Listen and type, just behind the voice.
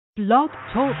Blog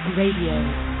Talk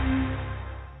Radio.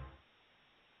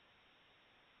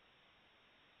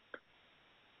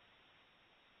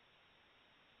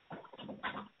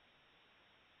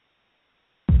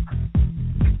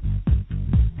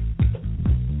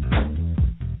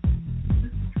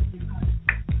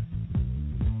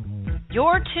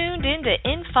 You're tuned into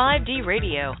In5D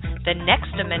Radio, the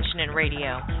next dimension in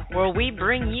radio, where we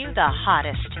bring you the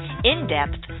hottest,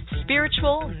 in-depth,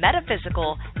 spiritual,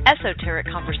 metaphysical, esoteric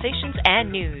conversations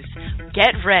and news.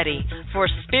 Get ready for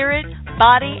spirit,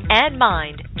 body, and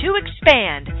mind to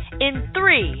expand in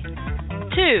 3,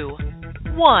 2,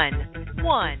 1.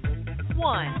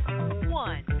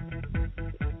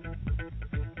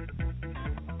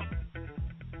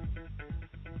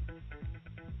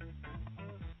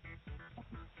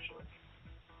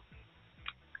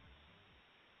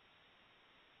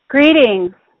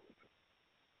 Greetings,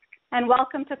 and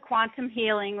welcome to Quantum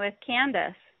Healing with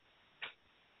Candace.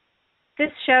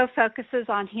 This show focuses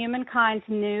on humankind's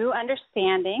new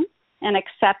understanding and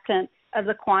acceptance of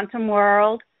the quantum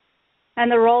world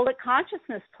and the role that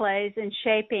consciousness plays in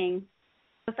shaping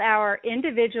both our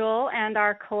individual and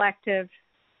our collective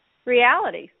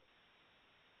reality.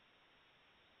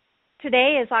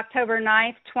 Today is October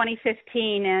 9th,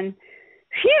 2015, and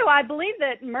I believe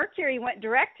that Mercury went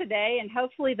direct today, and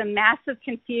hopefully the massive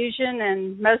confusion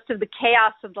and most of the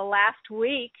chaos of the last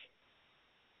week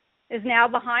is now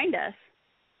behind us.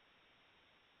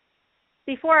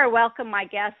 Before I welcome my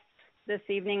guests this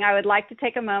evening, I would like to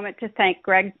take a moment to thank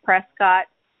Greg Prescott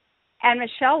and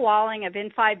Michelle Walling of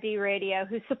In5D Radio,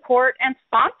 who support and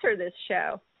sponsor this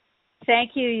show.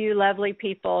 Thank you, you lovely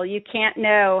people. You can't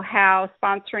know how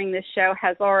sponsoring this show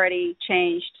has already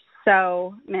changed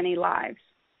so many lives.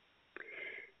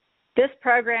 This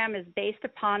program is based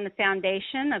upon the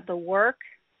foundation of the work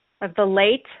of the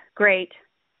late, great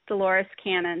Dolores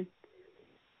Cannon,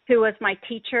 who was my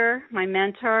teacher, my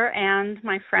mentor, and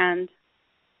my friend.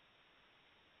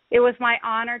 It was my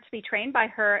honor to be trained by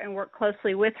her and work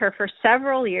closely with her for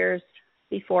several years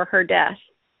before her death.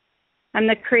 I'm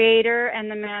the creator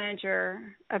and the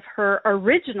manager of her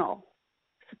original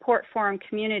support forum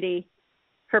community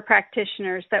for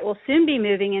practitioners that will soon be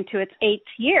moving into its 8th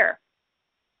year.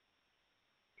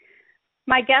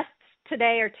 My guests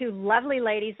today are two lovely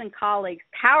ladies and colleagues,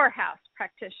 powerhouse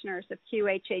practitioners of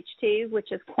QHHT,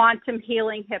 which is quantum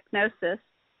healing hypnosis,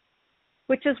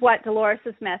 which is what Dolores'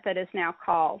 method is now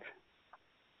called.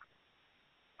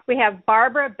 We have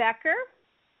Barbara Becker,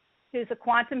 who's a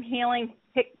quantum healing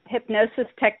hypnosis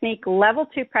technique level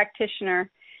 2 practitioner,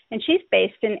 and she's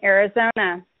based in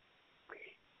Arizona.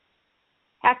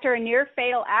 After a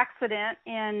near-fatal accident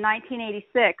in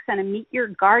 1986 and a Meet Your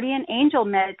Guardian Angel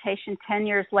meditation 10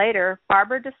 years later,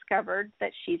 Barbara discovered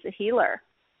that she's a healer.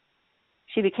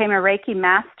 She became a Reiki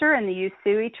master in the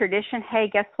Usui tradition. Hey,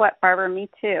 guess what, Barbara?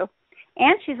 Me too.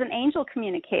 And she's an angel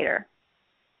communicator.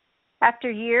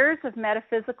 After years of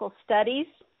metaphysical studies,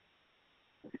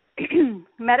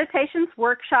 meditations,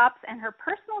 workshops, and her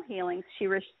personal healings, she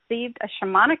received a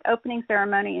shamanic opening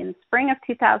ceremony in spring of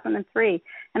 2003.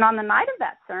 And on the night of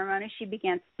that ceremony, she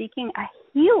began speaking a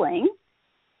healing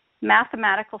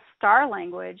mathematical star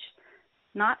language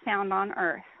not found on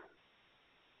Earth.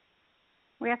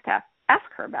 We have to ask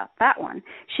her about that one.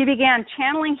 She began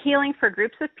channeling healing for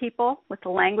groups of people with the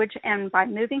language, and by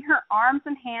moving her arms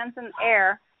and hands in the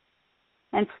air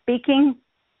and speaking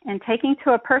and taking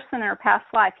to a person in her past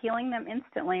life, healing them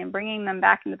instantly and bringing them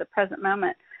back into the present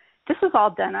moment. This was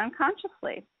all done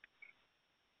unconsciously.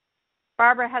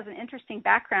 Barbara has an interesting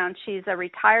background. She's a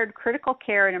retired critical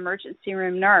care and emergency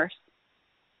room nurse.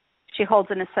 She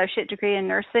holds an associate degree in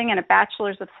nursing and a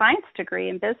bachelor's of science degree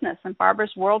in business. And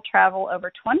Barbara's world travel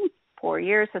over 24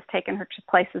 years has taken her to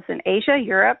places in Asia,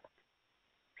 Europe,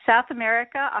 South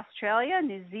America, Australia,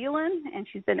 New Zealand, and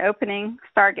she's been opening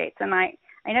stargates. And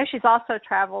I know she's also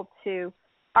traveled to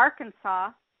Arkansas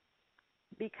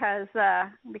because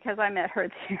I met her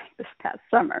there this past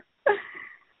summer.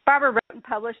 Barbara wrote and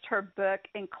published her book,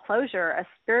 Enclosure, a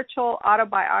spiritual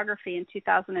autobiography in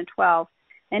 2012.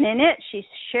 And in it, she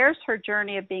shares her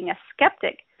journey of being a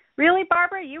skeptic. Really,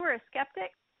 Barbara, you were a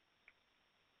skeptic?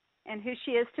 And who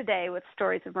she is today with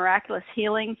stories of miraculous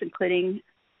healings, including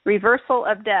reversal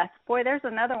of death. Boy, there's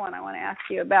another one I want to ask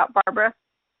you about, Barbara.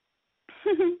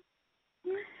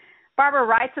 Barbara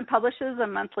writes and publishes a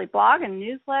monthly blog and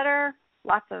newsletter,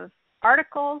 lots of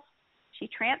articles. She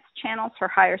channels her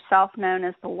higher self, known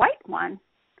as the White One,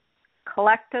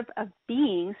 collective of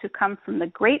beings who come from the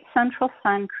great central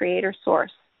sun creator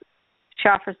source. She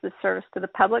offers this service to the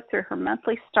public through her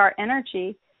monthly star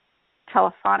energy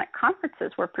telephonic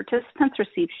conferences where participants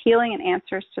receive healing and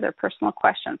answers to their personal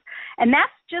questions. And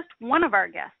that's just one of our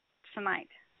guests tonight.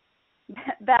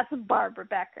 That's Barbara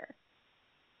Becker.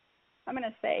 I'm going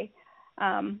to say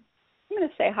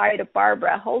hi to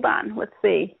Barbara. Hold on. Let's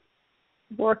see.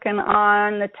 Working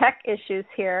on the tech issues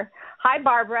here. Hi,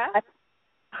 Barbara.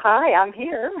 Hi, I'm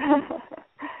here.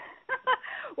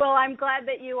 Well, I'm glad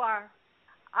that you are.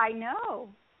 I know.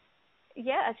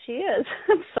 Yeah, she is.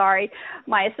 I'm sorry.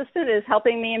 My assistant is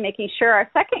helping me and making sure our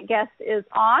second guest is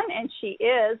on, and she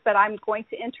is, but I'm going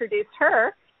to introduce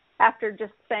her after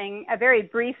just saying a very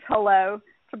brief hello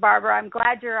to Barbara. I'm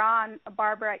glad you're on,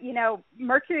 Barbara. You know,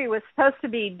 Mercury was supposed to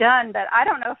be done, but I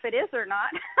don't know if it is or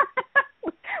not.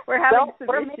 We're having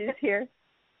some issues here.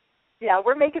 Yeah,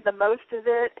 we're making the most of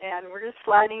it, and we're just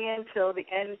sliding in till the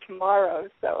end tomorrow,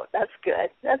 so that's good.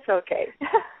 That's okay.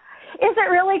 Is it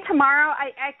really tomorrow?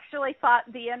 I actually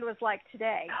thought the end was like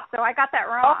today, so I got that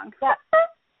wrong. Oh,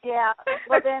 yeah.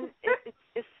 Well, then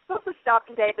it's supposed to stop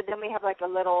today, but then we have like a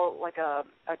little, like a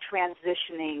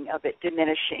transitioning of it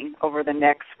diminishing over the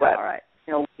next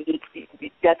week.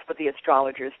 That's what the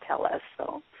astrologers tell us.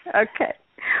 So okay.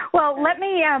 Well, let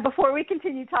me before we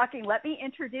continue talking, let me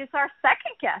introduce our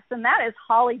second guest, and that is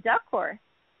Holly Duckworth.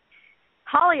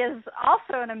 Holly is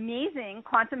also an amazing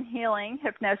quantum healing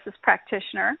hypnosis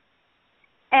practitioner.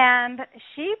 And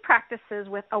she practices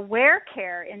with Aware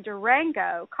Care in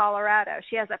Durango, Colorado.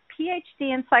 She has a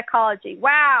PhD in psychology.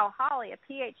 Wow, Holly, a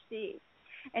PhD.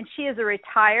 And she is a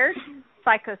retired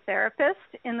psychotherapist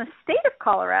in the state of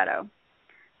Colorado.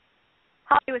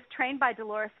 Holly was trained by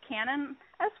Dolores Cannon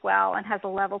as well and has a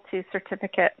level 2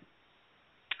 certificate.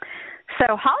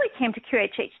 So Holly came to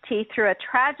QHHT through a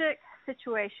tragic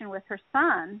situation with her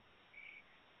son.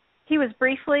 He was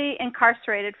briefly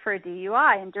incarcerated for a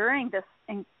DUI, and during this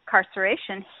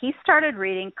incarceration, he started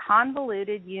reading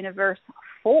Convoluted Universe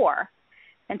 4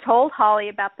 and told Holly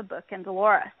about the book and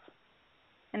Dolores.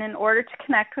 And in order to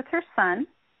connect with her son,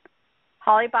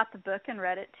 Holly bought the book and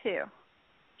read it too.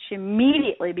 She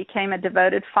immediately became a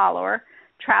devoted follower,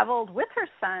 traveled with her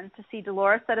son to see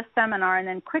Dolores at a seminar, and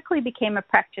then quickly became a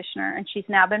practitioner, and she's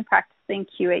now been practicing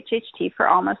QHHT for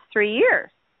almost 3 years.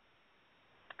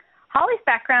 Holly's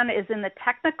background is in the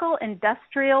technical,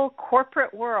 industrial,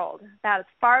 corporate world, about as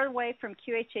far away from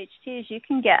QHHT as you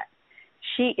can get.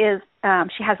 She has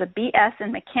a BS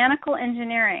in mechanical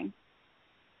engineering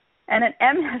and an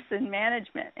MS in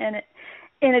management, and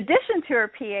in addition to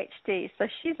her PhD, so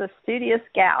she's a studious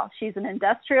gal. She's an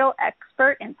industrial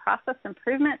expert in process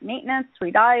improvement, maintenance,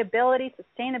 reliability,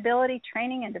 sustainability,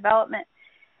 training, and development,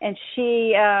 and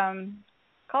she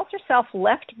calls herself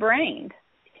left-brained.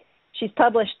 She's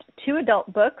published 2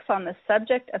 adult books on the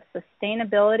subject of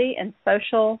sustainability and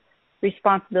social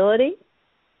responsibility,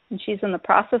 and she's in the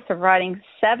process of writing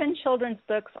 7 children's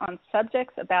books on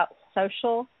subjects about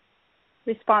social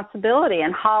responsibility.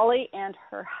 And Holly and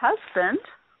her husband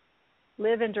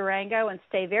live in Durango and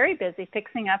stay very busy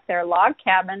fixing up their log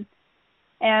cabin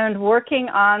and working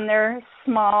on their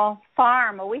small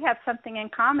farm. Well, we have something in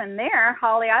common there.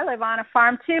 Holly, I live on a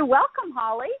farm too. Welcome,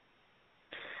 Holly.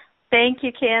 Thank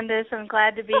you, Candace. I'm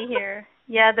glad to be here.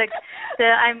 Yeah,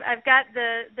 I've got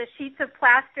the sheets of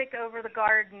plastic over the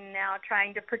garden now,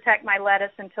 trying to protect my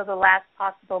lettuce until the last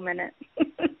possible minute.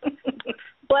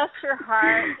 Bless your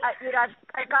heart.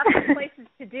 I've got some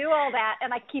places to do all that,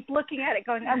 and I keep looking at it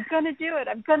going, I'm going to do it.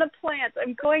 I'm going to plant.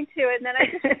 I'm going to. And then I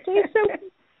just stay so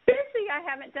busy I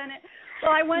haven't done it.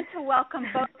 Well, I want to welcome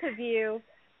both of you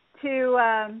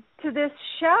to this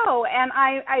show, and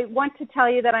I want to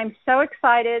tell you that I'm so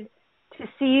excited to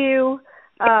see you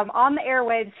on the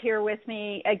airwaves here with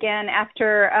me again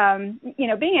after,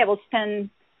 being able to spend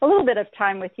a little bit of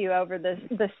time with you over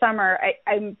the summer.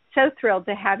 I'm so thrilled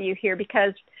to have you here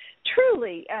because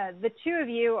truly the two of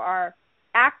you are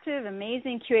active,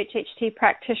 amazing QHHT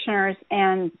practitioners,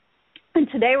 and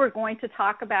today we're going to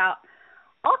talk about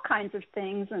all kinds of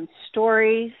things and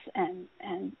stories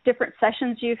and different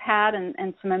sessions you've had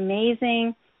and some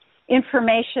amazing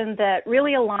information that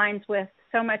really aligns with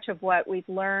so much of what we've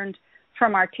learned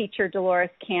from our teacher, Dolores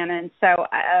Cannon. So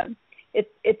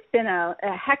it's been a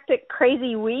hectic,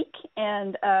 crazy week,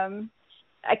 and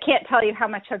I can't tell you how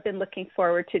much I've been looking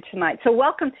forward to tonight. So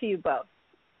welcome to you both.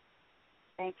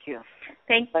 Thank you.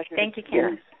 Thank you,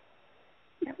 Candace.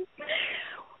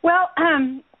 Well,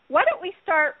 why don't we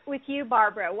start with you,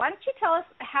 Barbara? Why don't you tell us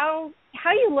how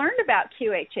you learned about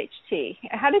QHHT?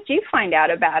 How did you find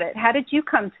out about it? How did you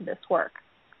come to this work?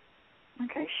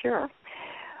 Okay, sure.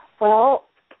 Well,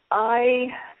 I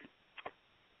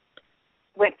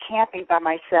went camping by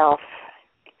myself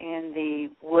in the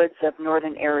woods of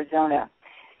northern Arizona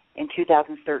in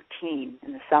 2013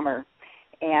 in the summer.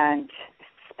 and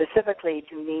specifically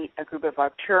to meet a group of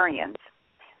Arcturians,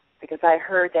 because I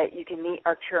heard that you can meet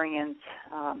Arcturians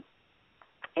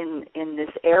in this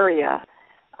area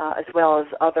as well as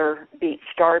other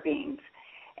star beings.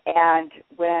 And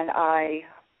when I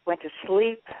went to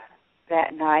sleep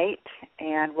that night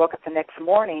and woke up the next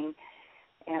morning,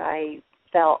 and I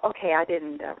felt, okay, I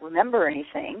didn't remember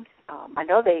anything. I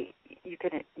know you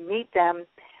can meet them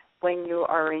when you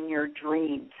are in your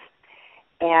dreams.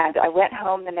 And I went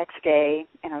home the next day,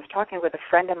 and I was talking with a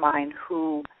friend of mine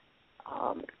who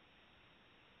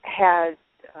had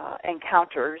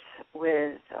encounters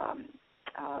with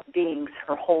beings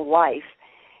her whole life,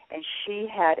 and she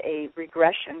had a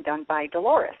regression done by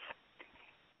Dolores.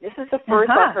 This is the first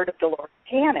I heard of Dolores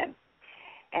Cannon.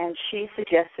 And she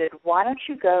suggested, why don't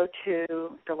you go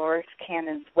to Dolores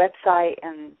Cannon's website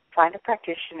and find a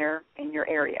practitioner in your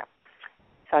area?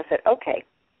 So I said, okay.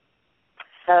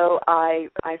 So I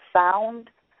found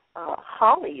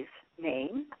Holly's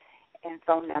name and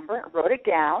phone number, wrote it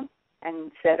down,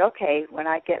 and said, okay, when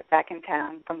I get back in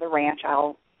town from the ranch,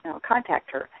 I'll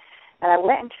contact her. And I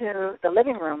went into the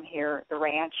living room here at the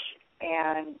ranch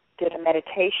and did a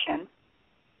meditation.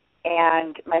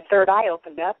 And my third eye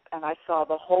opened up, and I saw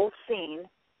the whole scene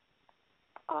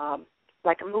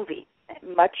like a movie,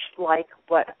 much like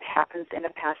what happens in a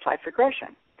past life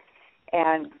regression.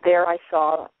 And there I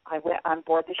went on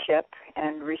board the ship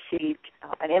and received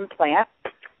an implant,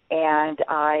 and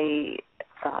I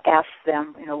asked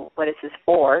them, what is this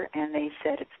for? And they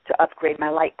said it's to upgrade my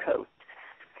light code.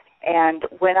 And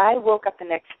when I woke up the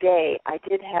next day, I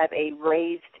did have a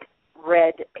raised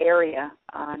red area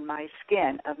on my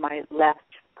skin of my left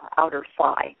outer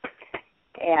thigh.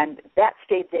 And that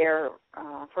stayed there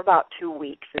for about 2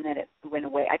 weeks, and then it went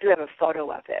away. I do have a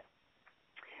photo of it.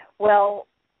 Well,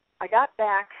 I got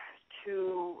back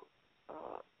to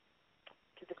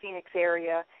the Phoenix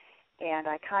area, and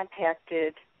I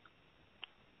contacted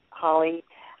Holly.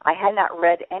 I had not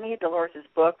read any of Dolores'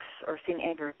 books or seen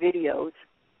any of her videos,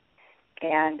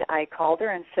 and I called her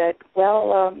and said,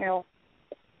 well,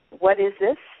 what is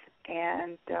this?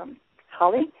 And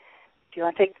Holly, do you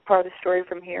want to take part of the story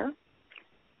from here?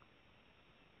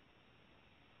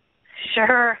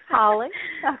 Sure, Holly.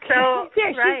 Okay. So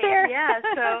she's there.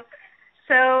 Yeah.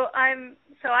 So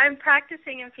I'm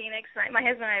practicing in Phoenix. My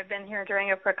husband and I have been here in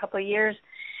Durango for a couple of years,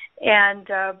 and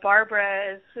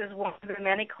Barbara is one of the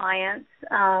many clients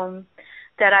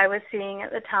that I was seeing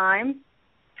at the time,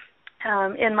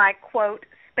 in my quote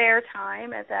spare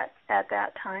time at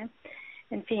that time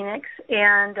in Phoenix.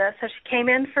 And so she came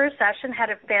in for a session, had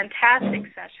a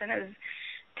fantastic session. It was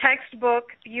textbook,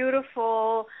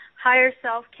 beautiful. Higher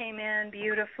self came in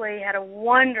beautifully, had a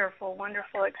wonderful,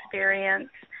 wonderful experience.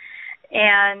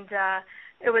 And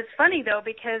it was funny, though,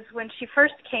 because when she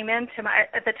first came into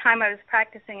at the time I was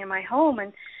practicing in my home,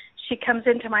 and she comes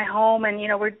into my home, and,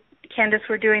 Candace,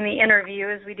 we're doing the interview,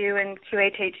 as we do in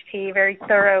QHHT, very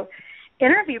thorough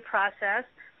interview process,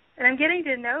 and I'm getting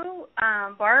to know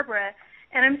Barbara,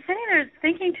 and I'm sitting there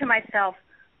thinking to myself,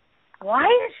 why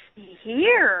is she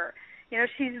here?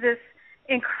 She's this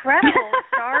incredible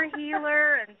star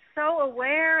healer and so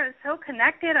aware and so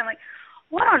connected. I'm like,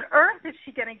 what on earth is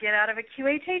she going to get out of a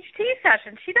QHHT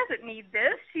session? She doesn't need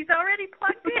this. She's already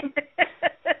plugged in.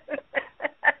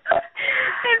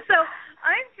 And so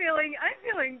I'm feeling,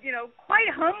 quite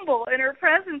humble in her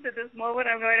presence at this moment.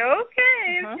 I'm going,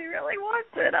 okay, if she really wants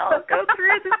it, I'll go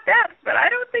through the steps, but I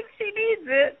don't think she needs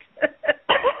it.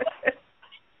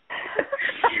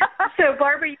 So,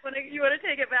 Barbara, you want to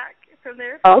take it back from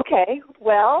there? Okay.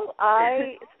 Well,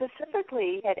 I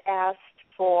specifically had asked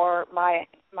for my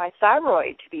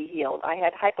thyroid to be healed. I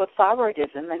had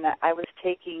hypothyroidism, and I was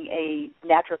taking a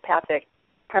naturopathic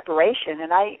preparation,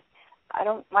 and I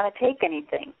don't want to take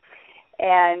anything.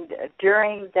 And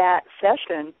during that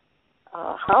session,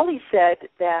 Holly said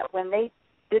that when they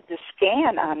did the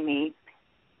scan on me,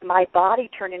 my body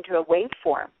turned into a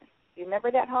waveform. You remember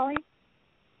that, Holly?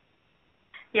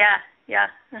 Yeah.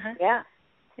 Uh-huh. Yeah.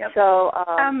 Yep. So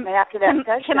and after that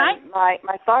session,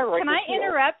 my thyroid was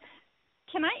healed.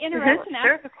 Can I interrupt and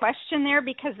ask a question there?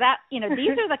 Because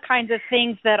these are the kinds of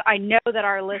things that I know that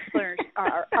our listeners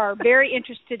are very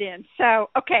interested in. So,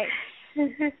 okay,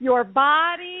 your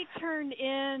body turned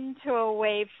into a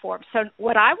waveform. So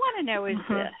what I want to know is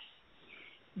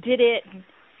this. Did it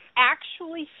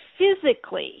actually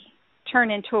physically turn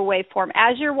into a waveform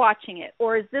as you're watching it?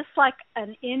 Or is this like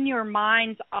an in your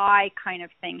mind's eye kind of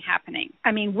thing happening?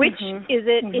 I mean, which is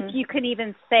it, if you can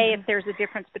even say if there's a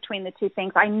difference between the two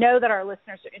things? I know that our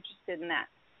listeners are interested in that.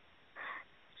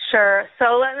 Sure.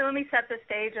 So let me set the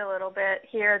stage a little bit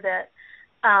here. That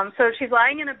so she's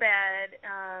lying in a bed,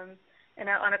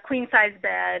 on a queen size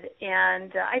bed,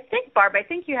 and I think, Barb,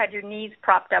 you had your knees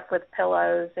propped up with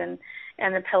pillows and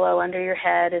the pillow under your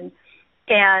head, and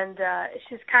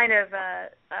she's kind of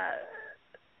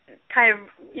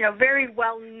very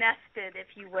well nested,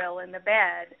 if you will, in the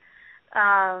bed.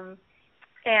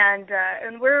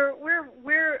 And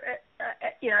we're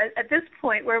at this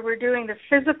point where we're doing the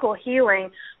physical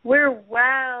healing, we're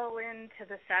well into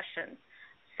the session.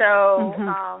 So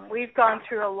we've gone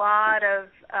through a lot of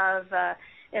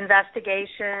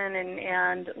investigation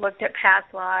and looked at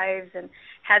past lives and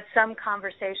had some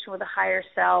conversation with the higher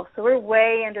self. So we're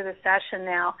way into the session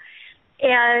now.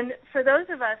 And for those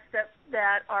of us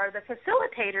that are the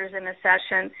facilitators in a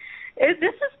session,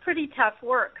 this is pretty tough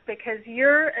work because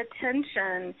your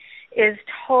attention is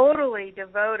totally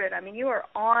devoted. I mean, you are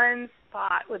on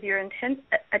spot with your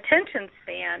attention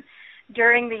span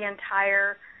during the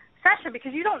entire session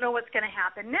because you don't know what's going to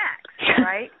happen next,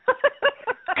 right?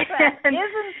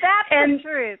 Isn't that the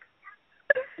truth?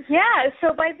 Yeah,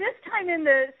 so by this time in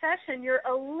the session, you're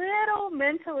a little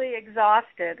mentally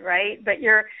exhausted, right? But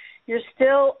you're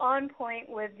still on point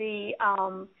with the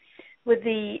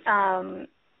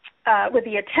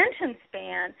attention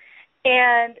span.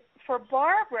 And for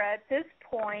Barbara, at this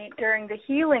point during the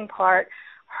healing part,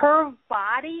 her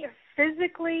body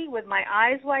physically, with my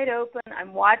eyes wide open,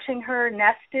 I'm watching her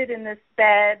nested in this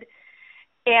bed,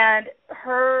 and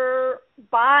her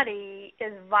body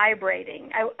is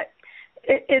vibrating.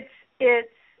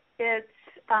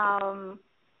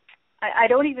 I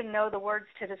don't even know the words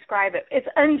to describe it. It's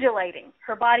undulating.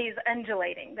 Her body is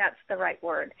undulating. That's the right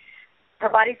word. Her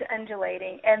body's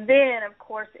undulating. And then, of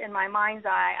course, in my mind's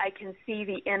eye, I can see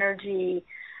the energy.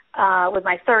 With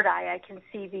my third eye, I can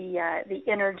see the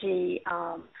energy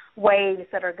waves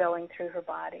that are going through her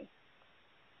body.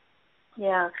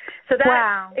 Yeah. So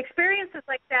that experiences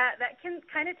like that can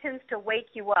kind of tends to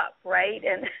wake you up, right?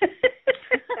 And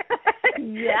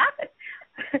yeah.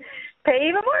 Pay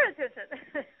even more attention.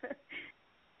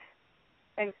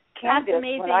 And Candace,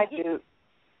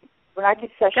 when I do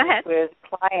sessions with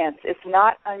clients, it's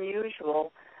not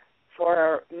unusual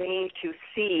for me to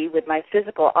see with my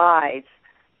physical eyes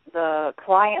the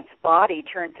client's body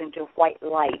turns into white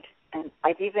light. And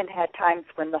I've even had times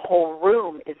when the whole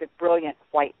room is a brilliant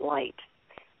white light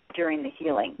during the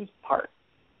healing part.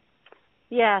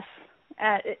 Yes.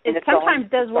 It sometimes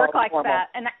does work like that.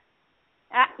 And,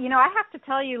 I have to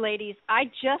tell you, ladies, I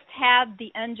just had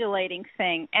the undulating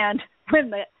thing. And when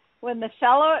the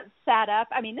fellow sat up,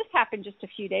 I mean, this happened just a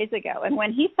few days ago. And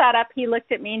when he sat up, he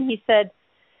looked at me and he said,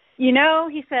 he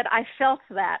said, I felt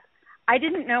that. I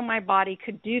didn't know my body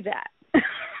could do that.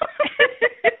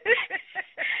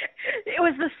 It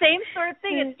was the same sort of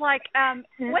thing. It's like,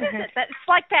 what is it? It's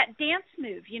like that dance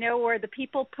move, where the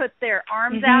people put their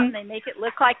arms out and they make it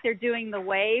look like they're doing the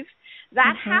waves.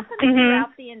 That happens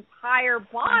throughout the entire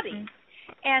body.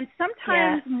 And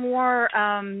sometimes more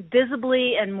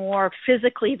visibly and more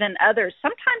physically than others.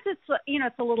 Sometimes it's,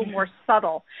 it's a little more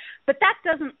subtle. But that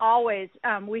doesn't always,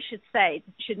 we should say,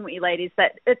 shouldn't we, ladies,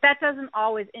 that doesn't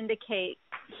always indicate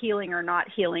healing or not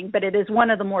healing, but it is one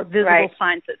of the more visible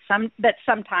signs that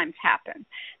sometimes happen.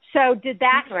 So did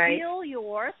that heal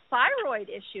your thyroid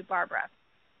issue, Barbara?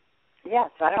 Yes,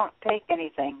 I don't take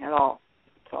anything at all.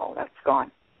 So that's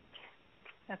gone.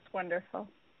 That's wonderful.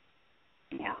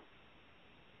 Yeah.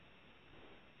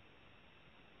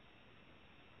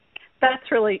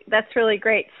 That's really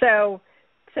great. So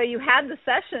you had the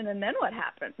session, and then what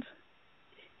happened?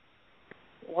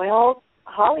 Well,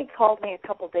 Holly called me a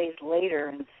couple days later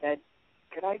and said,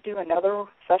 "Could I do another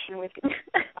session with you,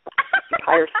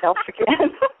 higher self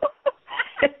again?"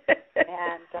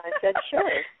 And I said,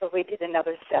 "Sure." So we did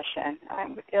another session.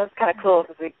 It was kind of cool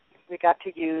because we got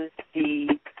to use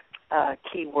the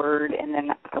keyword, and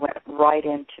then I went right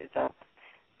into the,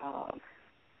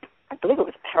 I believe it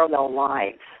was parallel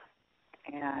lives.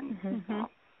 And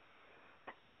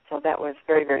so that was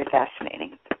very, very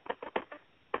fascinating.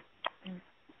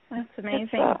 That's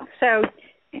amazing. So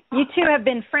you two have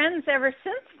been friends ever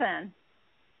since then.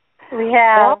 We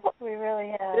have. Well, we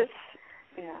really have.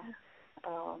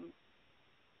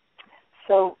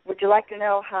 So would you like to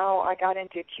know how I got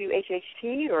into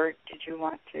QHHT, or did you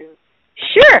want to?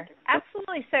 Sure,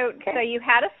 absolutely. So you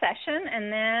had a session,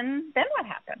 and then what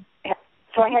happened? Yeah.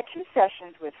 So I had 2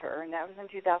 sessions with her, and that was in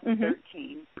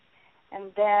 2013.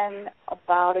 And then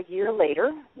about a year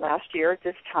later, last year at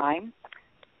this time,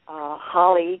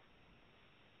 Holly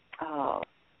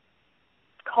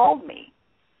called me.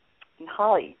 And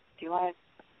Holly, do you want to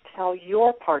tell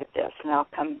your part of this?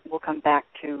 And we'll come back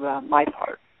to my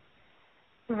part.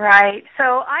 Right. So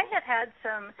I had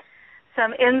some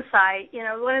some insight.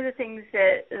 One of the things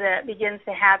that begins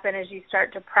to happen as you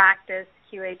start to practice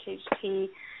QHHT,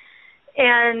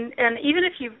 and even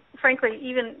if you, frankly,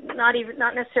 even not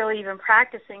necessarily even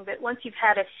practicing, but once you've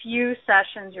had a few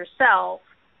sessions yourself,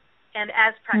 and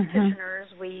as practitioners,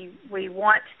 we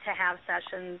want to have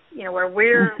sessions, where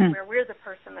we're the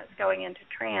person that's going into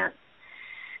trance.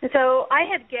 And so I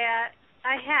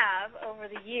have over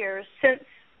the years since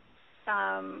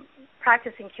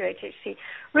practicing QHHT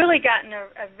really gotten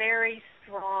a very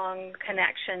strong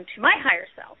connection to my higher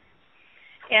self.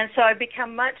 And so I've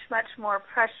become much, much more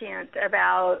prescient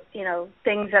about,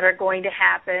 things that are going to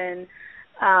happen,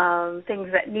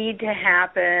 things that need to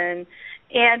happen,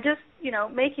 and just,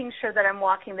 making sure that I'm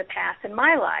walking the path in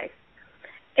my life.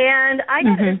 And I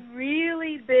got a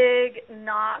really big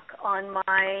knock on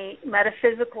my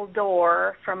metaphysical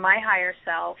door from my higher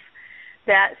self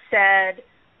that said,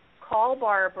 call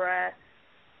Barbara,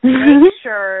 make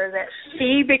sure that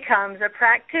she becomes a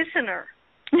practitioner.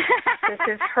 This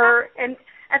is her. And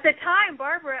at the time,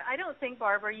 Barbara, I don't think,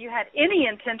 Barbara, you had any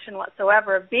intention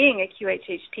whatsoever of being a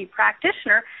QHHT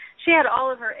practitioner. She had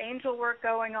all of her angel work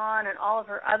going on and all of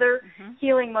her other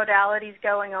healing modalities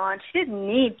going on. She didn't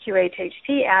need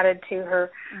QHHT added to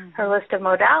her list of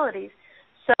modalities.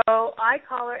 So I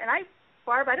call her, and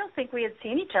Barb, I don't think we had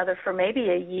seen each other for maybe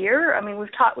a year. I mean,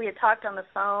 we had talked on the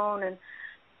phone and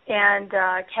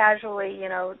casually,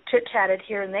 chit-chatted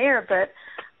here and there, but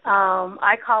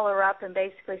I call her up and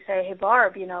basically say, hey,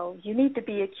 Barb, you need to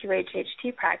be a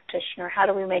QHHT practitioner. How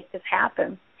do we make this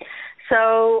happen?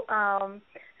 So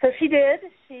she did.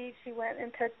 She went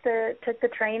and took the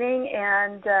training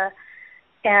and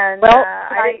can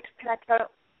I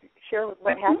share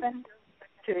what happened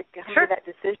to come to that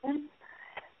decision?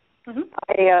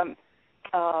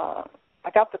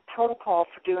 I got the protocol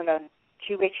for doing a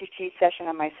QHHT session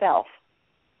on myself.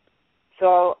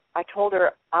 So I told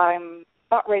her I'm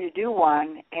not ready to do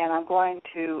one, and I'm going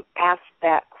to ask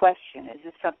that question. Is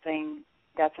this something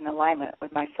that's in alignment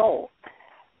with my soul?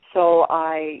 So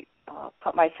I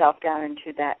put myself down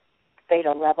into that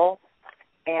theta level,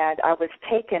 and I was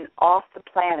taken off the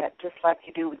planet just like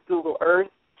you do with Google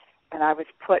Earth, and I was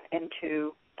put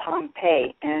into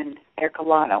Pompeii and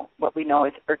Ercolano, what we know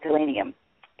as Herculaneum,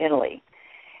 Italy.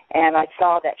 And I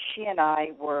saw that she and I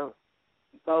were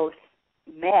both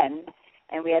men,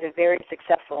 and we had a very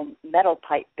successful metal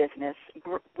pipe business.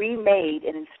 We made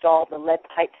and installed the lead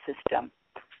pipe system,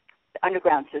 the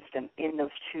underground system, in those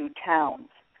two towns.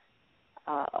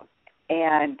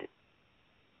 And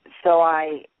so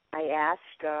I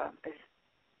asked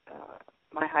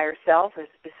my higher self, is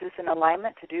this in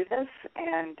alignment to do this?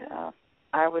 And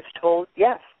I was told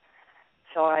yes.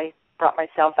 So I brought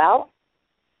myself out,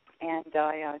 and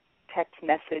I text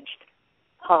messaged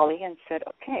Holly and said,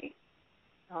 okay.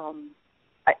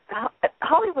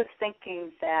 Holly was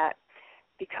thinking that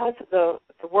because of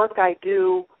the work I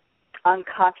do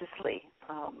unconsciously,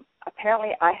 apparently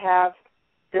I have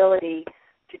the ability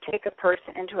to take a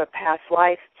person into a past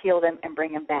life, heal them, and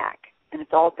bring them back. And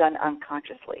it's all done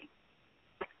unconsciously.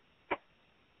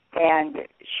 And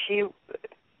she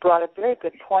brought a very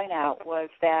good point out, was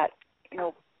that,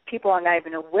 people are not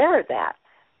even aware of that.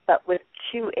 But with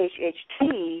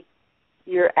QHHT,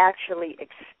 you're actually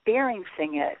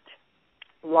experiencing it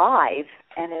live,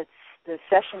 and the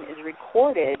session is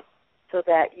recorded so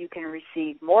that you can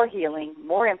receive more healing,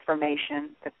 more information,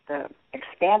 the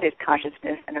expanded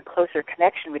consciousness, and a closer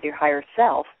connection with your higher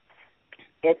self.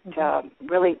 It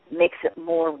really makes it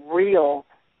more real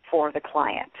for the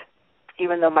client.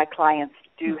 Even though my clients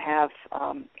do have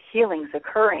healings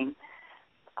occurring,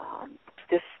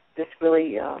 this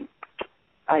really,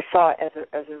 I saw it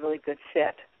as a really good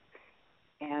fit.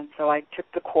 And so I took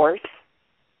the course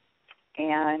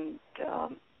and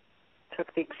took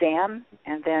the exam,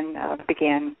 and then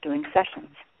began doing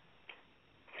sessions.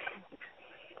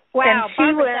 Wow,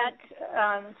 Barbara,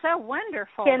 that's so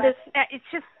wonderful. Candace, it's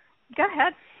just, go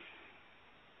ahead.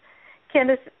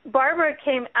 Candace, Barbara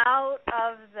came out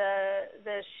of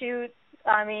the chute,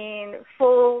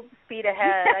 full speed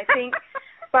ahead. I think,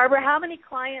 Barbara, how many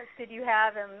clients did you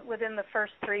have within the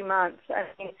first 3 months?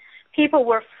 People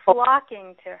were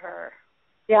flocking to her.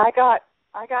 Yeah,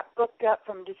 I got booked up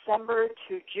from December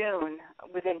to June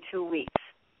within 2 weeks.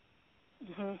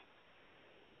 Mm-hmm.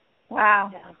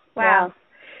 Wow. Yeah. Wow.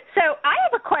 So I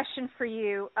have a question for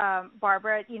you,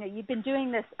 Barbara. You've been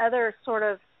doing this other sort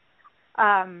of,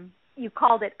 you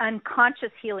called it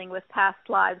unconscious healing with past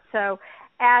lives. So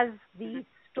as these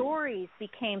stories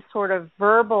became sort of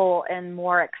verbal and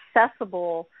more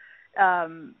accessible,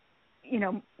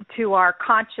 to our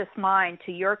conscious mind,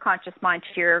 to your conscious mind,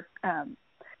 to your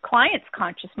client's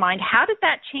conscious mind. How did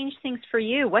that change things for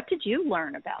you? What did you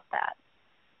learn about that?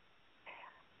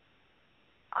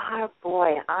 Oh,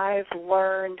 boy, I've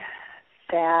learned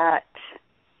that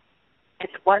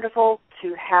it's wonderful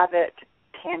to have it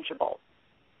tangible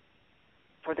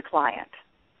for the client.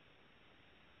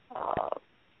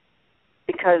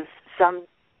 Because some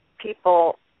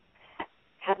people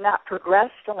have not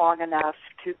progressed long enough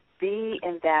to be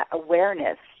in that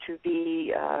awareness, to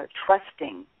be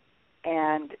trusting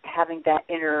and having that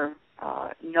inner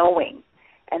knowing.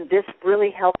 And this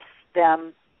really helps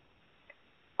them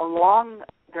along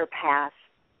their path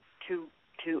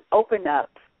to open up,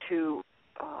 to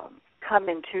come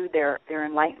into their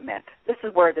enlightenment. This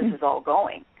is where this is all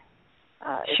going.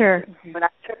 Sure. When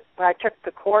I took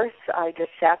the course, I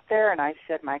just sat there and I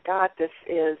said, my God, this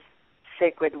is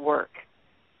sacred work.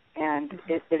 And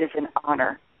it is an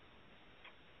honor.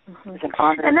 It's an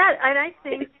honor. And I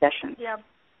think, sessions. Yeah,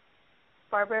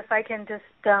 Barbara, if I can just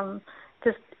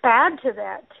add to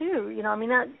that too.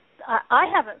 I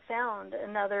haven't found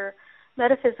another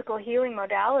metaphysical healing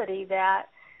modality that,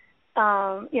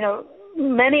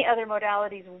 many other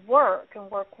modalities work and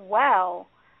work well,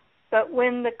 but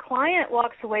when the client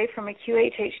walks away from a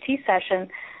QHHT session,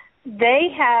 they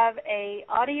have a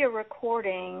audio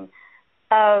recording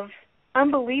of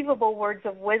unbelievable words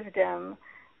of wisdom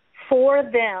for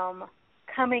them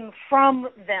coming from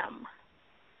them.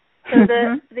 So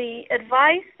the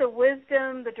advice, the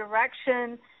wisdom, the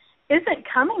direction isn't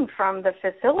coming from the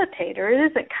facilitator.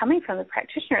 It isn't coming from the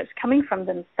practitioner. It's coming from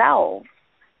themselves.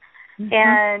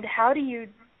 And how do you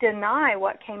deny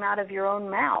what came out of your own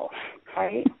mouth,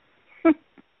 right?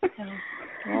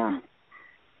 Yeah.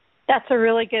 That's a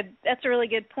really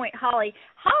good point, Holly.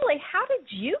 Holly, how did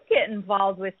you get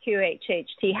involved with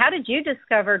QHHT? How did you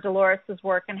discover Dolores'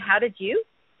 work, and how did you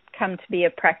come to be a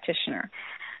practitioner?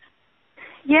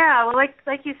 Yeah, well,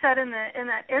 like you said in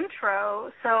that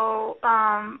intro, so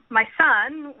my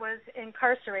son was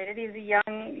incarcerated. He was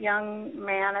a young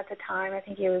man at the time. I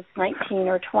think he was 19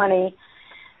 or 20,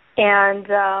 and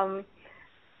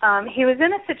he was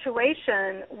in a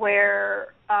situation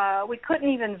where we couldn't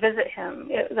even visit him.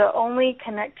 The only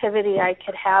connectivity I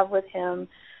could have with him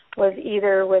was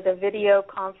either with a video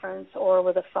conference or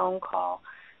with a phone call.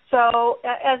 So,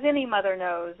 as any mother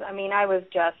knows, I was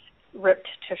just ripped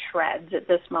to shreds at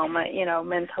this moment,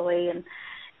 mentally,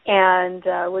 and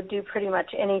would do pretty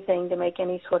much anything to make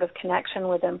any sort of connection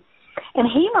with him. And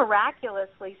he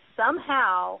miraculously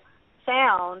somehow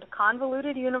found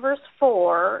Convoluted Universe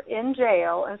 4 in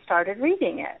jail and started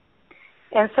reading it.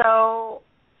 And so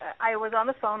I was on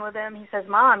the phone with him. He says,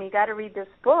 Mom, you got to read this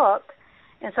book.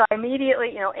 And so I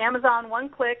immediately, Amazon, one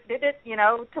click, did it,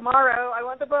 tomorrow, I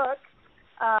want the book.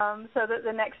 So that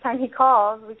the next time he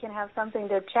calls, we can have something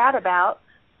to chat about.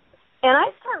 And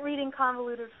I start reading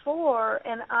Convoluted 4,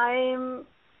 and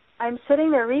I'm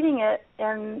sitting there reading it,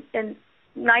 and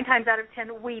 9 times out of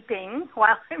 10 weeping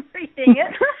while I'm reading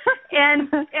it, and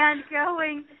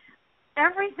going,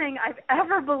 everything I've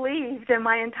ever believed in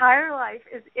my entire life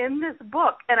is in this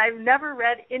book, and I've never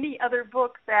read any other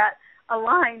book that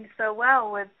aligned so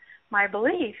well with my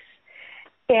beliefs.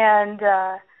 And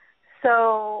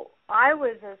so I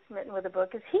was as smitten with the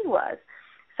book as he was.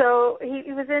 So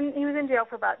he was in jail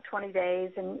for about 20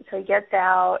 days, and so he gets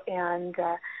out, and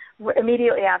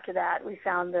immediately after that, we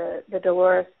found the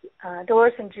Dolores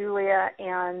and Julia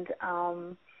and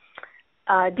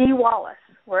Dee Wallace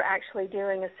were actually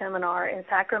doing a seminar in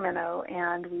Sacramento,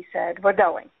 and we said, we're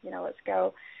going, let's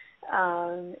go.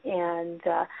 And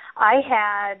I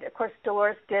had, of course,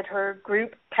 Dolores did her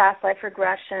group past life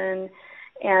regression,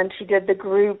 and she did the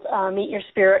group Meet Your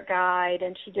Spirit Guide,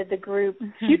 and she did the group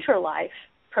Future Life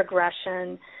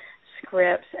progression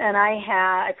scripts. And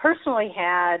I personally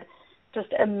had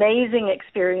just amazing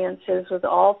experiences with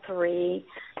all three.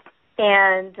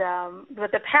 And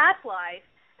with the past life,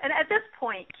 and at this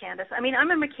point, Candace,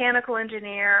 I'm a mechanical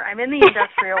engineer. I'm in the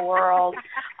industrial world.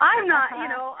 I'm not,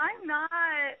 I'm not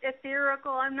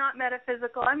ethereal. I'm not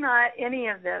metaphysical. I'm not any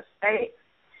of this, right?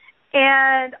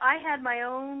 And I had my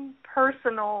own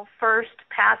personal first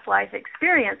past life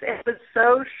experience. It was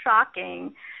so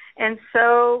shocking and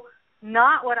so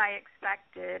not what I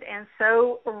expected and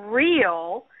so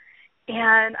real.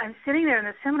 And I'm sitting there in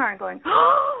the seminar and going,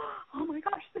 oh my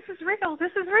gosh, this is real.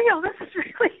 This is real. This is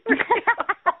really real.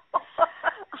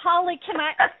 Holly, can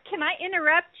I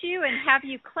interrupt you and have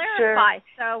you clarify?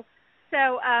 Sure.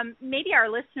 So maybe our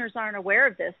listeners aren't aware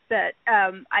of this, but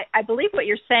I believe what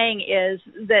you're saying is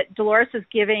that Dolores is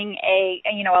giving a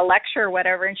lecture or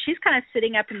whatever, and she's kind of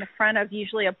sitting up in the front of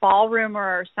usually a ballroom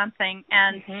or something,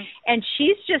 and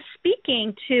she's just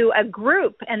speaking to a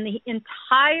group, and the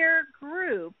entire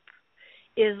group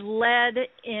is led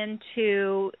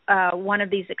into one of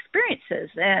these experiences.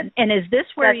 And is this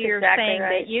where That's you're exactly saying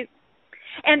right. that you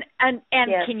and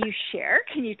Yes. Can you share?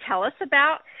 Can you tell us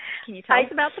about the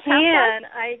past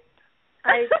life?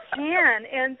 I can.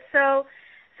 And so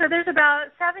there's about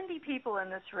 70 people in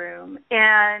this room,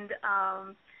 and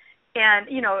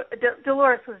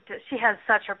Dolores she has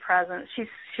such a presence.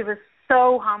 She was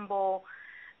so humble,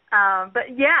 but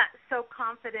yet so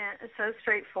confident and so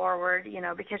straightforward,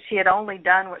 because she had only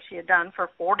done what she had done for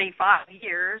 45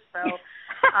 years. So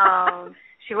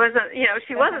she wasn't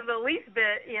the least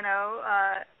bit,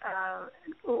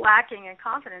 lacking in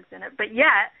confidence in it. But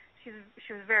yet she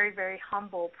was a very, very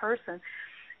humble person.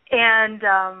 And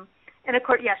of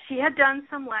course, she had done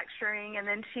some lecturing, and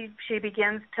then she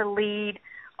begins to lead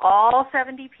all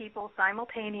 70 people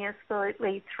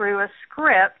simultaneously through a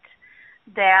script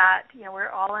that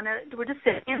we're just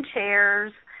sitting in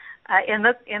chairs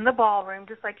in the ballroom,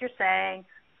 just like you're saying,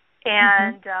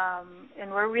 and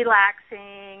we're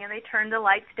relaxing, and they turn the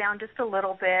lights down just a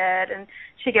little bit, and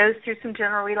she goes through some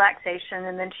general relaxation,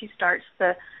 and then she starts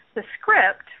the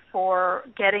script for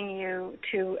getting you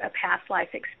to a past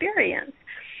life experience.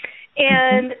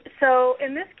 And so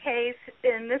in this case,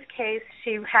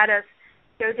 she had us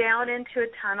go down into a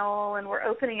tunnel, and we're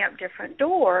opening up different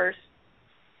doors.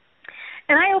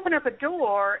 And I open up a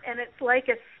door, and it's like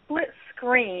a split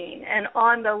screen, and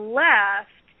on the left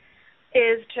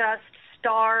is just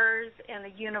stars and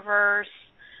the universe,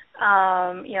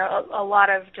 a lot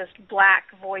of just black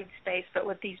void space, but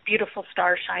with these beautiful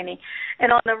stars shining.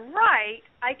 And on the right,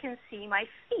 I can see my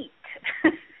feet.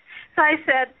 So I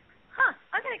said,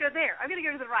 I'm going to go there. I'm going to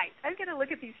go to the right. I'm going to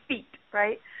look at these feet,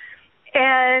 right?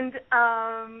 And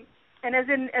as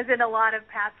in a lot of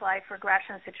past life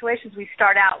regression situations, we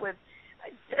start out with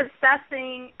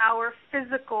assessing our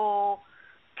physical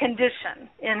condition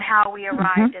in how we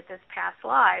arrived at this past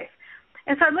life.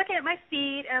 And so I'm looking at my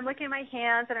feet, and I'm looking at my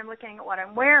hands, and I'm looking at what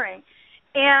I'm wearing.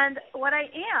 And what I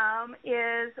am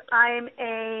is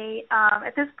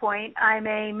at this point, I'm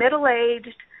a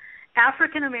middle-aged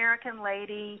African-American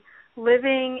lady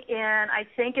living in, I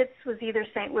think it was either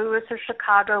St. Louis or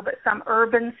Chicago, but some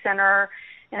urban center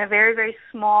in a very, very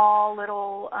small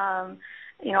little,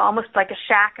 almost like a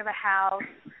shack of a house.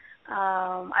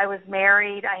 I was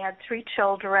married. I had 3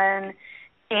 children,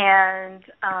 and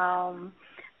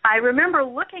I remember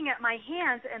looking at my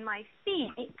hands and my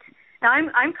feet. Now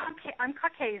I'm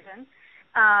Caucasian,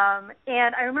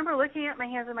 and I remember looking at my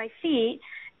hands and my feet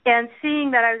and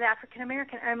seeing that I was African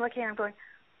American. I'm looking and I'm going,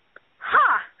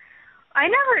 I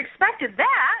never expected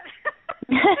that.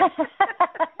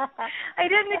 I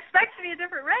didn't expect to be a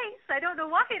different race. I don't know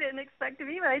why I didn't expect to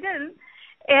be, but I didn't.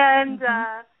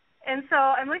 And so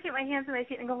I'm looking at my hands and my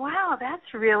feet and go, wow,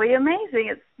 that's really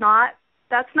amazing.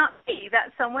 That's not me.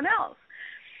 That's someone else.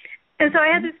 And so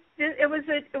I had this. It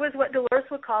was what Dolores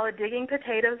would call a digging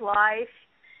potatoes life.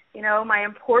 My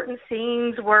important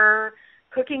scenes were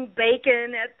cooking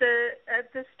bacon at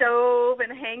the stove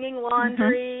and hanging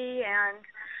laundry and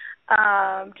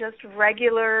just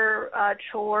regular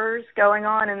chores going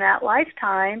on in that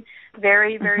lifetime.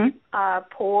 Very, very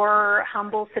poor,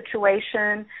 humble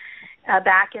situation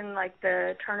back in like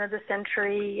the turn of the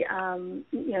century,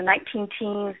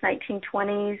 19-teens,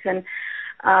 1920s, and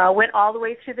went all the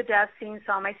way through the death scene,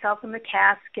 saw myself in the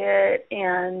casket,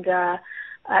 and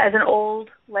as an old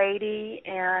lady,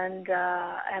 and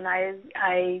I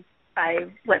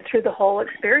went through the whole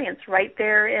experience right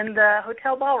there in the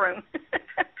hotel ballroom.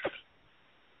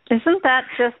 Isn't that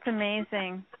just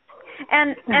amazing?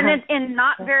 And in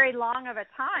not very long of a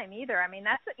time either. I mean,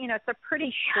 that's it's a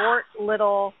pretty short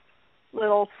little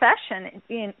session,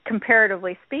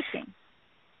 comparatively speaking.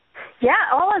 Yeah,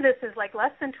 all of this is like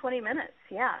less than 20 minutes.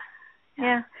 Yeah.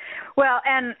 Well,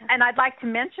 and I'd like to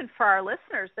mention for our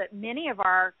listeners that many of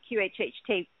our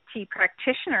QHHT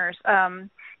practitioners,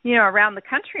 around the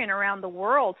country and around the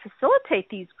world, facilitate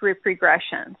these group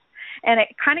regressions, and it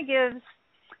kind of gives,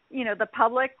 the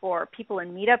public or people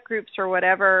in meetup groups or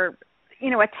whatever,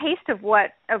 a taste of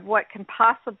what can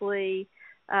possibly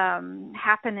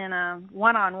happen in a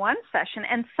one-on-one session.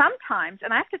 And sometimes,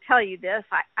 and I have to tell you this,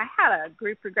 I had a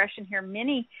group regression here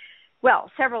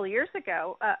several years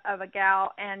ago of a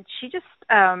gal, and she just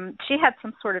she had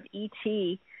some sort of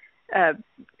ET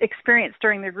experienced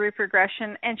during the group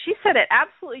regression, and she said it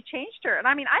absolutely changed her. And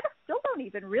I mean, I still don't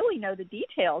even really know the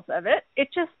details of it. It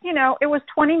just, it was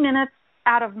 20 minutes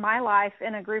out of my life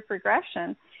in a group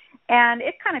regression, and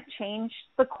it kind of changed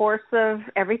the course of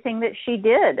everything that she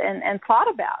did and thought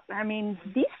about. I mean,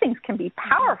 these things can be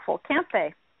powerful, can't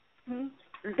they? Mm-hmm.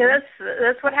 Yeah,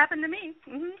 that's what happened to me.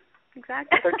 Mm-hmm.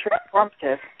 Exactly. They're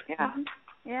transformative. Yeah. Mm-hmm.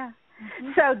 Yeah.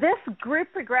 Mm-hmm. So this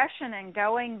group regression and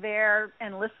going there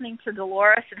and listening to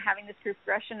Dolores and having this group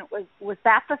regression, was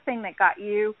that the thing that got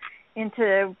you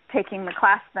into taking the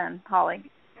class then, Holly?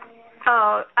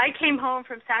 Oh, I came home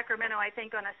from Sacramento, I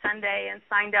think, on a Sunday and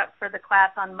signed up for the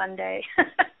class on Monday.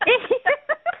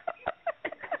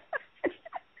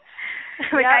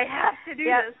 I have to do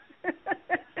this.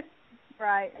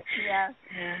 Right.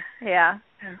 Yeah.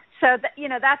 So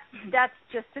that's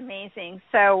just amazing.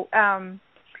 So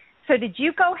so did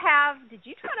you try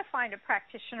to find a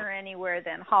practitioner anywhere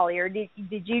then, Holly, or did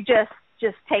you just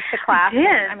take the class? I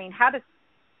did. I mean, how did?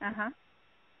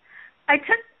 I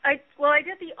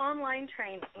did the online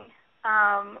training,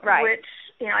 right. which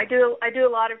I do a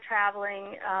lot of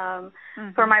traveling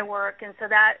for my work, and so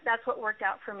that's what worked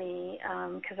out for me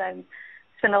because I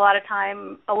spend a lot of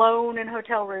time alone in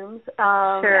hotel rooms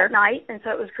sure. at night, and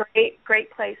so it was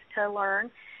great place to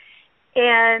learn.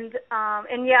 And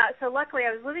so luckily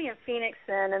I was living in Phoenix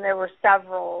then, and there were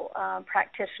several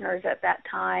practitioners at that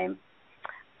time,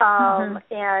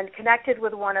 and connected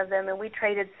with one of them, and we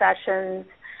traded sessions.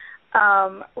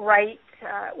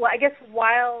 I guess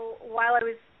while I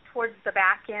was towards the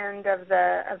back end of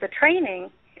the training,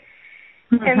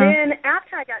 and then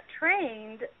after I got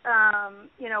trained,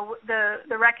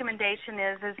 the recommendation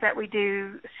is that we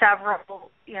do several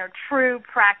true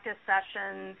practice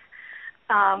sessions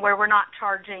where we're not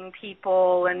charging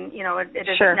people, and it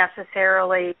isn't sure.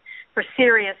 necessarily for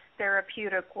serious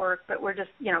therapeutic work, but we're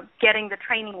just getting the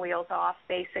training wheels off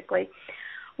basically.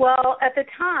 Well, at the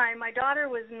time, my daughter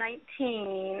was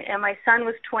 19 and my son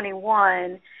was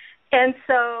 21, and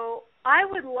so I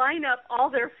would line up all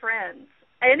their friends,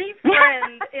 any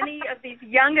of these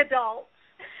young adults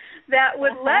that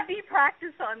would let me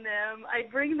practice on them.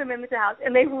 I'd bring them into the house,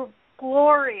 and they were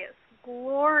glorious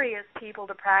people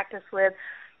to practice with,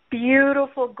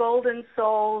 beautiful golden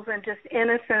souls and just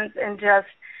innocence and just,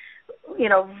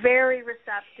 very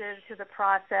receptive to the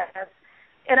process.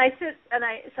 And I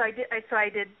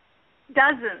did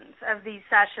dozens of these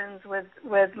sessions with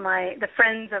the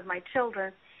friends of my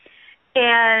children,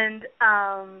 and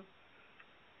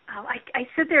I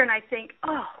sit there and I think,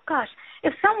 oh gosh,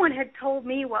 if someone had told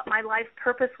me what my life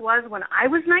purpose was when I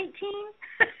was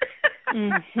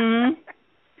 19,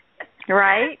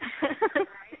 right?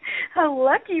 How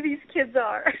lucky these kids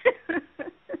are.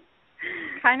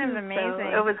 Kind of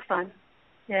amazing. So it was fun.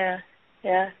 Yeah.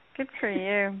 Good for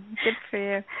you.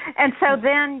 And so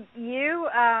then you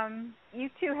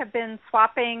two have been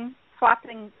swapping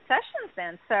sessions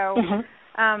then. So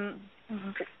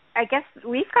I guess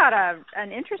we've got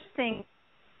an interesting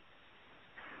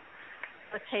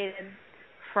facilitated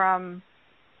from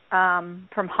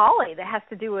Holly that has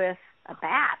to do with a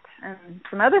bat and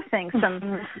some other things,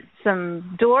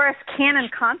 some Dolores Cannon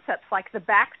concepts like the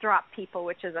backdrop people,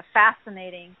 which is a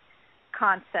fascinating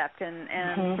concept, and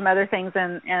some other things,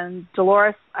 and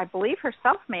Dolores, I believe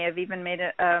herself, may have even made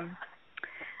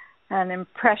an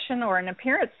impression or an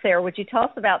appearance there. Would you tell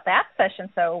us about that session?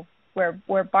 So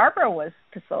where Barbara was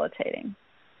facilitating.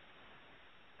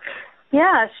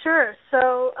 Yeah, sure.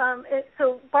 So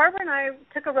Barbara and I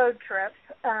took a road trip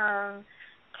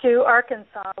to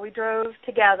Arkansas. We drove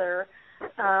together.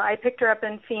 I picked her up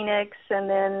in Phoenix, and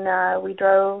then we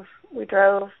drove.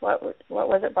 What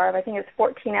was it, Barb? I think it's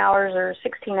 14 hours or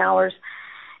 16 hours,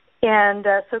 and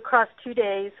so across 2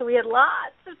 days. So we had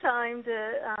lots of time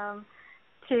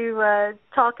to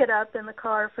talk it up in the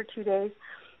car for 2 days,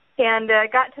 and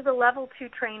got to the level 2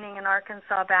 training in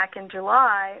Arkansas back in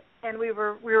July, and we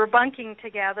were bunking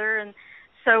together, and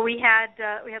so we had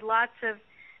lots of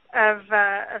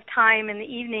time in the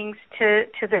evenings to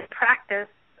practice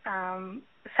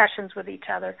sessions with each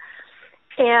other.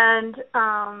 And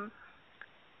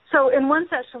so in one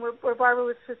session where Barbara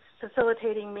was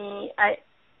facilitating me, I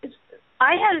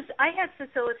had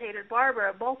facilitated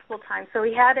Barbara multiple times. So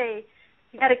we had a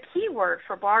keyword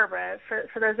for Barbara.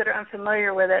 For those that are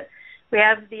unfamiliar with it, we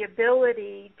have the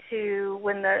ability to,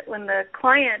 when the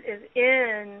client is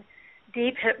in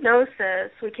deep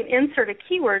hypnosis, we can insert a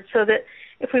keyword so that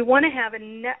if we want to have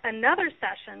another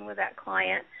session with that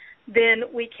client, then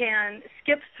we can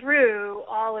skip through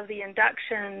all of the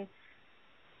induction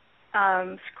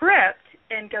script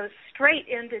and go straight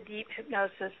into deep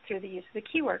hypnosis through the use of the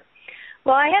keyword.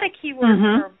 Well, I had a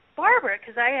keyword Barbara,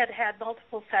 because I had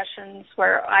multiple sessions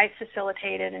where I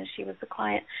facilitated and she was the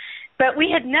client, but we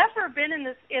had never been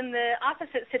in the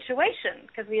opposite situation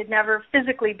because we had never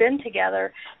physically been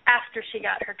together after she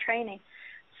got her training.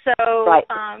 So, right.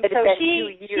 So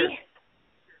she 2 years.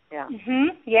 Yeah.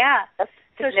 Yeah. That's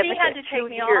so she had to take 2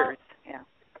 me years.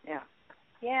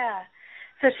 Yeah.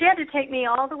 So she had to take me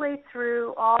all the way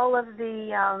through all of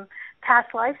the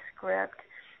past life script,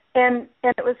 and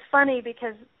it was funny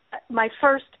because my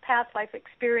first past life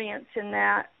experience in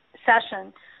that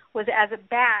session was as a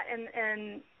bat,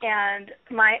 and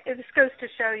this goes to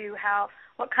show you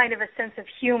what kind of a sense of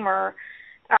humor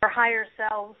our higher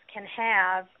selves can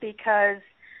have, because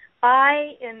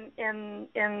I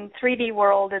in 3D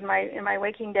world in my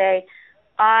waking day,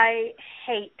 I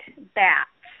hate bats.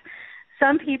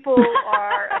 Some people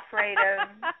are afraid of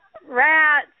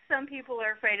rats, some people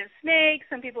are afraid of snakes,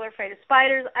 some people are afraid of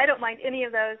spiders. I don't mind any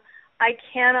of those. I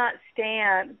cannot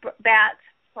stand bats.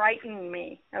 Frighten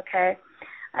me, okay?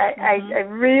 I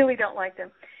really don't like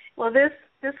them. Well, this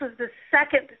was the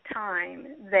second time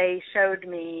they showed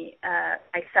me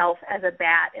myself as a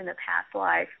bat in the past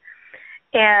life.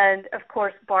 And, of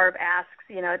course, Barb asks,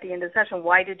 at the end of the session,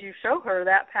 why did you show her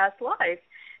that past life?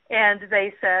 And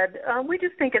they said, we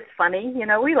just think it's funny.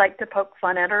 We like to poke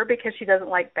fun at her because she doesn't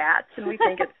like bats, and we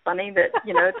think it's funny that,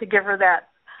 to give her that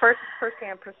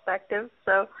first-hand perspective.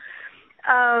 So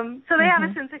they have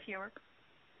a sense of humor.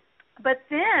 But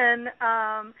then,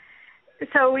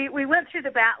 so we went through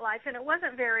the bat life, and it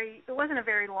wasn't a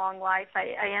very long life.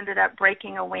 I ended up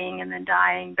breaking a wing and then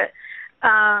dying. But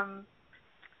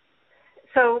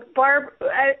so Barb,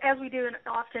 as we do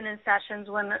often in sessions,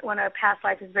 when a past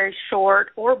life is very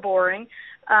short or boring,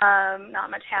 not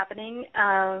much happening,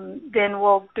 then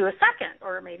we'll do a second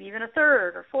or maybe even a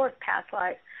third or fourth past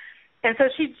life. And so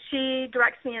she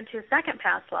directs me into a second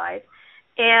past life.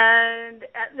 And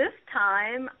at this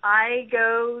time, I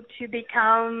go to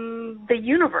become the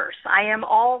universe. I am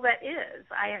all that is.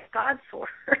 I am God's source.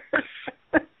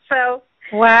 So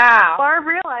wow. Barb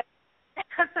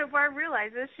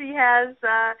realizes she has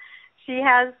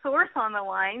source on the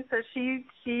line. So she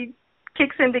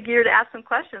kicks into gear to ask some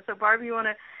questions. So Barb, you want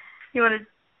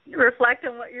to reflect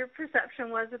on what your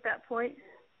perception was at that point?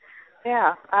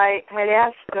 Yeah, I had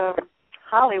asked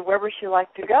Holly where would she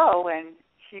like to go, and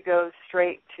she goes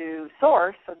straight to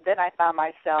source. So then I found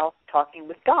myself talking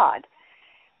with God,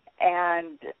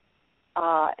 and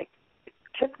it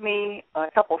took me a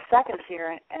couple seconds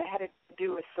here, and I had to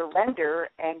do a surrender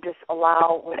and just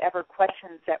allow whatever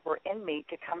questions that were in me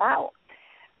to come out.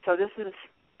 So this is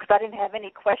because I didn't have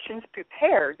any questions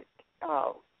prepared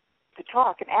to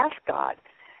talk and ask God.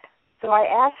 So I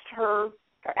asked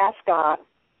God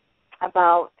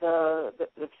about the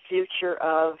future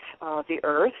of the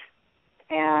earth,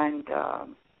 and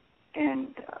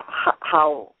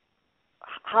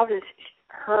how does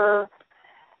her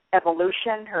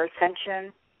evolution, her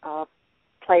ascension,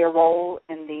 play a role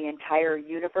in the entire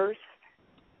universe.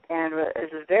 And it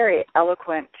was a very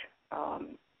eloquent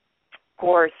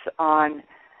course on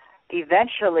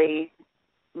eventually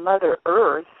Mother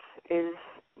Earth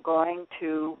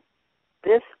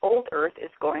this old Earth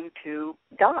is going to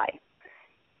die.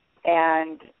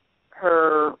 And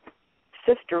her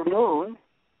sister moon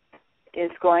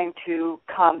is going to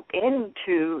come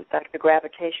into the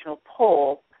gravitational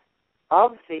pull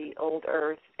of the old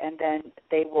Earth, and then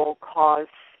they will cause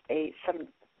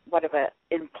somewhat of an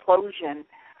implosion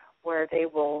where they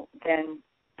will then,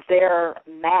 their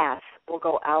mass will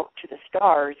go out to the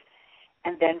stars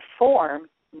and then form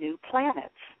new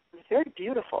planets. It was very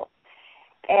beautiful.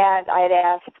 And I had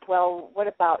asked, well, what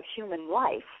about human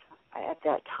life at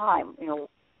that time?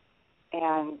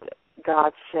 And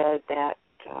God said that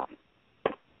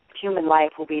human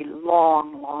life will be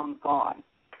long, long gone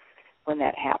when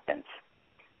that happens.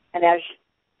 And as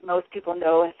most people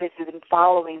know, if they've been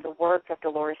following the work of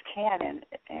Dolores Cannon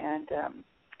and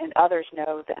others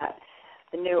know, that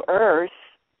the new Earth,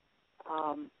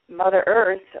 Mother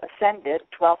Earth ascended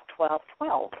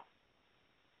 12-12-12.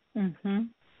 Mm-hmm.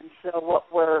 And so what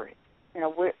we're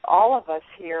all of us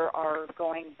here are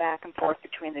going back and forth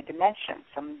between the dimensions.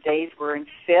 Some days we're in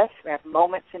fifth. We have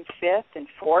moments in fifth and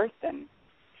fourth and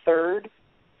third.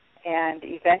 And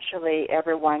eventually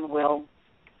everyone will,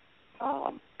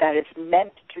 that is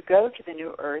meant to go to the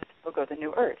new Earth, will go to the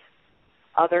new Earth.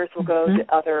 Others will go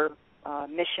to other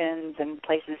missions and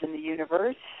places in the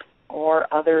universe, or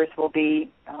others will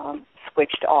be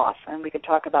switched off. And we can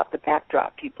talk about the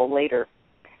backdrop people later.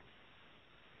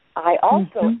 I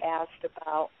also asked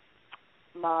about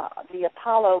the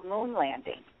Apollo moon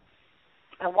landing.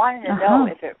 I wanted to know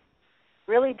if it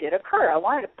really did occur. I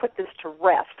wanted to put this to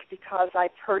rest because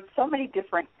I've heard so many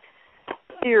different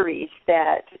theories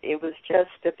that it was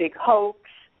just a big hoax.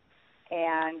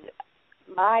 And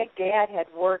my dad had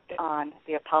worked on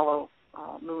the Apollo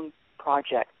moon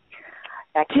project.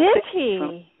 Did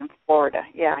he? In Florida.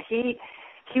 Yeah, he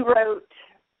wrote,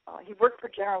 he worked for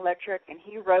General Electric, and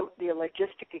he wrote the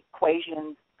logistic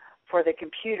equations for the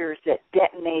computers that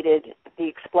detonated the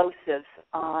explosives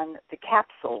on the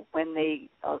capsule when they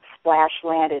splash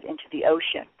landed into the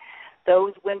ocean.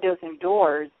 Those windows and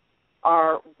doors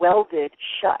are welded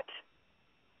shut.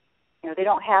 You know, they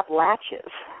don't have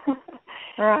latches.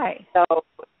 Right. So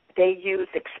they use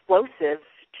explosives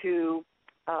to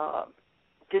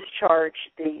discharge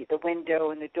the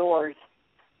window and the doors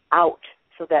out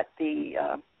so that the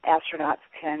astronauts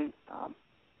can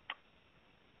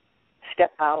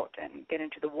step out and get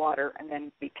into the water and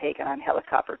then be taken on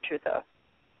helicopter to the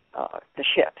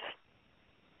ships.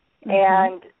 Mm-hmm.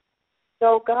 And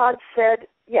so God said,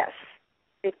 yes,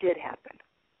 it did happen.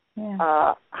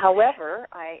 Yeah. However,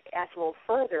 I asked a little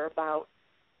further about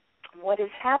what is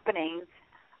happening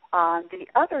on the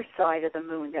other side of the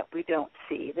moon that we don't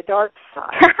see, the dark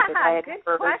side.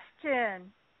 Good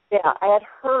question. Yeah, I had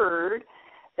heard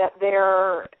that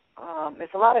there's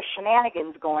a lot of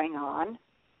shenanigans going on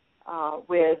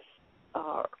with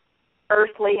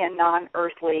earthly and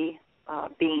non-earthly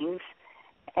beings,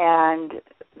 and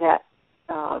that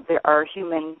there are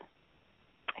humans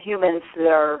that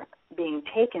are being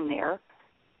taken there,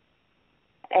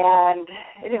 and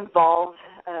it involves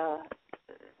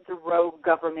the rogue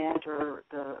government or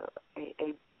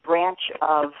a branch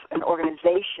of an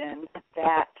organization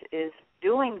that is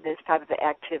doing this type of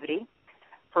activity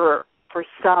for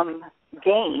some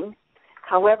gain.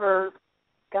 However,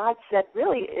 God said,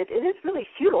 really, it is really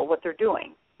futile what they're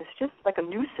doing. It's just like a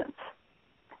nuisance.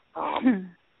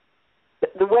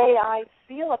 The way I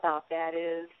feel about that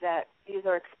is that these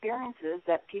are experiences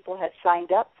that people have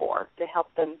signed up for to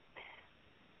help them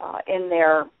in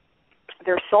their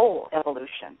soul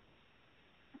evolution.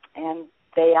 And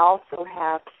they also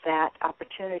have that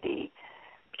opportunity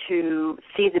to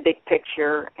see the big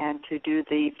picture and to do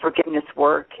the forgiveness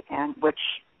work, and which,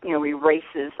 you know,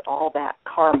 erases all that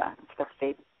karma and stuff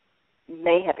they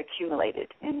may have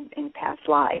accumulated in past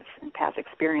lives and past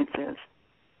experiences.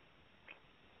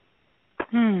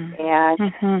 And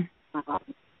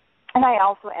and I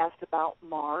also asked about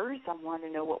Mars. I wanted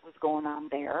to know what was going on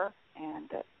there, and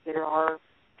that there are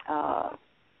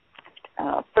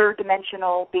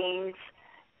third-dimensional beings,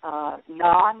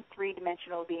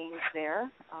 non-three-dimensional beings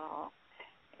there,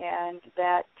 and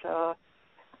that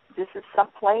this is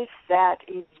someplace that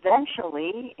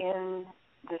eventually in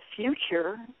the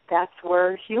future, that's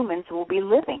where humans will be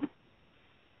living.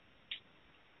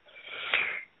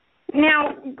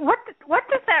 Now, what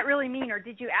does that really mean, or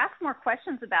did you ask more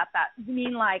questions about that? You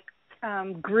mean like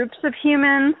groups of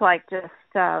humans, like just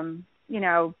kind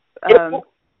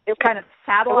of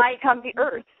satellite? It will become the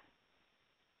Earth.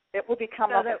 It will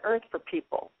become like an Earth for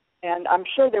people, and I'm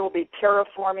sure they will be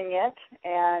terraforming it.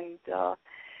 And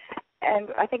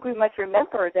I think we must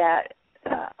remember that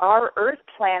our Earth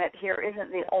planet here isn't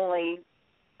the only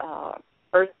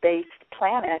Earth-based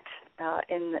planet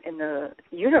in the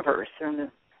universe or in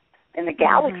the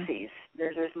galaxies.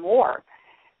 There's more.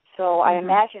 So I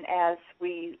imagine as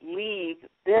we leave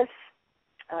this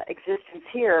existence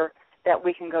here, that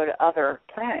we can go to other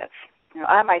planets. You know,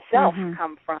 I myself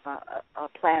come from a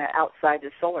planet outside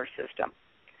the solar system.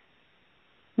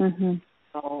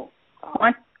 So,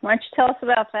 why don't you tell us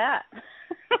about that?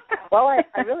 Well, I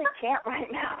really can't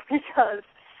right now because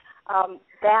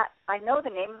that I know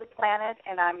the name of the planet,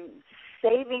 and I'm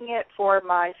saving it for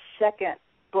my second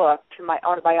book, to my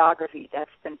autobiography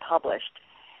that's been published.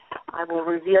 I will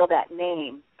reveal that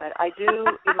name, but I do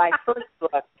in my first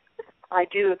book, I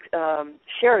do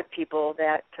share with people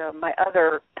that my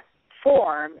other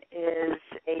form is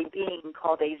a being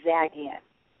called a Zagian,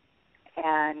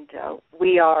 and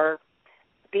we are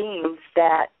beings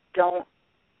that don't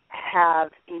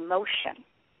have emotion,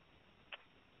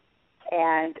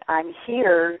 and I'm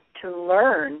here to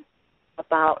learn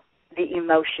about the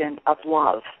emotion of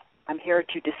love. I'm here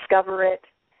to discover it,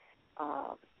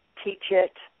 teach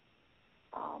it,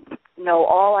 know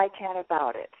all I can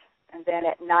about it. And then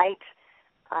at night,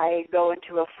 I go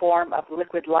into a form of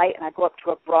liquid light, and I go up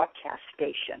to a broadcast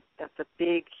station. That's a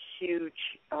big,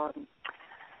 huge,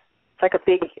 it's like a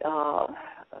big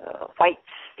white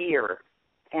sphere,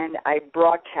 and I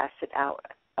broadcast it out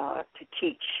to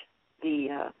teach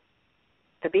the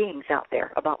beings out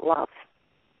there about love.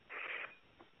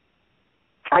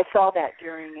 I saw that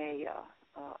during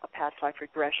a past life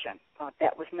regression.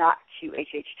 That was not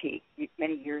QHHT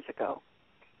many years ago.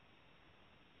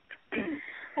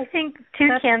 I think, too,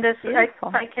 Candace, if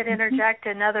I could interject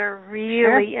another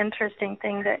really interesting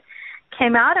thing that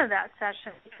came out of that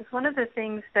session, because one of the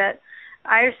things that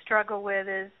I struggle with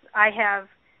is I have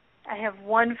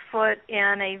one foot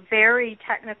in a very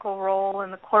technical role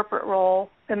in the corporate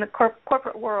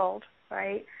corporate world,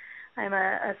 right? I'm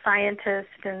a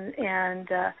scientist and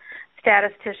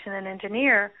statistician and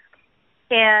engineer,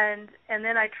 and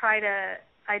then I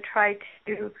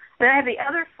have the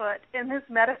other foot in this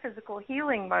metaphysical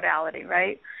healing modality,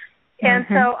 right? And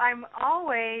so I'm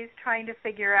always trying to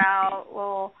figure out,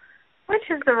 well, which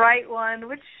is the right one?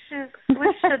 Which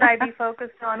should I be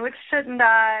focused on? Which shouldn't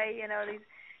I? You know,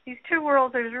 these two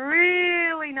worlds, there's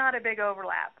really not a big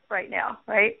overlap right now,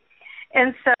 right?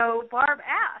 And so Barb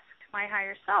asked my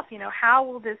higher self, how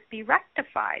will this be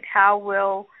rectified? How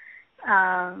will,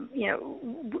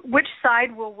 which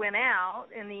side will win out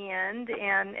in the end,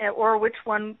 or which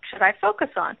one should I focus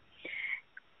on?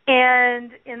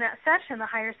 And in that session, the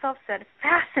higher self said,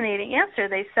 fascinating answer.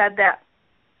 They said that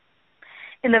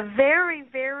in the very,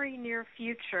 very near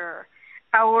future,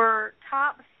 our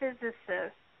top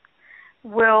physicists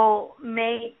will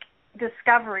make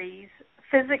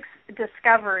physics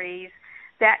discoveries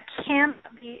that can't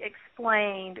be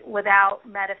explained without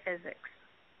metaphysics.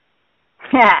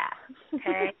 Yeah.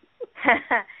 Okay.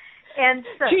 And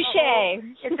so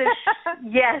touché.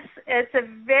 It's a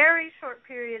very short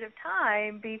period of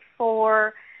time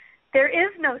before there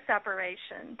is no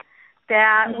separation,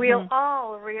 that we'll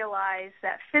all realize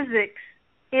that physics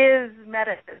is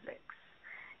metaphysics.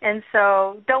 And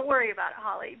so don't worry about it,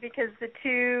 Holly, because the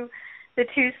two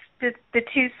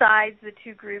sides, the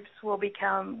two groups will be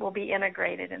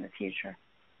integrated in the future.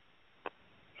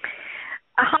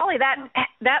 Holly,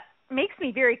 that makes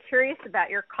me very curious about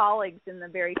your colleagues in the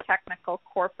very technical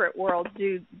corporate world.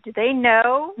 Do they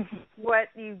know what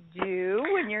you do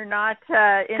when you're not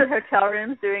in hotel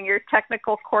rooms doing your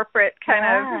technical corporate kind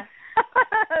of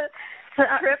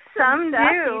trips? Some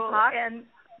do, and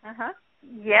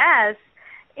yes.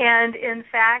 And in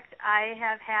fact, I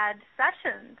have had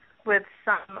sessions with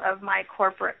some of my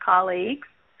corporate colleagues,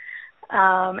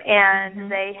 and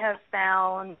they have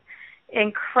found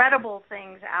incredible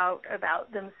things out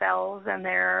about themselves and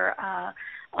their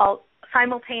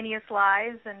simultaneous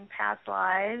lives and past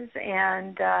lives,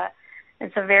 and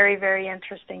some very, very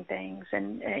interesting things.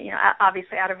 And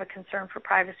obviously, out of a concern for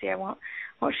privacy, I won't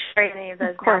share any of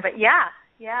those now. But yeah,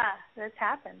 that's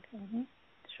happened.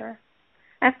 Sure.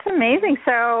 That's amazing.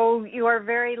 So your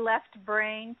very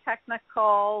left-brain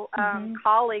technical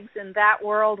colleagues in that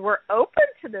world were open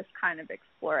to this kind of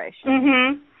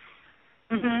exploration.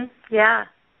 Yeah,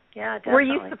 definitely. Were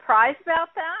you surprised about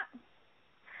that?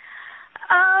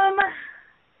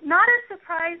 Not as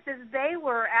surprised as they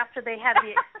were after they had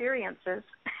the experiences.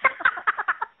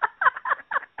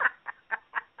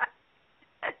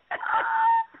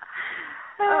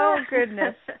 Oh,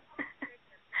 goodness.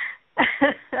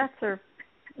 That's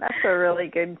a really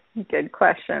good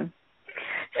question.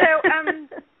 So,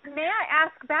 may I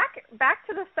ask, back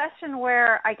to the session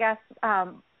where I guess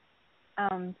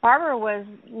Barbara was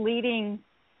leading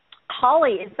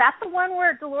Holly, is that the one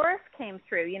where Dolores came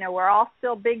through? We're all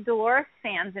still big Dolores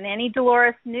fans, and any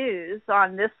Dolores news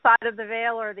on this side of the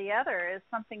veil or the other is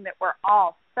something that we're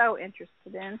all so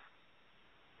interested in.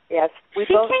 Yes, we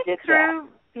both did that.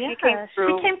 She came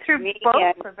through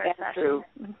both of our sessions.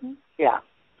 Yeah.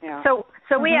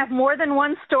 So we have more than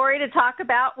one story to talk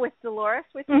about with Dolores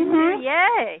with you.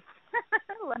 Yay!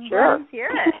 Let's hear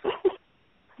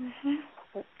it.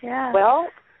 Yeah. Well,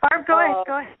 Barb, go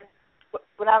ahead.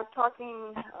 When I was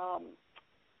talking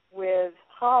with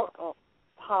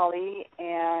Holly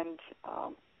and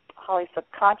Holly's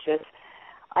subconscious,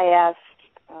 I asked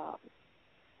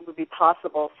if it would be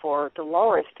possible for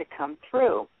Dolores to come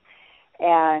through,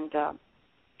 and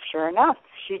sure enough,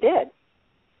 she did.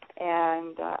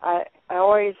 And I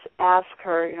always ask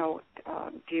her,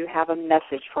 do you have a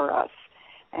message for us?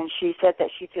 And she said that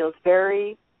she feels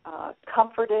very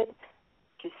comforted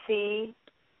to see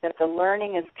that the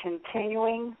learning is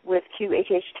continuing with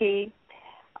QHHT.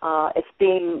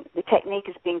 The technique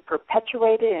is being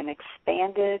perpetuated and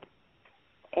expanded.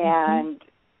 And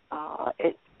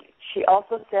she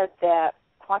also said that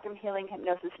quantum healing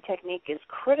hypnosis technique is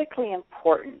critically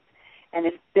important and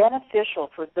is beneficial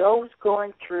for those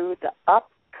going through the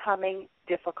upcoming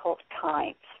difficult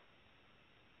times.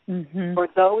 For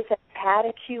those that had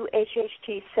a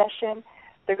QHHT session,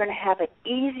 they're going to have an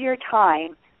easier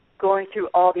time going through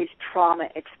all these trauma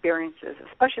experiences,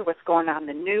 especially what's going on in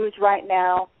the news right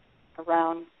now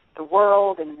around the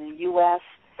world and in the U.S.,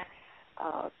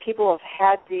 people have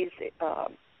had these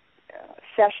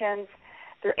sessions.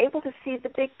 They're able to see the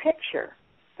big picture.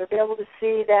 They're able to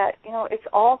see that, it's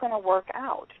all going to work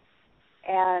out.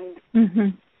 And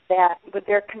that with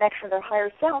their connection with their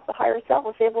higher self, the higher self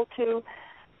was able to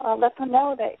let them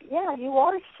know that, yeah, you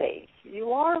are safe.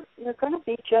 You're going to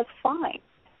be just fine.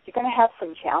 You're going to have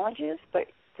some challenges, but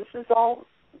this is all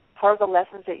part of the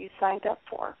lessons that you signed up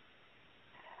for.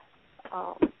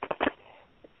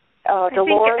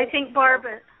 Dolores, I think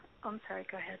Barbara. I'm sorry.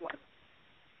 Go ahead.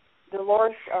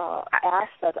 Dolores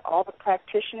asked that all the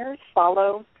practitioners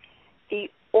follow the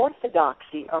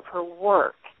orthodoxy of her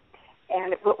work.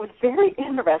 And what was very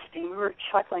interesting, we were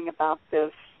chuckling about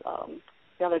this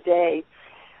the other day,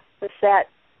 was that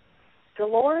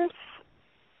Dolores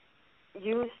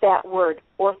used that word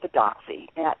orthodoxy.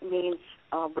 That means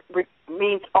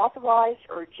authorized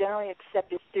or generally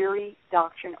accepted theory,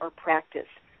 doctrine, or practice.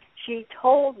 She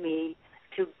told me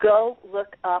to go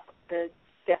look up the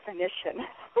definition.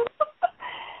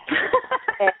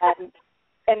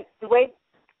 and the way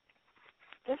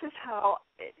this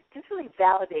really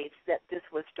validates that this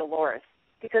was Dolores,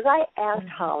 because I asked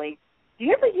Holly, do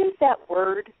you ever use that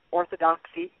word,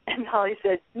 orthodoxy? And Holly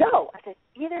said, no. I said,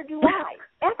 neither do I,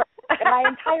 ever, in my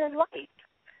entire life.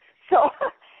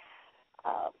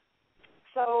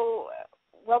 So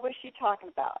what was she talking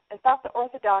about? About the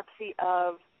orthodoxy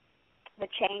of the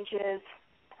changes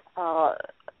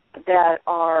that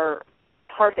are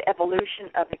part of the evolution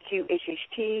of the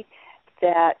QHHT,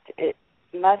 that it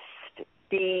must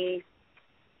be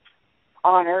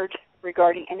honored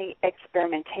regarding any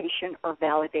experimentation or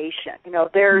validation.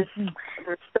 There's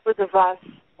those of us,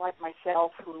 like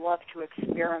myself, who love to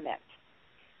experiment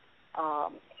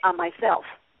on myself.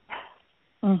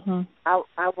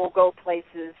 I will go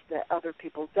places that other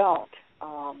people don't.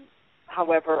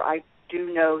 However, I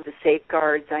do know the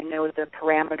safeguards. I know the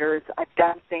parameters. I've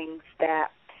done things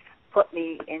that put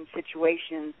me in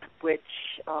situations which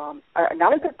are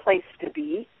not a good place to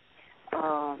be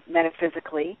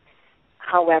metaphysically.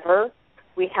 However,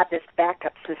 we have this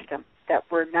backup system that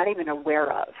we're not even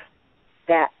aware of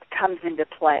that comes into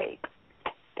play.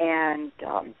 And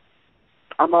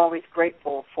I'm always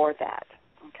grateful for that,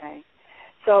 okay?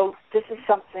 So this is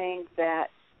something that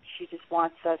she just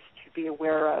wants us to be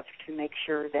aware of, to make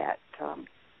sure that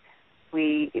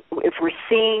if we're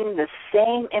seeing the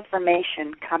same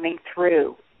information coming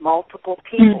through multiple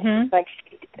people, like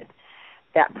she did,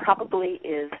 that probably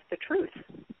is the truth.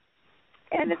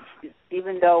 And it's,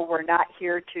 even though we're not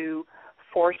here to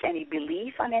force any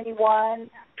belief on anyone,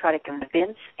 try to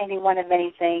convince anyone of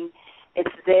anything,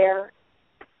 it's there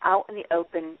out in the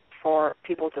open for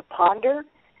people to ponder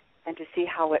and to see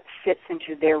how it fits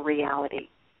into their reality,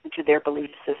 into their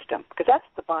belief system. Because that's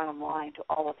the bottom line to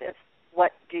all of this.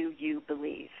 What do you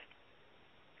believe?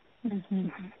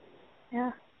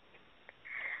 Yeah.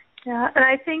 And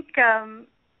I think,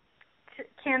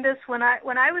 Candace, when I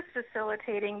was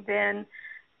facilitating, then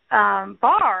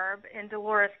Barb and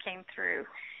Dolores came through,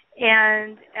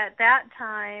 and at that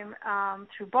time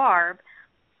through Barb,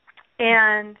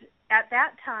 and at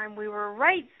that time we were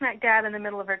right smack dab in the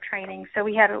middle of our training, so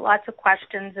we had lots of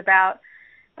questions about.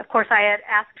 Of course, I had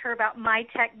asked her about my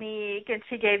technique, and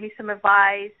she gave me some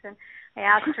advice, and I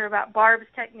asked her about Barb's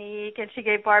technique, and she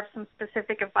gave Barb some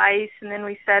specific advice, and then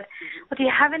we said, well, do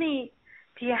you have any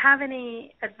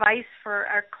advice for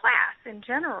our class in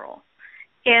general?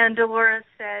 And Dolores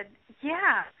said,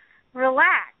 yeah,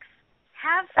 relax,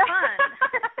 have fun.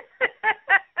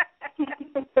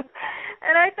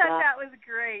 And I thought that was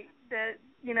great, that,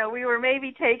 we were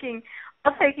maybe taking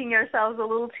ourselves a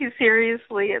little too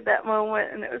seriously at that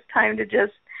moment, and it was time to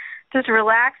just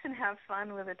relax and have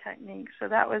fun with the technique. So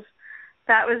that was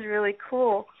really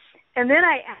cool. And then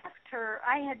I asked her,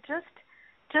 I had just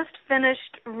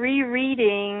finished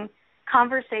rereading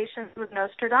Conversations with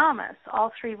Nostradamus,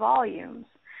 all 3 volumes,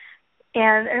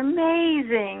 and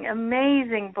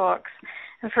amazing books.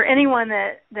 And for anyone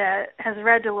that has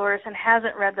read Dolores and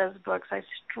hasn't read those books, I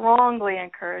strongly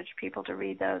encourage people to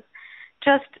read those.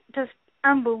 Just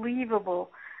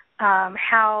unbelievable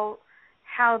how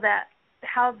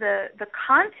the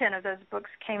content of those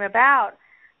books came about.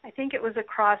 I think it was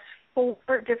across 4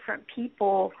 different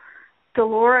people.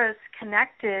 Dolores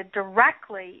connected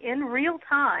directly in real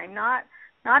time, not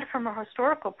from a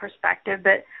historical perspective,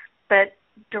 but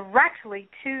directly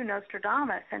to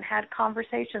Nostradamus, and had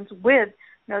conversations with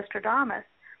Nostradamus.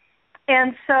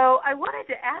 And so I wanted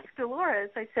to ask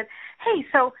Dolores, I said, hey,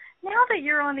 so now that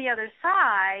you're on the other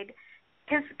side,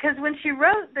 because when she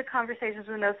wrote the Conversations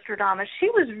with Nostradamus, she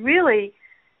was really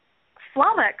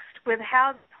flummoxed with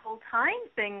how the whole time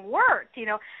thing worked.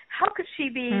 How could she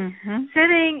be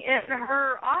sitting in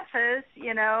her office,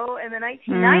 in the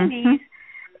 1990s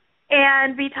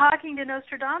and be talking to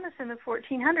Nostradamus in the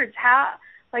 1400s? How,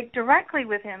 directly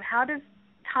with him? How does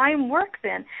time work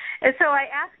then? And so I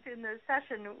asked in the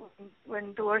session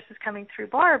when Dolores was coming through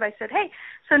Barb, I said, hey,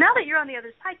 so now that you're on the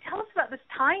other side, tell us about this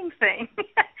time thing.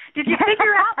 Did you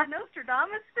figure out the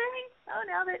Nostradamus thing? Oh,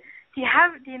 now that do you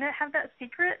have that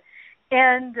secret?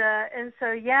 And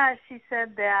so she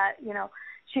said that,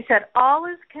 she said all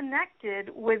is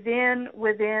connected within,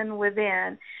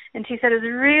 and she said it's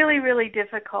really, really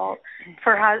difficult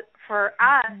for us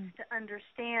to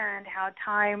understand how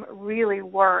time really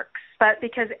works, but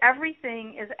because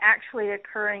everything is actually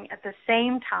occurring at the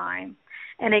same time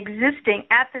and existing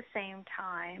at the same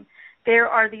time, there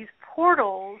are these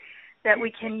portals that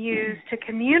we can use to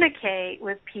communicate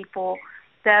with people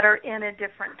that are in a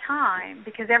different time,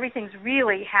 because everything's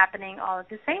really happening all at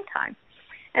the same time.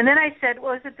 And then I said,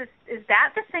 well, is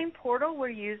that the same portal we're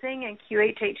using in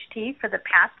QHHT for the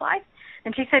past life?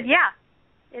 And she said, yeah,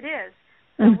 it is.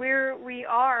 So we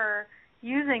are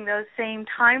using those same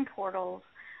time portals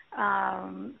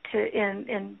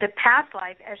in the past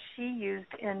life as she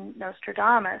used in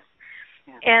Nostradamus.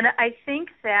 Yeah. And I think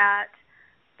that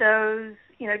those,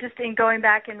 just in going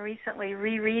back and recently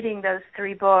rereading those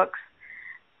 3 books,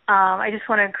 I just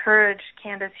want to encourage,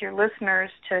 Candace, your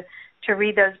listeners to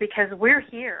read those, because we're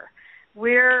here.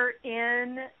 We're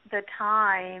in the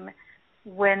time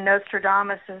when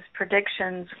Nostradamus'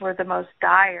 predictions were the most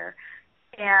dire.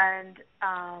 And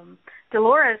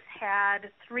Dolores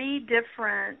had 3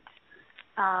 different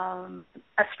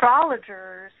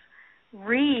astrologers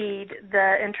read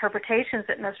the interpretations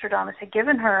that Nostradamus had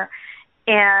given her,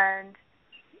 and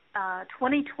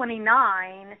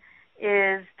 2029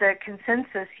 is the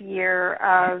consensus year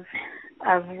of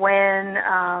when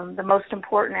the most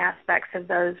important aspects of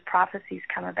those prophecies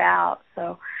come about.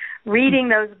 So reading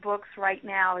those books right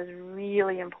now is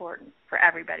really important for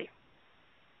everybody.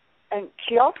 And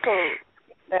she also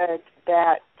said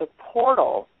that the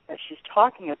portal that she's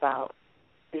talking about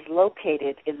is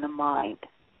located in the mind.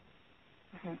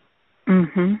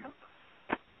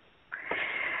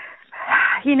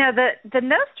 The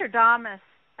Nostradamus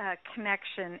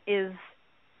connection is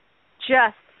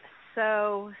just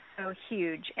so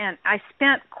huge, and I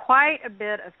spent quite a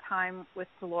bit of time with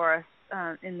Dolores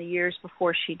in the years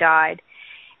before she died,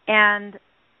 and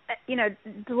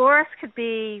Dolores could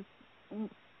be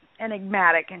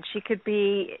enigmatic, and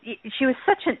she was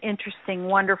such an interesting,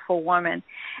 wonderful woman,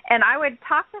 and I would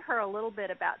talk to her a little bit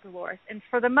about Dolores, and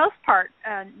for the most part,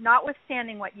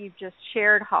 notwithstanding what you've just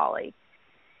shared, Holly,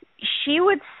 she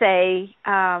would say,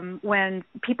 when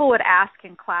people would ask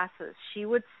in classes, she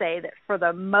would say that for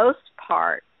the most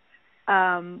part,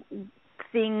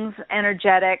 things,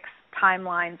 energetics,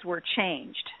 timelines were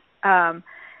changed.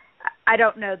 I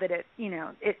don't know that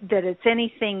that it's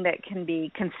anything that can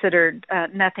be considered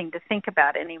nothing to think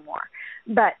about anymore.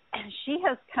 But she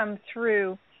has come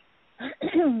through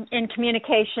in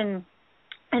communication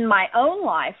in my own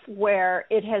life where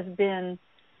it has been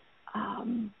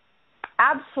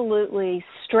absolutely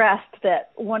stressed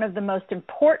that one of the most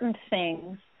important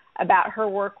things about her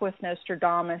work with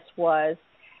Nostradamus was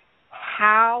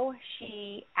how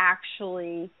she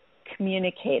actually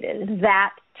communicated,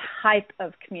 that type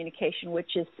of communication,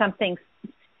 which is something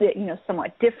that,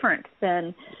 somewhat different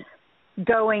than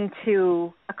going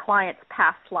to a client's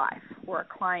past life or a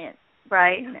client,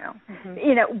 right?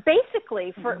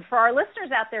 Basically for our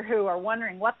listeners out there who are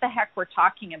wondering what the heck we're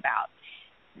talking about,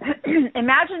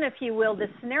 imagine, if you will, this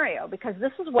scenario, because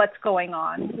this is what's going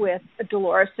on with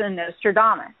Dolores and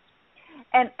Nostradamus.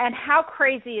 And how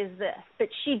crazy is this? But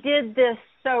she did this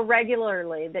so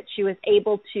regularly that she was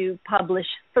able to publish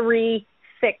 3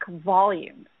 thick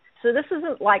volumes. So this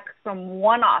isn't like some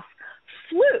one-off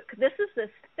fluke. This is this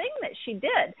thing that she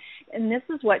did, and this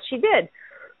is what she did.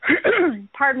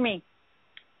 Pardon me.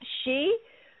 She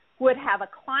would have a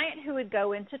client who would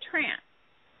go into trance.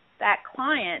 That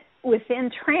client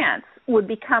within trance would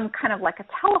become kind of like a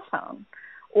telephone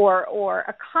or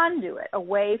a conduit, a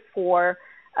way for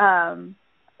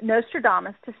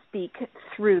Nostradamus to speak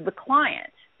through the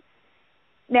client.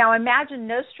 Now imagine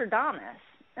Nostradamus,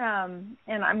 and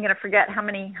I'm going to forget how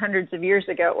many hundreds of years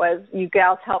ago it was. You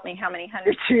gals help me how many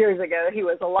hundreds of years ago he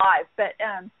was alive. But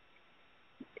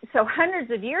so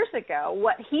hundreds of years ago,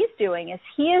 what he's doing is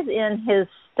he is in his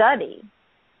study,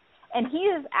 and he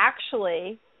is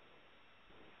actually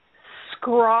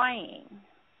scrying,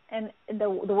 and the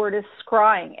word is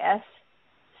scrying,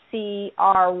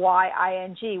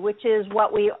 scrying, which is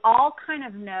what we all kind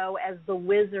of know as the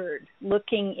wizard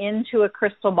looking into a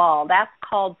crystal ball. That's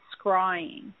called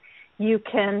scrying. You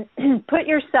can put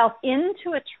yourself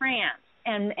into a trance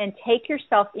and take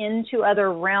yourself into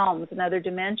other realms and other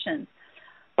dimensions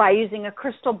by using a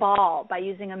crystal ball, by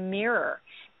using a mirror.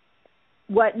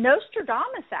 What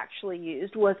Nostradamus actually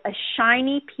used was a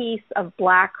shiny piece of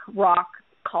black rock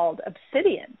called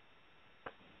obsidian.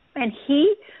 And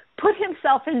he put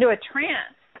himself into a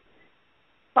trance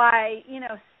by,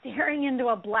 staring into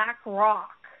a black rock.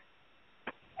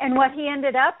 And what he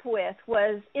ended up with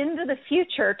was into the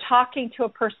future talking to a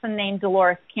person named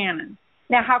Dolores Cannon.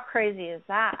 Now, how crazy is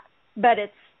that? But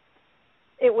it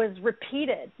was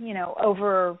repeated,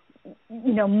 over,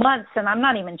 months, and I'm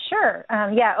not even sure.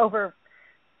 Over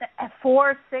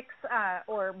 4, 6,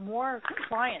 or more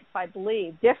clients, I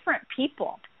believe, different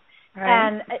people. Right.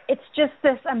 And it's just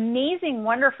this amazing,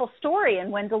 wonderful story. And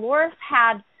when Dolores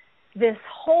had this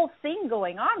whole thing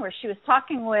going on where she was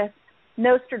talking with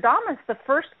Nostradamus, the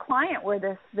first client where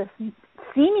this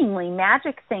seemingly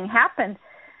magic thing happened,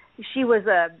 she was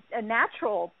a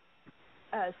natural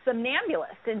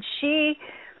somnambulist, and she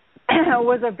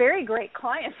was a very great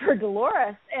client for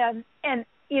Dolores. And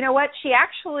you know what? She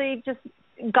actually just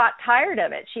got tired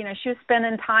of it. She was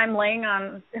spending time laying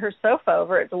on her sofa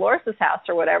over at Dolores' house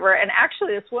or whatever. And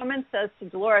actually, this woman says to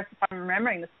Dolores, if I'm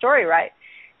remembering the story right,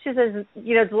 she says,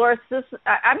 Dolores,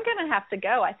 I'm going to have to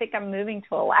go. I think I'm moving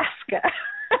to Alaska.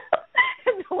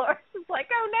 And Dolores is like,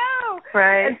 oh, no.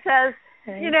 Right. And says,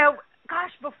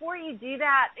 gosh, before you do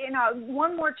that,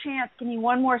 one more chance, give me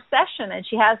one more session. And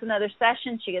she has another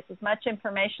session. She gets as much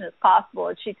information as possible.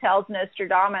 And she tells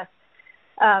Nostradamus,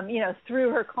 through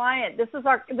her client, this is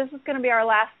going to be our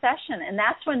last session. And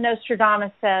that's when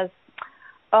Nostradamus says,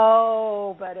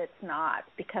 oh, but it's not,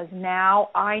 because now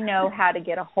I know how to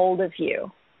get a hold of you.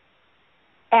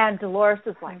 And Dolores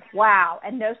is like, wow.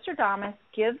 And Nostradamus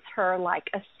gives her like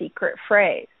a secret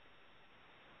phrase.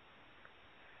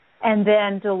 And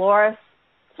then Dolores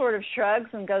sort of shrugs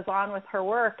and goes on with her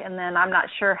work. And then I'm not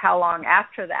sure how long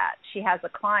after that she has a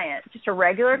client, just a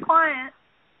regular client,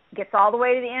 gets all the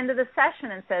way to the end of the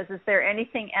session and says, is there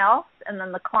anything else? And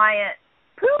then the client,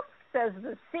 poof, says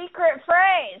the secret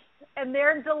phrase. And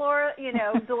there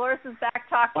Dolores is back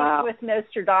talking with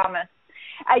Nostradamus.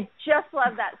 I just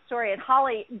love that story. And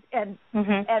Holly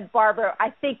and Barbara, I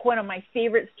think one of my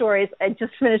favorite stories, I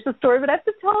just finished the story, but I have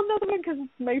to tell another one because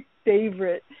it's my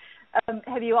favorite.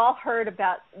 Have you all heard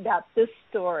about this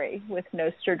story with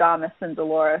Nostradamus and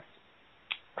Dolores?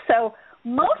 So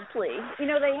mostly,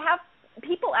 they have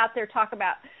people out there talk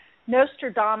about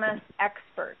Nostradamus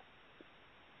experts,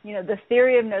 the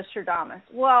theory of Nostradamus.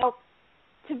 Well,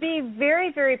 to be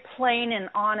very, very plain and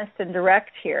honest and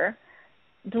direct here,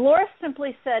 Dolores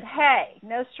simply said, hey,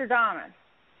 Nostradamus,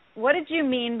 what did you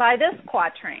mean by this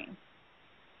quatrain?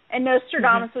 And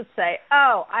Nostradamus would say,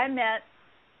 oh, I meant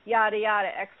yada, yada,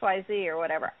 XYZ or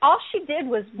whatever. All she did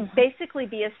was basically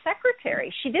be a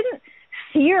secretary. She didn't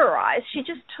theorize. She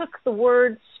just took the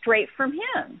words straight from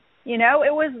him. It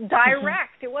was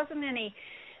direct. It wasn't any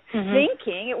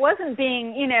thinking. It wasn't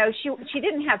being, she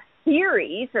didn't have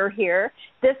theories or here.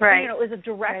 This, it was a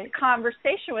direct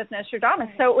conversation with Nostradamus.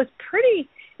 So it was pretty,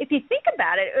 if you think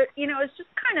about it, it's just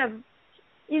kind of,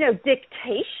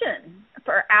 dictation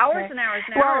for hours and hours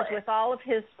and hours with all of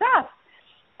his stuff.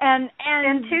 And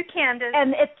too, Candace,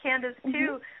 Candace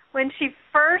too, when she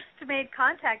first made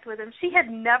contact with him, she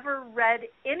had never read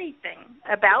anything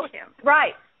about him.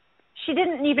 Right. She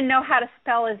didn't even know how to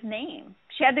spell his name.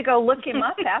 She had to go look him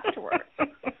up afterwards.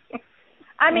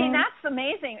 I mean, that's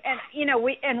amazing. And,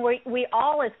 we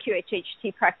all as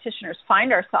QHHT practitioners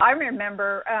find ourselves. I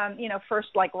remember, first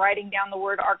like writing down the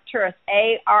word Arcturus,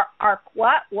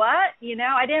 what?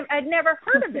 I'd never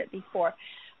heard of it before.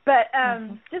 But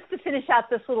just to finish out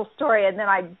this little story, and then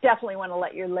I definitely want to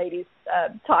let your ladies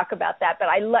talk about that. But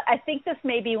I think this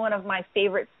may be one of my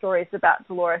favorite stories about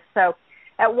Dolores. So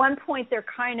at one point they're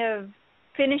kind of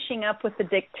finishing up with the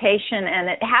dictation, and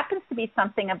it happens to be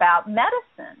something about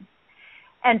medicine.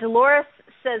 And Dolores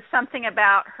says something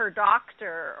about her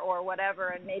doctor or whatever,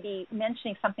 and maybe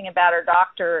mentioning something about her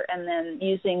doctor and then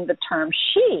using the term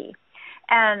she.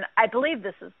 And I believe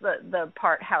this is the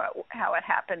part how it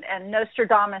happened. And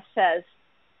Nostradamus says,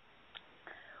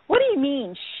 what do you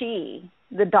mean she,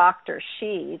 the doctor,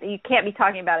 she? You can't be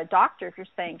talking about a doctor if you're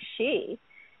saying she.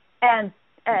 And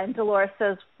Dolores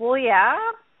says, well, yeah,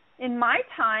 in my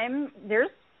time, there's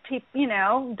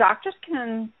people, doctors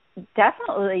can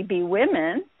definitely be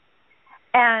women.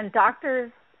 And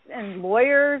doctors, and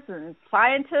lawyers and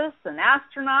scientists and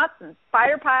astronauts and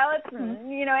fighter pilots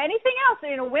and, you know, anything else.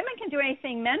 You know, women can do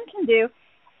anything men can do.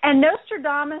 And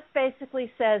Nostradamus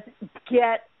basically says,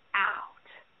 get out.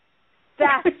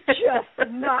 That's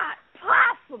just not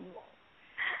possible.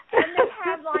 And they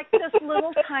have like this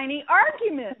little tiny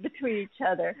argument between each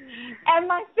other. And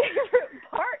my favorite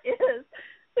part is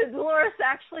that Dolores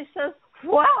actually says,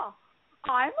 well,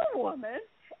 I'm a woman.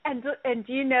 And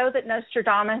do you know that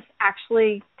Nostradamus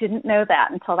actually didn't know that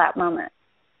until that moment?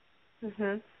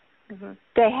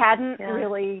 They hadn't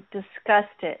really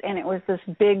discussed it, and it was this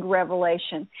big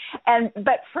revelation.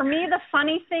 But for me, the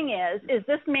funny thing is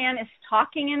this man is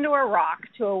talking into a rock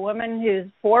to a woman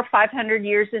who's 400 or 500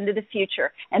 years into the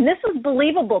future, and this is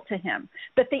believable to him.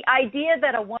 But the idea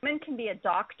that a woman can be a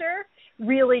doctor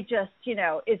really just, you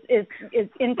know, is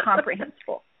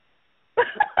incomprehensible.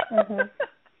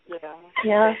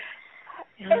 Yeah.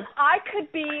 If I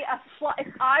could be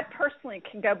if I personally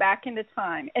can go back into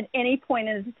time at any point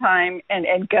in time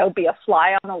and go be a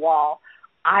fly on the wall,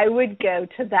 I would go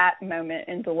to that moment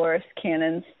in Dolores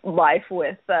Cannon's life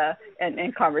with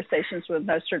and conversations with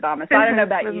Nostradamus. I don't know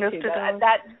about you two, but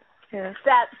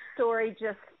that story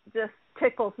just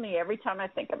tickles me every time I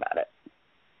think about it.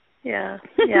 Yeah,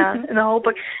 and the whole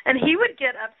book. And he would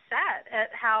get upset at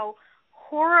how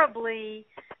horribly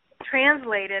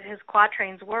translated his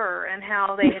quatrains were and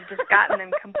how they had just gotten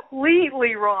them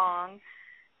completely wrong.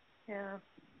 Yeah.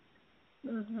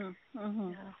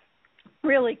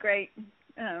 Really great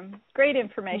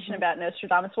information about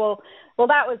Nostradamus. Well,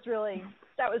 that was really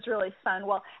fun.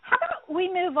 Well, how about we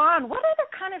move on? What other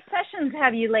kind of sessions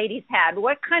have you ladies had?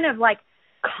 What kind of like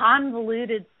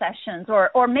convoluted sessions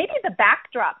or maybe the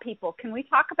backdrop people? Can we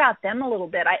talk about them a little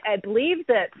bit? I believe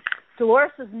that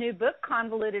Dolores' new book,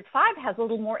 Convoluted 5, has a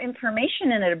little more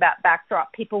information in it about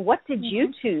backdrop people. What did you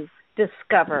two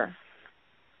discover?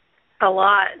 A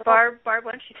lot. Barb, why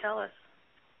don't you tell us?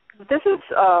 This is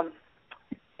a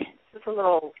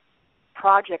little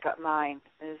project of mine,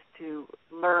 is to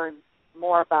learn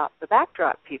more about the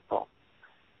backdrop people.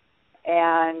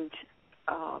 And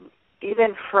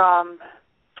even from,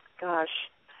 I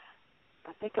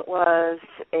think it was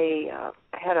I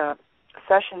had a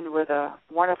session with a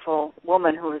wonderful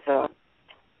woman who was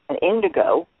an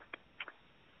indigo,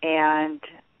 and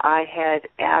I had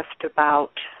asked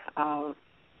about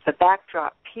the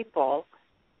backdrop people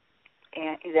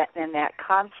and that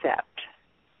concept.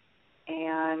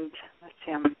 And let's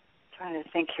see, I'm trying to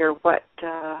think here what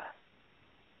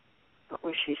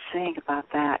was she saying about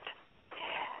that?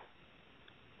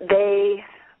 They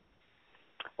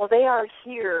are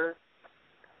here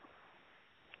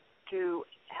to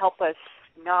help us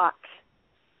not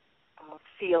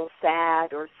feel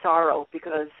sad or sorrow,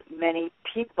 because many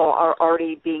people are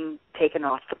already being taken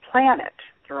off the planet.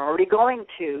 They're already going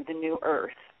to the new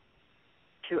Earth,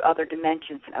 to other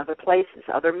dimensions and other places,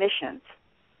 other missions,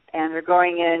 and they're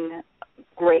going in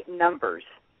great numbers.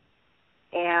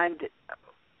 And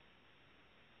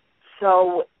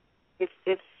so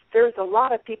if there's a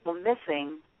lot of people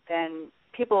missing, then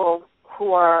people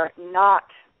who are not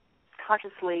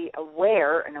consciously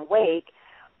aware and awake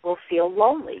will feel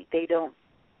lonely. They don't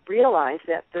realize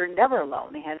that they're never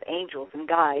alone. They have angels and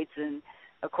guides and,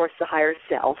 of course, the higher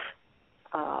self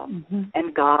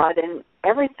and God and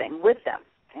everything with them.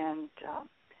 And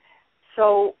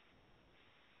so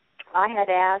I had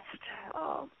asked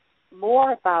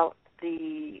more about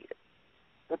the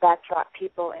backdrop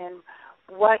people and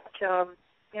what, how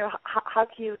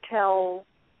can you tell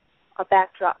a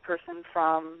backdrop person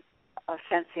from a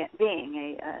sentient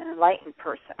being, an enlightened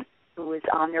person who is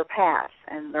on their path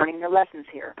and learning their lessons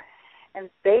here. And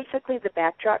basically the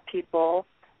backdrop people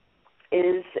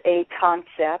is a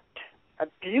concept, a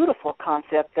beautiful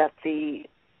concept that the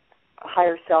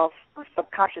higher self or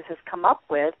subconscious has come up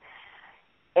with,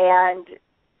 and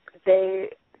they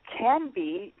can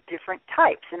be different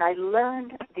types. And I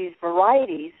learned these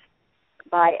varieties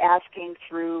by asking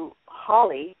through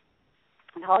Holly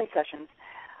and Holly sessions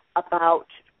about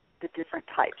the different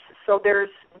types. So there's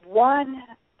one,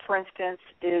 for instance,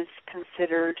 is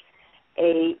considered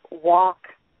a walk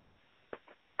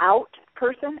out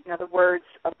person. In other words,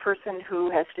 a person who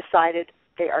has decided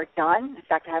they are done. In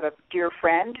fact, I have a dear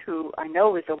friend who I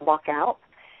know is a walk out,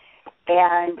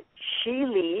 and she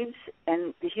leaves,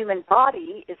 and the human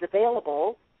body is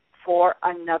available for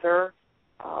another,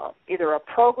 either a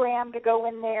program to go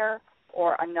in there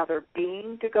or another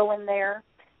being to go in there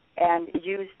and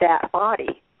use that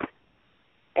body.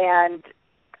 And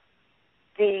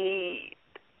the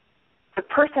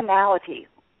personality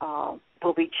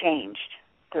will be changed.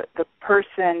 The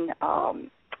person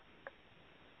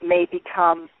may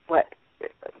become what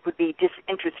would be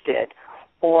disinterested,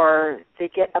 or they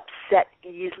get upset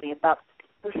easily about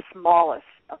the smallest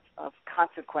of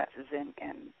consequences and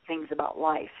things about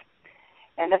life.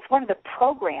 And that's one of the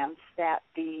programs that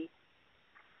the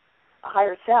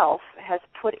higher self has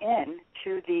put in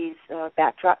to these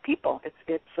backdrop people.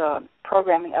 It's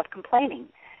programming of complaining.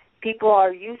 People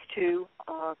are used to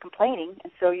complaining,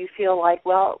 and so you feel like,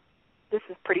 well, this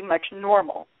is pretty much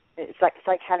normal. It's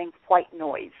like having white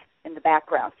noise in the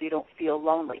background so you don't feel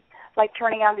lonely. It's like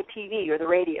turning on the TV or the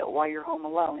radio while you're home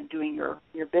alone and doing your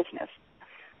business.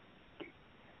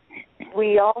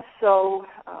 We also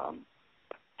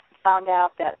found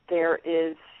out that there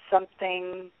is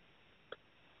something,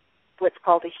 what's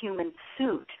called a human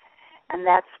suit, and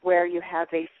that's where you have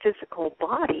a physical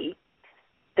body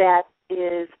that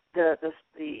is the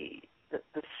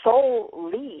soul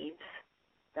leaves,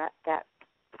 that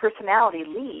personality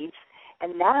leaves,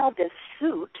 and now this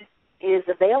suit is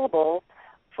available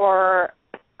for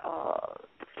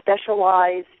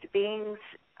specialized beings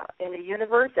in the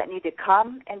universe that need to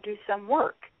come and do some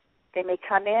work. They may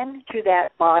come in to that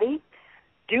body,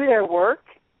 do their work,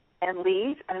 and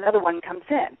leave, and another one comes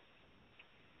in.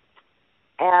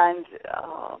 And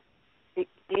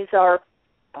these are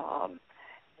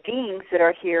beings that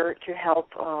are here to help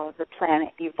the planet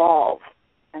evolve,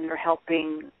 and they're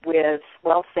helping with,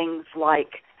 well, things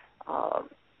like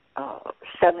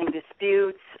settling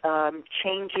disputes,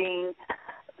 changing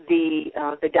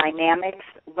the dynamics,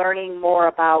 learning more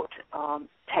about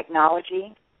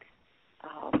technology,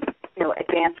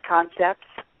 advanced concepts,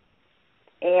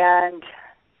 and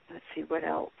let's see what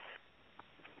else.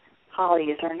 Holly,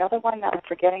 is there another one that I'm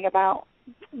forgetting about?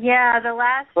 Yeah, the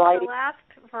last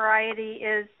variety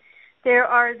is there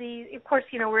are these. Of course,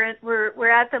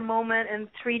 we're at the moment in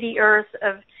 3D Earth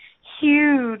of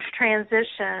huge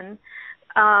transition,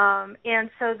 and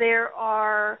so there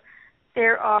are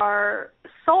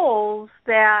souls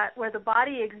that where the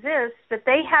body exists, but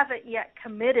they haven't yet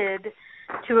committed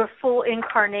to a full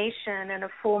incarnation and a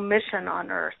full mission on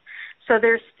Earth. So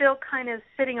they're still kind of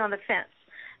sitting on the fence.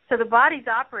 So the body's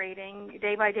operating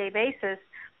day-by-day basis,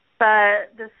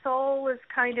 but the soul is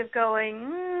kind of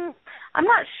going, I'm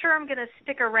not sure I'm going to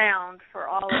stick around for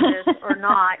all of this or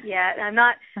not yet. I'm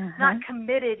not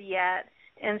committed yet.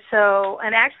 And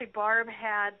actually Barb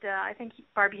had, I think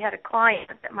Barb, you had a client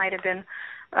that might have been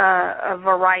a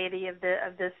variety of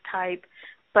this type.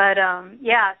 But,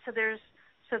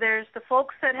 so there's the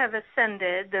folks that have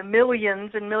ascended, the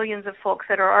millions and millions of folks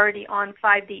that are already on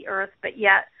 5D Earth, but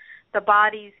yet the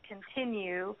bodies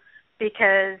continue,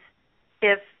 because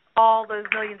if all those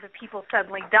millions of people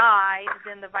suddenly died,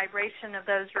 then the vibration of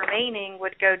those remaining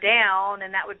would go down,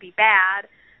 and that would be bad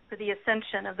for the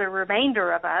ascension of the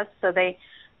remainder of us. So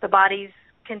the bodies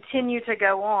continue to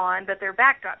go on, but they're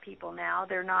backdrop people now.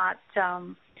 They're not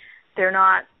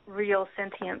real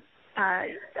sentient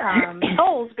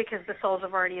souls, because the souls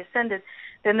have already ascended.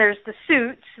 Then there's the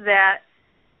suits that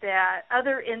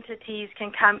other entities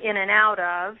can come in and out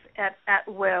of at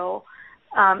will,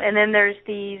 and then there's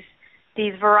these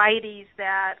varieties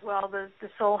that, well, the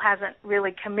soul hasn't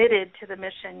really committed to the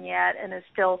mission yet and is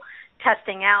still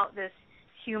testing out this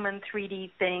human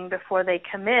 3D thing before they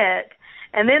commit.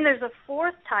 And then there's a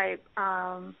fourth type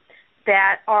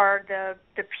that are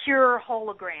the pure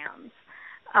holograms.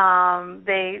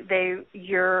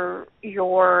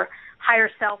 Your higher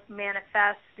self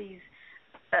manifests these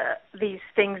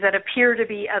things that appear to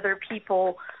be other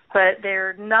people, but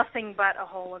they're nothing but a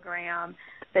hologram.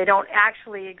 They don't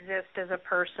actually exist as a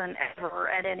person ever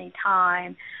at any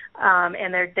time,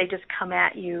 and they just come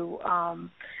at you,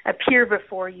 appear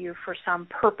before you for some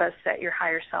purpose that your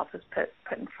higher self has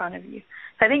put in front of you.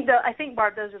 So I think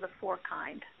Barb, those are the four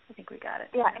kind. I think we got it.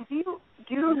 Yeah, and do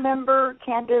you remember,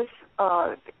 Candace,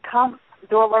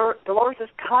 Dolores'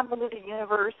 Convoluted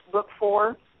Universe, Book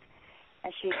 4?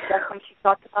 And that's when she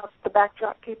talked about the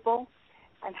backdrop people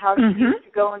and how she used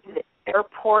to go into the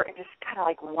airport and just kind of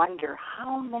like wonder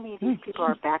how many of these people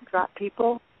are backdrop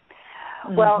people.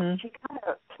 Well, she kind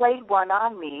of played one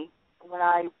on me when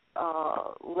I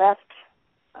left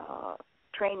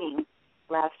training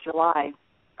last July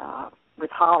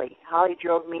with Holly. Holly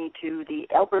drove me to the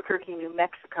Albuquerque, New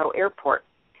Mexico airport.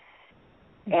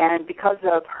 And because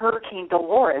of Hurricane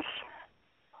Dolores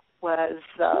was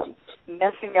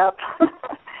messing up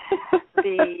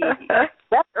the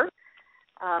weather,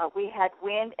 we had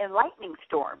wind and lightning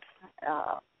storms.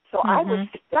 So I was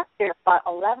stuck there about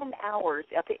 11 hours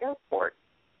at the airport.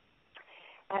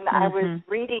 And I was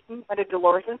reading one of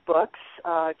Dolores' books,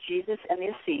 Jesus and the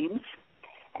Essenes,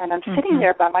 and I'm sitting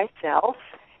there by myself,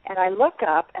 and I look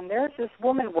up, and there's this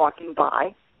woman walking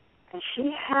by, and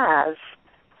she has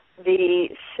the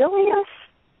silliest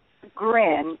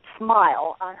grin,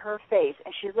 smile on her face,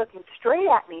 and she's looking straight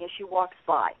at me as she walks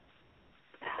by.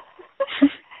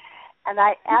 And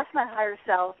I asked my higher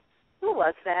self, who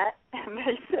was that? And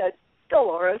they said,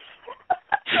 Dolores.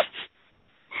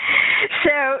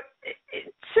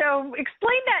 So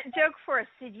explain that joke for us.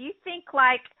 Did you think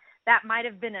like that might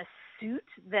have been a suit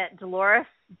that Dolores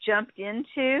jumped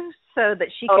into so that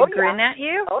she could grin at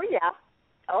you? Oh yeah.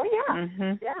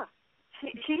 Mm-hmm. Yeah.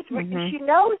 She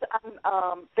knows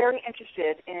I'm very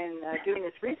interested in doing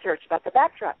this research about the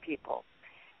backdrop people,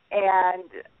 and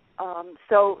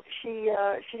so she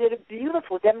did a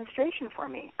beautiful demonstration for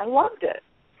me. I loved it.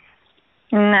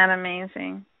 Isn't that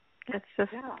amazing? It's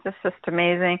just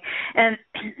amazing. And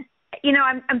you know,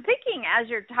 I'm thinking as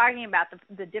you're talking about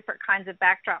the different kinds of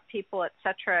backdrop people, et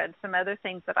cetera, and some other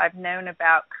things that I've known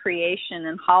about creation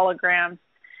and holograms.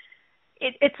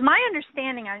 It's my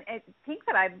understanding. I think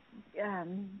that I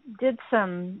did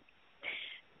some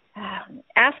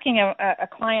asking a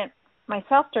client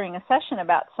myself during a session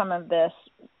about some of this.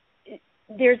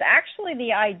 There's actually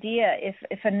the idea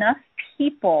if enough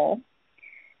people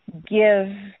give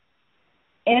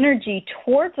energy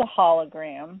towards a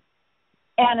hologram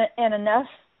and enough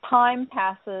time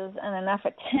passes and enough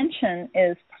attention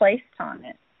is placed on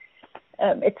it,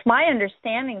 it's my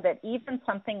understanding that even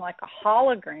something like a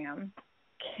hologram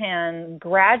can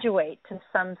graduate to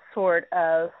some sort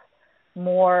of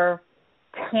more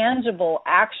tangible,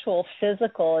 actual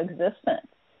physical existence.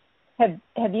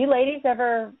 Have you ladies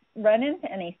ever run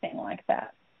into anything like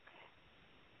that?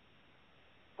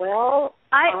 Well,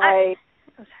 I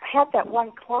had that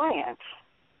one client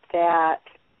that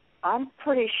I'm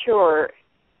pretty sure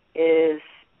is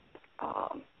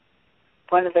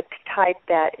one of the type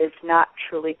that is not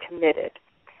truly committed.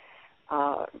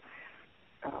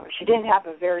 She didn't have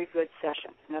a very good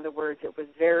session. In other words, it was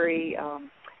very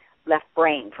left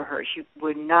brain for her. She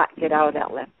would not get out of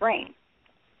that left brain.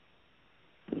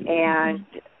 And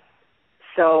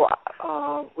so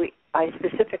I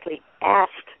specifically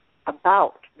asked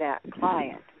about that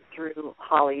client through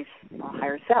Holly's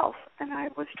higher self, and I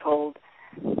was told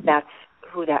that's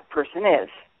who that person is.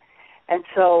 And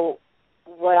so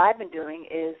what I've been doing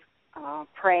is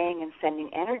praying and sending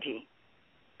energy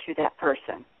to that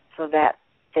person so that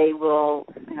they will,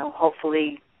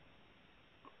 hopefully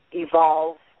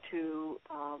evolve to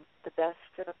the best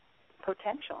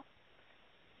potential.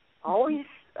 Always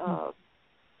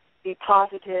be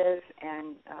positive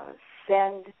and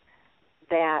send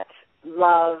that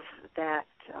love, that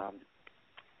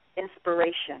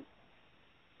inspiration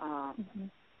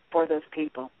for those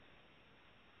people.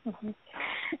 Mm-hmm.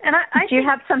 And do you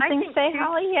have something to say,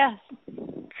 Holly? Yes.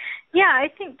 Yeah, I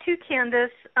think too,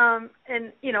 Candace.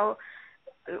 And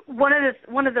one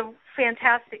of the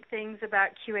fantastic things about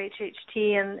QHHT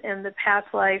and the past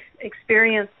life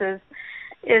experiences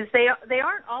is they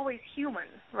aren't always human,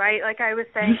 right? Like I was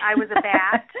saying, I was a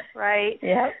bat, right?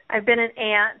 Yeah. I've been an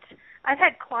ant. I've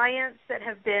had clients that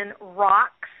have been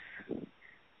rocks,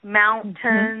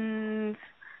 mountains,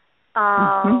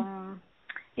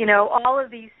 all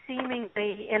of these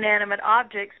seemingly inanimate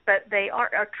objects, but they are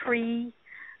a tree.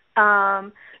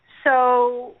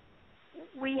 So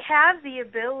we have the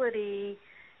ability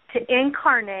to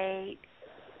incarnate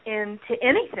into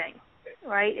anything,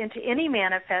 right, into any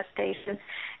manifestation.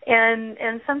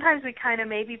 And sometimes we kind of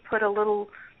maybe put a little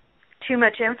too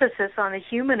much emphasis on the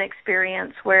human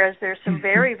experience, whereas there's some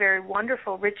very, very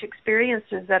wonderful, rich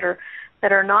experiences that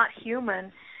are not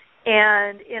human.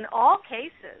 And in all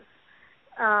cases,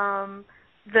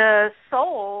 the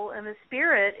soul and the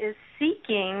spirit is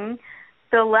seeking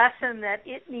the lesson that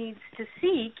it needs to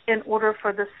seek in order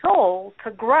for the soul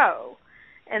to grow.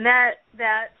 And that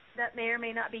may or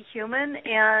may not be human.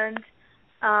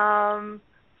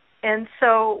 And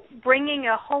so bringing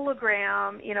a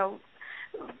hologram,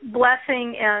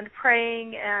 blessing and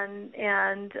praying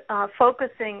and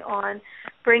focusing on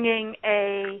bringing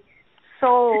a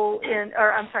soul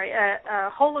a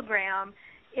hologram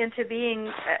into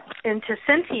being, into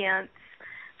sentience,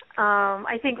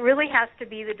 I think really has to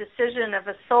be the decision of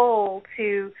a soul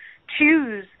to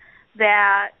choose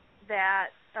that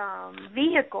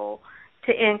vehicle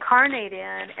to incarnate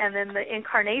in, and then the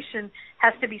incarnation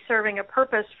has to be serving a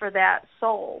purpose for that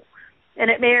soul. And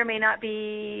it may or may not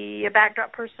be a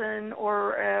backdrop person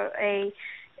or a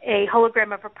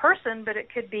hologram of a person, but it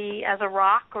could be as a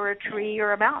rock or a tree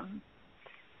or a mountain.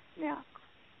 Yeah.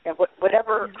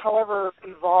 However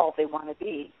evolved they want to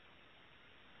be.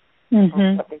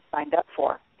 What they signed up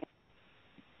for.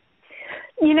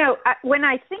 When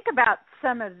I think about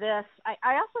some of this,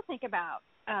 I also think about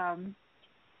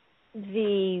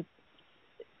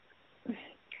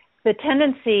the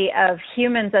tendency of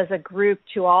humans as a group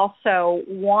to also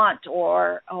want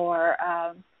or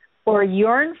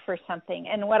yearn for something.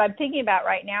 And what I'm thinking about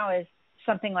right now is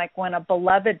something like when a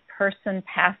beloved person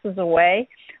passes away,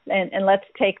 and let's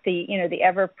take the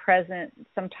ever-present,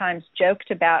 sometimes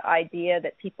joked about idea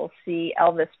that people see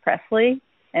Elvis Presley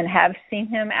and have seen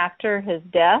him after his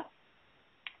death.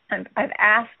 And I've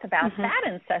asked about that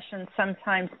in sessions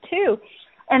sometimes too.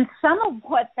 And some of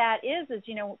what that is,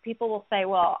 people will say,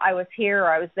 well, I was here or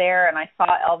I was there and I saw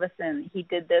Elvis and he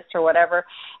did this or whatever.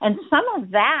 And some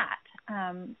of that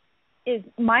is,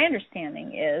 my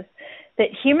understanding is that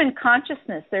human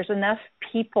consciousness, there's enough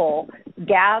people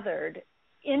gathered,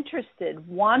 interested,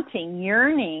 wanting,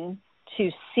 yearning to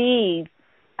see,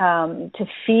 to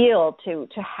feel, to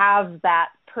have that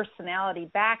personality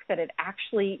back, that it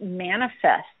actually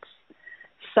manifests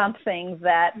something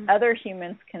that other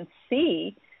humans can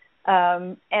see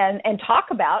and talk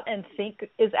about and think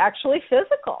is actually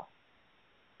physical.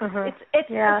 It's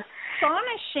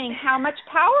astonishing how much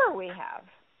power we have.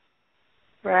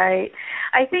 Right.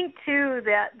 I think too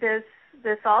that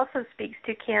this also speaks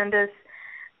to, Candace,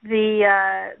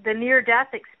 the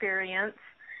near-death experience,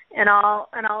 and I'll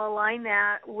align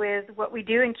that with what we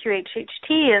do in QHHT,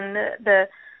 and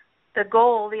the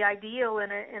goal, the ideal in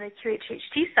a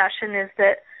QHHT session is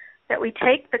that we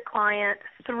take the client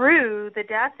through the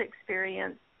death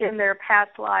experience in their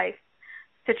past life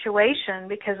situation,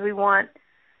 because we want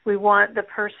the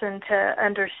person to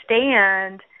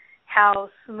understand how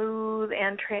smooth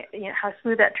and how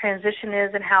smooth that transition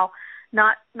is, and how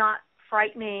not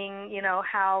frightening,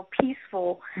 how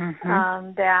peaceful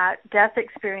that death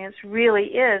experience really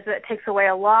is. That takes away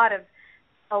a lot of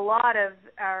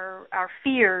our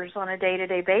fears on a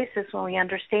day-to-day basis when we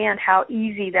understand how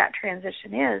easy that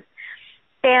transition is.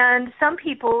 And some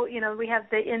people, we have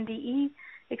the NDE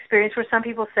experience where some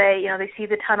people say, they see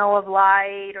the tunnel of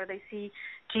light, or they see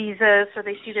Jesus, or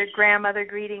they see their grandmother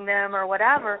greeting them, or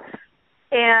whatever.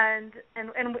 And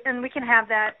we can have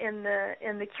that in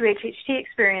the QHHT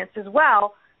experience as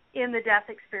well, in the death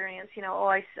experience.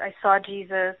 I saw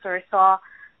Jesus, or I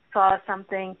saw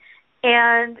something.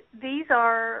 And these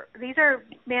are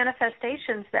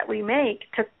manifestations that we make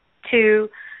to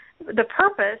the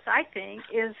purpose, I think,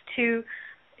 is to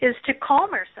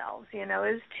calm ourselves.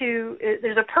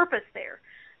 There's a purpose there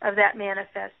of that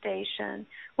manifestation.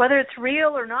 Whether it's real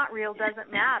or not real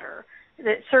doesn't matter.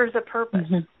 It serves a purpose.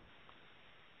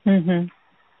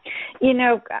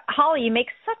 Holly, you make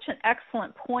such an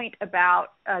excellent point about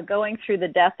going through the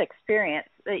death experience.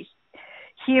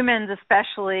 Humans,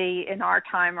 especially in our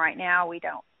time right now, we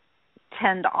don't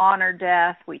tend to honor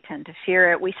death. We tend to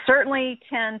fear it. We certainly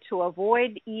tend to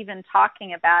avoid even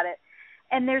talking about it.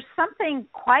 And there's something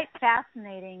quite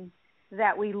fascinating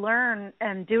that we learn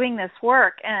in doing this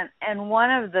work. And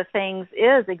one of the things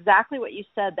is exactly what you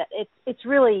said, that it's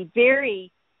really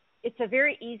it's a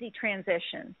very easy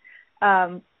transition.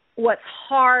 What's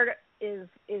hard is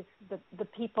the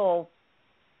people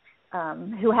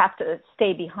who have to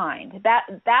stay behind.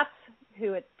 That's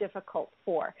who it's difficult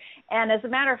for. And as a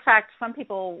matter of fact, some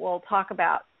people will talk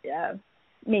about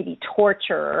maybe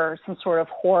torture or some sort of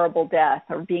horrible death,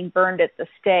 or being burned at the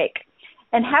stake.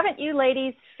 And haven't you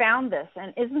ladies found this?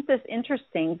 And isn't this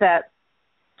interesting that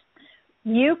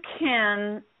you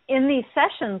can, in these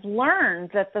sessions, learn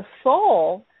that the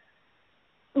soul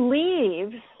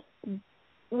leaves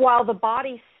while the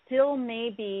body still may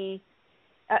be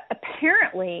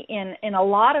apparently in a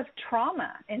lot of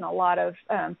trauma, in a lot of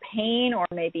pain, or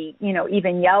maybe,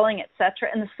 even yelling, etc.,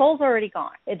 and the soul's already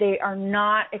gone. They are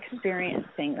not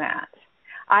experiencing that.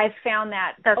 I've found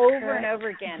that over and over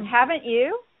again. Haven't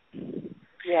you?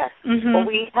 Yes. Well,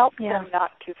 we help them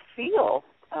not to feel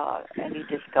any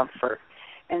discomfort.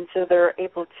 And so they're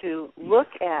able to look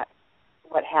at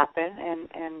what happened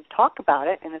and talk about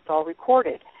it, and it's all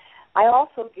recorded. I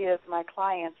also give my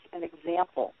clients an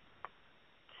example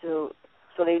so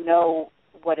they know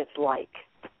what it's like,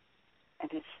 and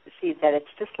to see that it's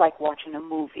just like watching a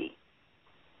movie.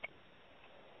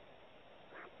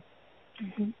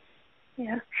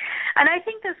 Yeah. And I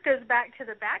think this goes back to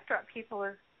the backdrop people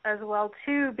as well,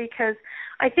 too, because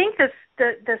I think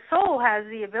the soul has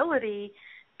the ability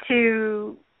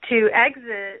to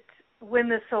exit when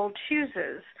the soul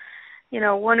chooses.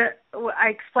 I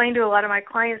explained to a lot of my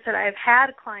clients that I've had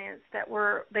clients that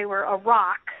were a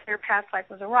rock. Their past life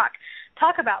was a rock.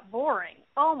 Talk about boring.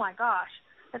 Oh my gosh,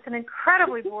 that's an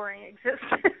incredibly boring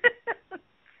existence.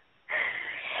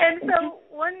 And so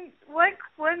one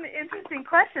interesting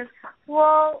question is,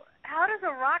 well, how does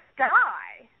a rock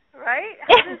die, right?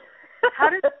 How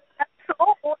does that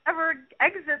soul ever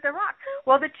exit the rock?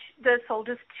 Well, the soul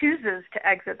just chooses to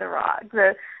exit the rock.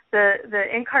 The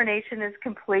incarnation is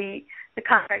complete, the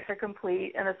contracts are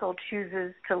complete, and the soul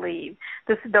chooses to leave.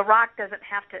 The rock doesn't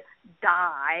have to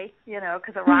die,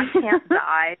 because a rock can't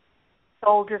die. The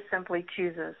soul just simply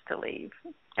chooses to leave.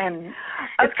 And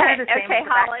it's kind of the same with the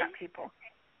background people.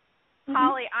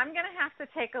 Holly, I'm going to have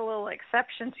to take a little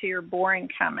exception to your boring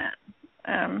comment,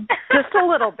 just a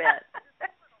little bit.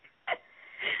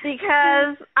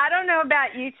 Because I don't know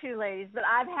about you two ladies, but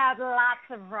I've had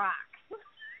lots of rocks.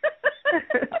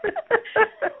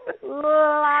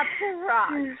 Lots of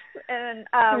rocks. And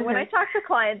when I talk to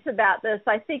clients about this,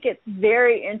 I think it's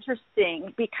very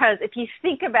interesting because if you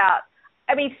think about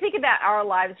our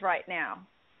lives right now,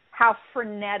 how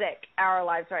frenetic our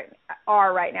lives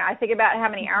are right now. I think about how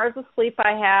many hours of sleep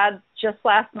I had just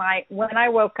last night, when I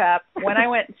woke up, when I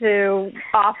went to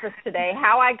office today,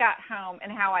 how I got home,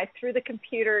 and how I threw the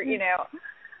computer,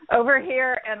 over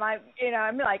here, and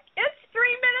I'm like, it's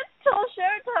 3 minutes till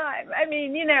showtime. I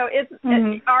mean, it's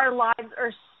our lives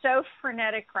are so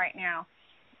frenetic right now,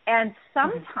 and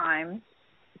sometimes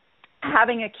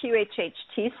having a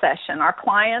QHHT session, our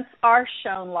clients are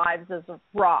shown lives as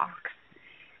rocks.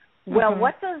 Well,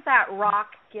 what does that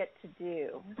rock get to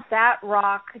do? That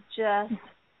rock just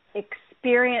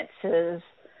experiences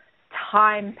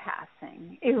time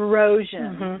passing,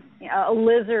 erosion, a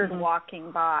lizard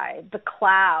walking by, the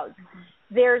clouds.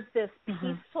 There's this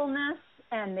peacefulness,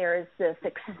 and there's this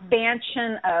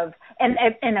expansion of,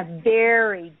 and a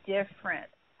very different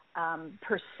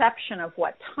perception of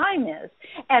what time is.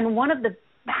 And one of the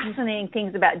fascinating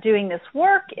things about doing this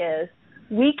work is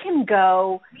we can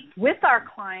go with our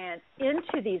clients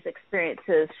into these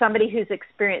experiences, somebody who's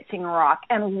experiencing a rock,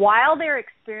 and while they're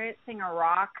experiencing a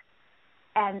rock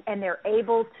and they're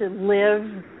able to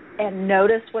live and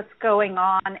notice what's going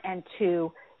on and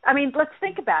let's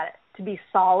think about it, to be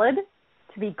solid,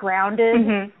 to be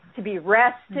grounded, to be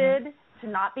rested, to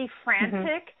not be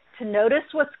frantic, to notice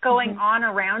what's going on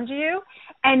around you.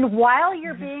 And while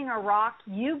you're being a rock,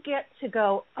 you get to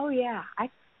go, oh, yeah,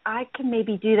 I can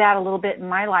maybe do that a little bit in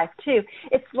my life too.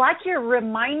 It's like you're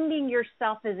reminding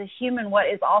yourself as a human what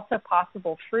is also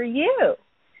possible for you.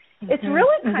 It's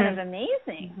really kind of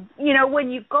amazing. When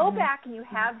you go back and you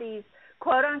have these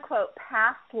quote-unquote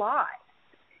past lives,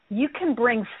 you can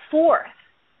bring forth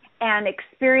and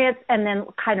experience and then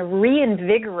kind of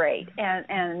reinvigorate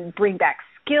and bring back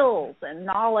skills and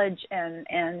knowledge and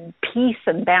peace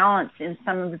and balance in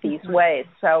some of these ways.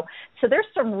 So there's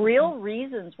some real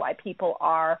reasons why people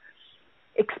are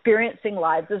experiencing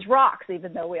lives as rocks,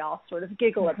 even though we all sort of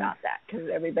giggle about that because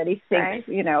everybody thinks,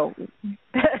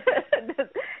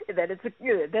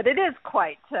 that it is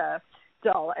quite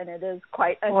dull and it is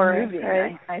quite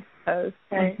unmoving, I suppose.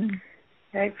 Right.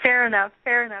 Right. Fair enough,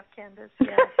 Candace.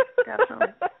 Yes,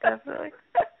 definitely.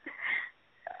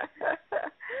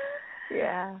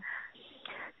 Yeah.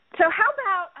 So how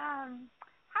about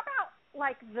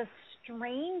like the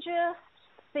strangest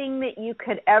thing that you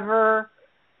could ever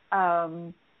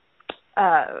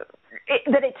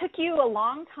that it took you a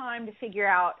long time to figure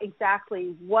out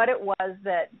exactly what it was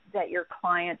that your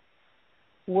clients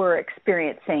were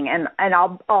experiencing, and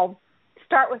I'll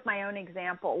start with my own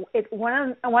example.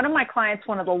 One of my clients,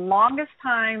 one of the longest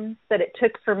times that it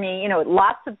took for me,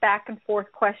 lots of back and forth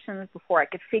questions before I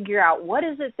could figure out what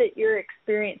is it that you're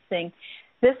experiencing.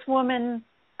 This woman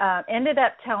ended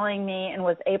up telling me and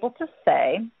was able to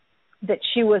say that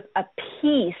she was a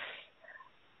piece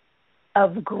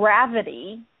of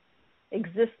gravity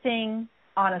existing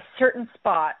on a certain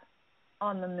spot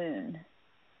on the moon.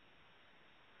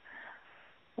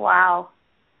 Wow.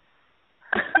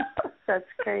 That's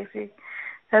crazy.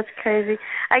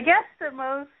 I guess the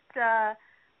most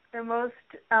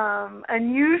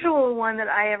unusual one that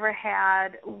I ever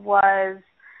had was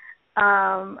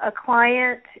a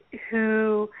client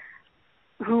who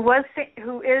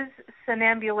is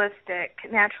somnambulistic,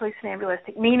 naturally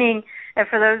somnambulistic, meaning, and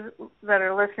for those that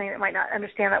are listening that might not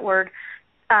understand that word,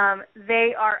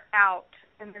 they are out.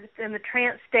 In the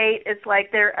trance state, it's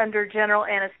like they're under general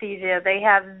anesthesia. They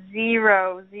have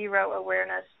zero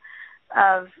awareness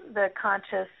of the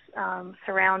conscious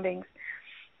surroundings.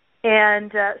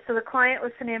 And so the client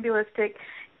was somnambulistic,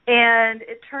 and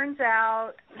it turns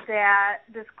out that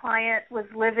this client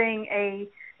is living a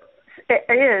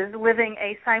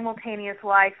simultaneous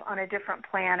life on a different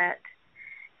planet.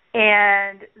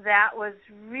 And that was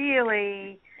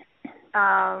really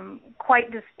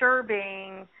quite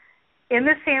disturbing. In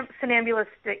the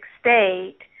somnambulistic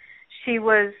state, she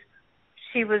was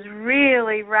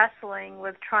really wrestling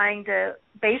with trying to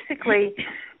basically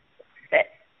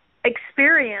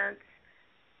experience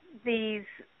these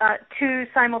two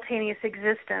simultaneous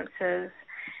existences.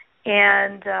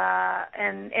 and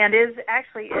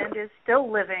is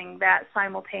still living that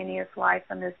simultaneous life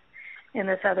on this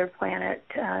other planet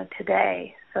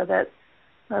today. So that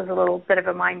was a little bit of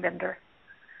a mind bender.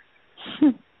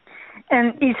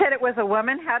 And you said it was a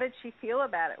woman. How did she feel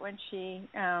about it when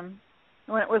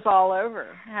it was all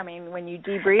over? I mean, when you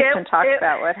debriefed and talked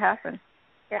about what happened.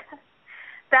 Yeah,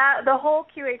 the whole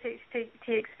QHHT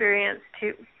experience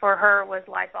for her was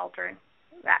life altering,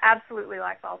 absolutely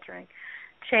life altering.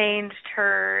 Changed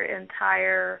her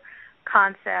entire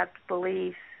concept,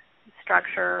 belief,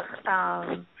 structure,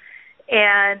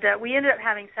 and we ended up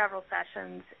having several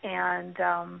sessions and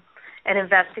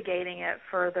investigating it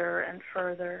further and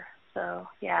further. So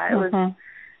yeah,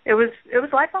 it was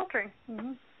life altering.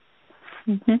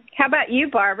 Mm-hmm. Mm-hmm. How about you,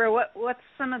 Barbara? What's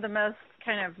some of the most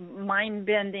kind of mind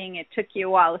bending? It took you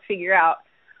a while to figure out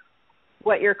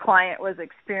what your client was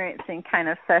experiencing kind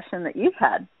of session that you've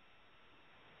had.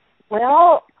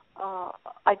 Well,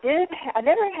 I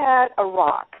never had a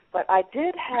rock, but I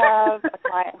did have a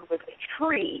client with a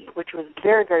tree, which was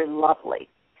very, very lovely,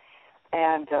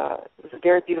 and it was a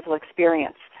very beautiful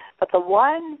experience. But the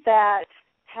one that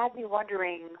had me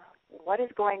wondering what is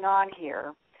going on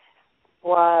here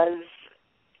was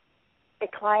a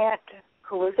client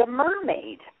who was a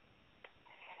mermaid.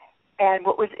 And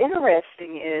what was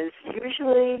interesting is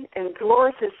usually, and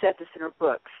Dolores has said this in her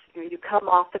books, you come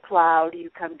off the cloud, you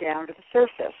come down to the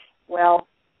surface. Well,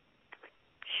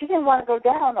 she didn't want to go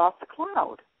down off the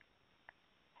cloud.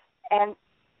 And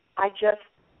I just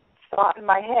thought in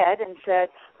my head and said,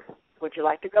 would you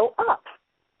like to go up?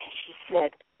 And she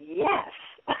said, yes.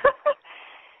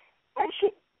 And she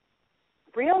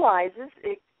realizes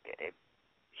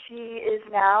she is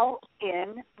now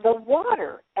in the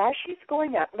water as she's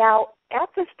going up. Now, at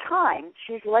this time,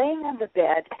 she's laying on the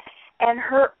bed, and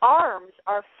her arms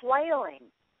are flailing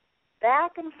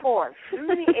back and forth through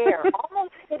the air,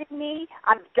 almost hitting me.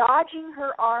 I'm dodging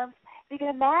her arms. You can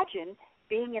imagine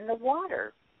being in the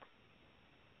water,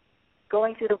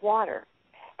 going through the water.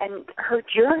 And her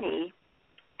journey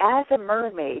as a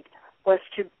mermaid was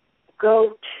to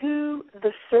go to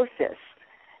the surface.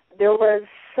 There was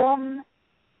some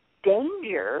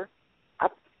danger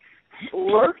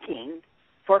lurking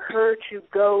for her to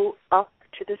go up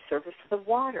to the surface of the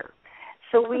water.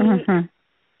 So we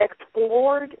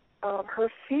explored her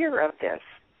fear of this.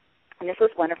 And this was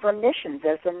one of her missions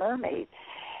as a mermaid.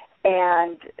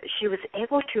 And she was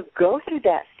able to go through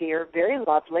that fear, very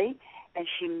lovely, and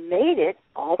she made it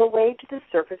all the way to the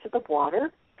surface of the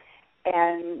water.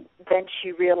 And then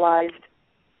she realized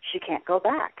she can't go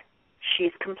back.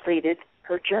 She's completed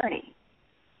her journey.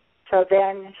 So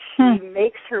then she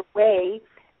makes her way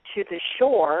to the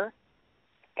shore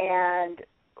and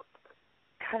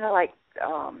kind of like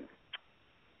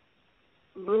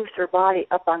moves her body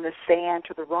up on the sand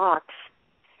to the rocks.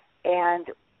 And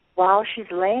while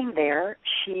she's laying there,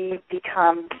 she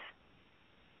becomes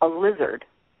a lizard,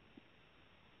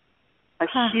 a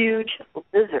huge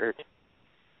lizard.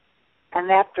 And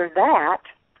after that,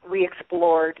 we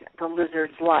explored the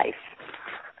lizard's life.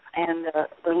 And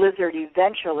the lizard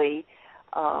eventually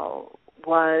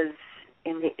was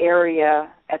in the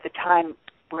area at the time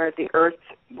where the earth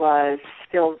was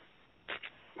still,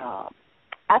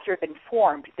 after it had been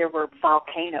formed, there were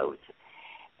volcanoes.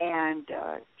 And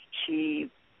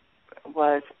she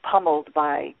was pummeled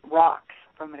by rocks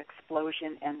from an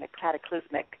explosion and the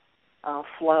cataclysmic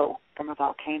flow from a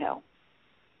volcano.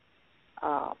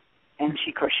 And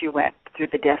of course, she went through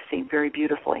the death scene very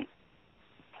beautifully.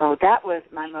 So that was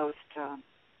my most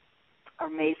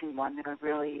amazing one that I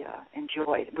really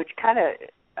enjoyed, which kind of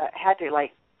had to,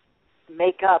 like,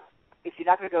 make up, if you're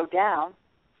not going to go down,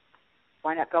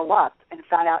 why not go up? And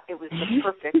found out it was the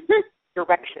perfect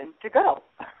direction to go.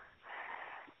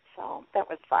 So that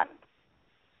was fun.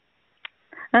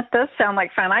 That does sound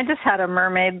like fun. I just had a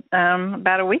mermaid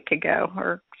about a week ago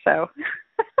or so.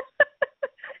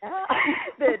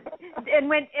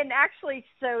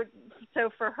 So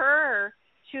for her,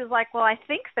 she was like, well, I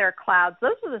think they're clouds.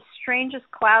 Those are the strangest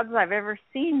clouds I've ever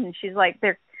seen. And she's like,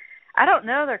 I don't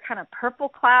know, they're kind of purple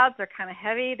clouds. They're kind of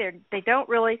heavy. They don't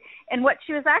really. And what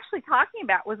she was actually talking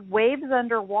about was waves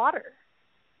underwater.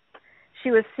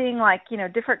 She was seeing, like,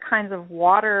 different kinds of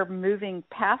water moving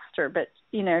past her, but,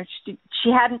 she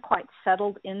hadn't quite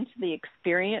settled into the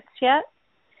experience yet.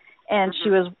 And she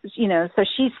was, so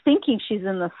she's thinking she's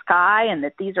in the sky and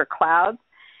that these are clouds.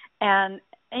 And,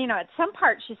 at some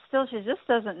part she just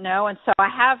doesn't know. And so I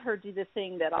have her do the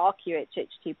thing that all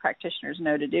QHHT practitioners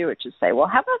know to do, which is say, well,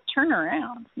 how about turn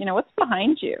around? What's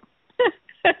behind you?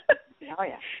 Oh,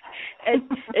 yeah. and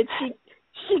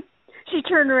she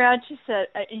turned around. She said,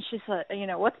 you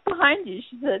know, what's behind you?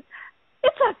 She said,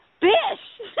 it's a fish.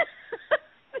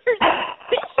 There's a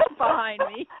fish behind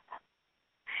me.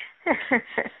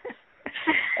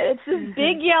 It's this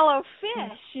big yellow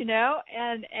fish, you know,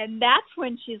 and that's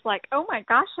when she's like, oh my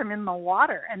gosh, I'm in the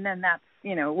water. And then that's,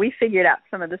 you know, we figured out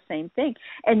some of the same thing.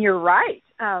 And you're right.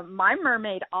 My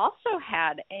mermaid also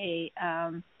had a,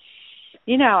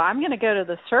 you know, I'm going to go to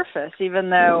the surface, even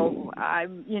though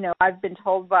I've been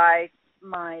told by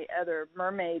my other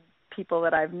mermaid people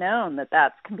that I've known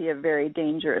that can be a very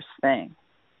dangerous thing.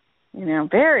 You know,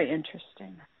 very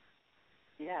interesting.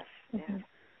 Yes. Mm-hmm.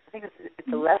 I think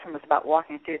the lesson was about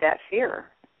walking through that fear.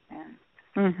 And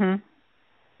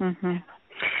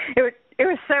It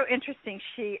was so interesting.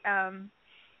 She,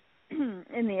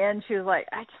 in the end, she was like,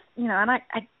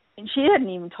 and she hadn't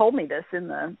even told me this in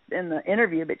the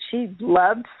interview, but she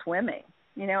loved swimming,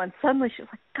 you know. And suddenly she was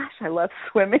like, "Gosh, I love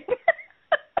swimming."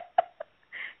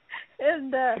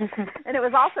 And it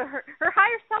was also her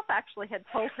higher self actually had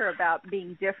told her about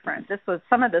being different.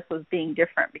 Some of this was being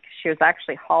different because she was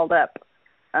actually hauled up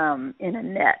in a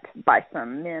net by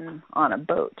some men on a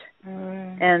boat,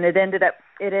 and it ended up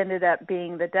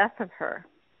being the death of her.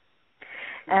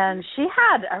 And she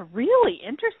had a really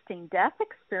interesting death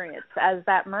experience as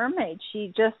that mermaid. She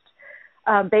just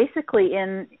basically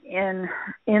in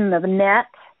the net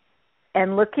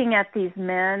and looking at these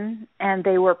men, and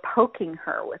they were poking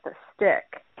her with a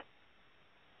stick.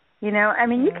 You know, I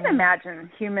mean, you can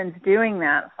imagine humans doing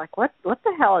that. It's like, what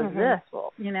the hell is this?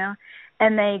 Well, you know,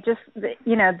 and they just,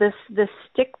 you know, this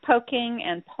stick poking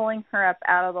and pulling her up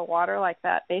out of the water like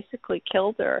that basically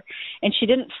killed her. And she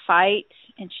didn't fight,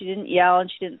 and she didn't yell, and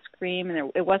she didn't scream,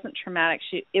 and it wasn't traumatic.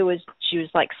 She was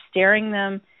like staring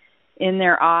them in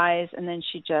their eyes, and then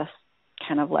she just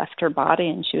kind of left her body,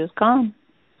 and she was gone.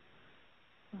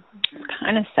 It's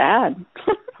kind of sad.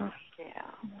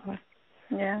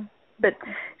 Yeah. But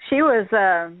she was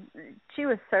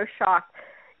so shocked.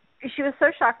 She was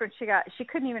so shocked when she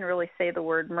couldn't even really say the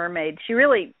word mermaid.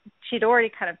 She'd already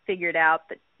kind of figured out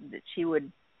that she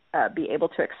would be able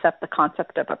to accept the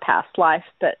concept of a past life,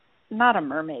 but not a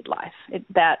mermaid life.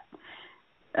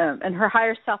 And her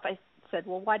higher self, I said,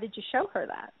 well, why did you show her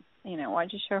that? You know, why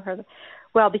did you show her that?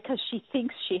 Well, because she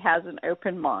thinks she has an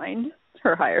open mind,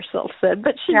 her higher self said,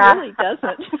 but she really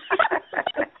doesn't.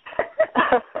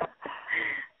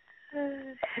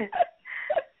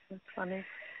 That's funny.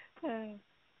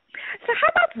 So how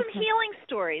about some healing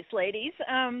stories, ladies?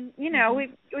 You know,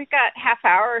 we've got half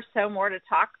hour or so more to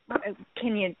talk.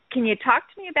 Can you talk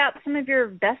to me about some of your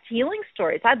best healing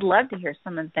stories? I'd love to hear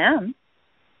some of them.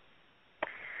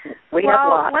 We have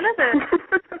lots.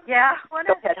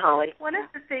 Go ahead, Holly. One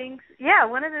of the things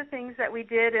that we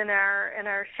did in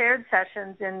our shared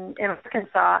sessions in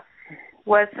Arkansas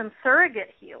was some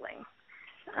surrogate healing.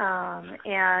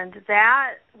 And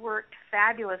that worked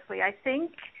fabulously. I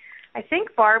think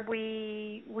Barb,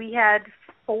 we had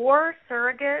 4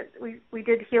 surrogate. We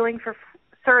did healing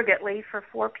surrogately for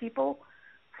 4 people,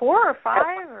 4 or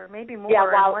 5 or maybe more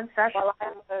in one session. While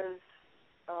I was,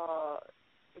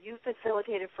 you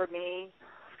facilitated for me,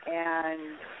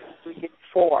 and we did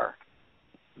 4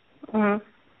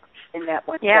 in that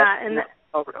one. Yeah,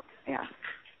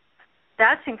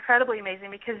 that's incredibly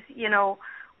amazing because you know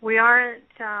we aren't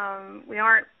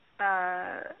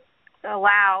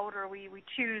allowed, or we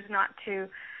choose not to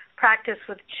practice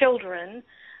with children,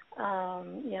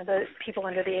 you know, the people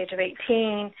under the age of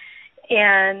 18,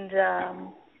 and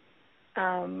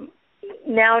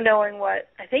now knowing what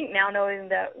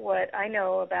I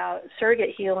know about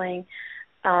surrogate healing,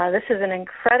 this is an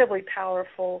incredibly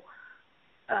powerful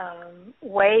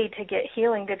way to get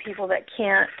healing to people that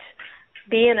can't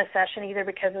be in a session either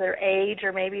because of their age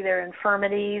or maybe their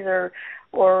infirmities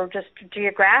or just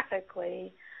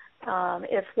geographically.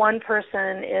 If one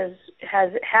person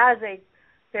has a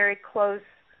very close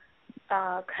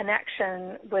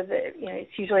connection with it, you know,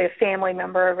 it's usually a family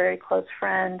member, a very close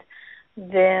friend,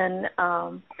 then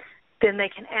they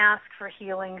can ask for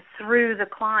healing through the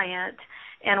client.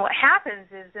 And what happens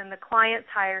is then the client's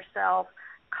higher self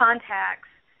contacts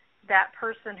that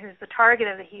person who's the target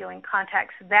of the healing,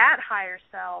 contacts that higher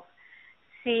self,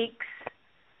 seeks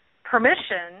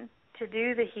permission to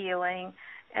do the healing,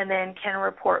 and then can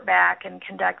report back and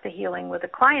conduct the healing with the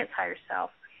client's higher self.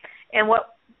 And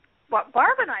what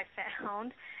Barb and I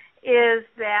found is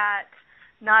that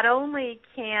not only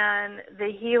can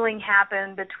the healing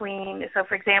happen between, so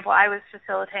for example, I was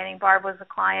facilitating, Barb was a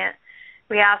client,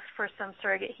 we asked for some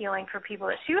surrogate healing for people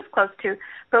that she was close to,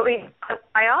 but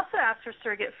I also asked for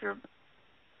surrogate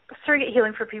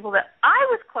healing for people that I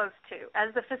was close to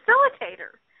as the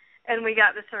facilitator, and we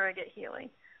got the surrogate healing.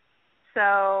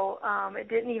 So it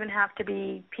didn't even have to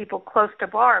be people close to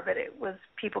Barb, but it was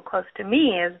people close to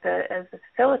me as the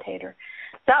facilitator.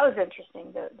 So that was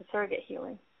interesting, the surrogate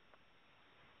healing.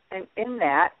 And in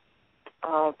that,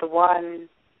 the one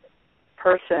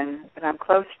person that I'm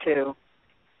close to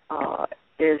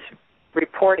is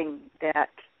reporting that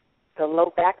the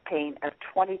low back pain of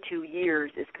 22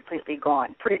 years is completely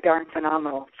gone. Pretty darn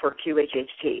phenomenal for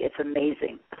QHHT. It's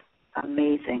amazing.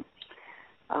 Amazing.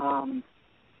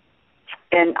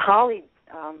 And Holly,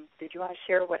 did you want to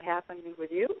share what happened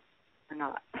with you or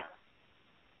not?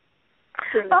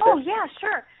 Oh, yeah,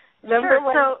 sure. Remember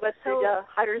sure. what the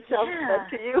higher self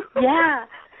said to you?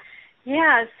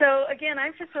 Yeah. So, again,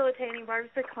 I'm facilitating. Barb's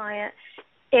the client.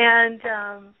 And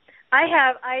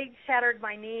I shattered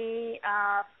my knee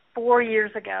 4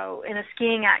 years ago in a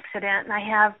skiing accident, and I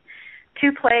have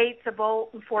 2 plates, a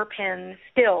bolt, and 4 pins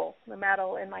still, the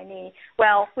metal in my knee.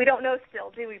 Well, we don't know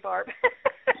still, do we, Barb?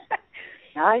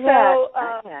 Not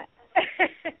yet.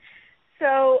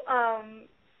 So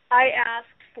I asked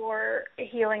for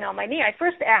healing on my knee. I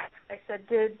first asked, I said,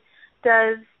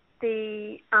 does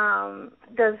the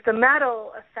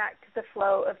metal affect the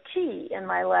flow of chi in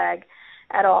my leg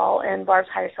at all? And Barb's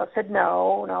higher self said,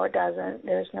 no, it doesn't.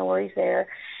 There's no worries there.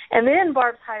 And then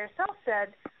Barb's higher self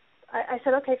said, I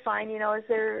said, okay, fine. Is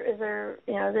there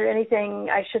anything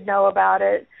I should know about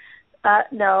it?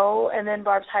 No. And then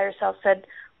Barb's higher self said,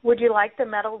 would you like the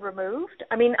metal removed?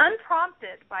 I mean,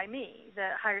 unprompted by me,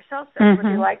 the higher self said,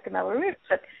 would you like the metal removed?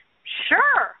 I said,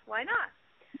 sure, why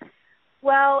not?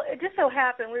 Well, it just so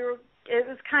happened it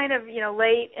was kind of,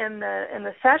 late in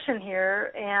the session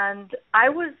here, and I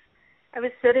was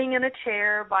sitting in a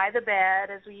chair by the bed,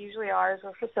 as we usually are as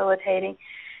we're facilitating,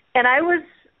 and I was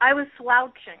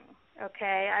slouching.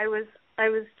 Okay, I was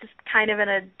just kind of in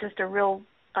a real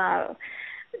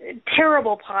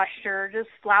terrible posture, just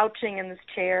slouching in this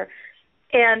chair.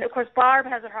 And of course, Barb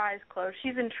has her eyes closed.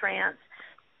 She's in trance.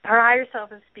 Her higher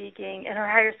self is speaking, and her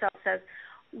higher self says,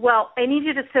 "Well, I need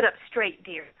you to sit up straight,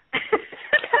 dear."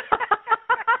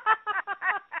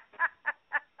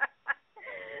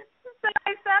 So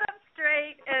I sat up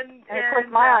straight, and of course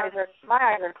my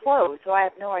eyes are closed, so I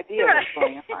have no idea what's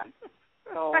going on.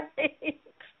 So. Right.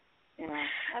 Yeah,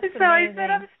 so I sat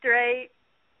up straight,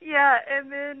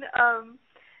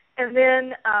 and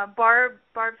then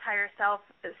Barb's higher self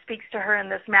speaks to her in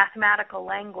this mathematical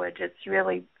language. It's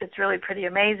really pretty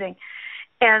amazing,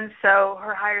 and so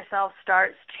her higher self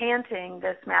starts chanting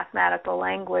this mathematical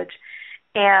language,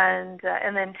 and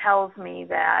then tells me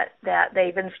that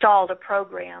they've installed a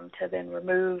program to then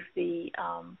remove the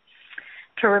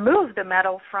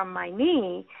metal from my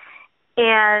knee,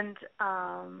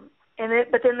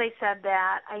 but then they said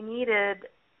that I needed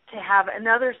to have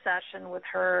another session with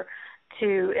her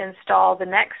to install the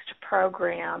next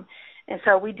program, and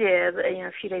so we did.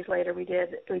 A few days later, we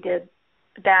did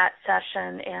that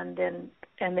session, and then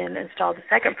installed the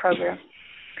second program.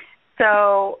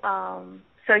 So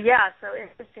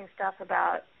interesting stuff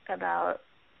about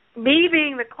me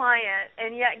being the client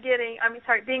and yet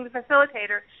being the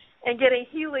facilitator and getting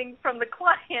healing from the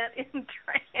client in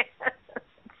trance.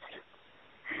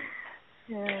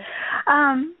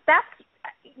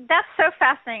 That's so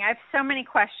fascinating. I have so many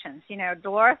questions.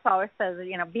 Dolores always says,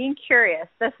 being curious.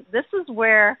 This is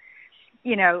where,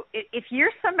 if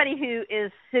you're somebody who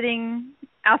is sitting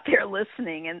out there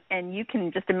listening and you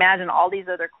can just imagine all these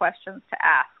other questions to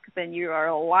ask, then you are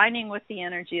aligning with the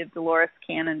energy of Dolores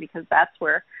Cannon, because that's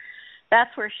where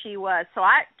she was. So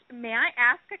may I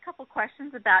ask a couple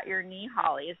questions about your knee,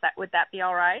 Holly? Would that be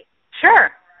all right?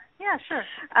 Sure. Yeah, sure.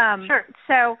 Sure.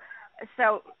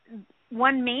 So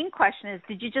one main question is,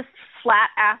 did you just flat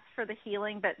ask for the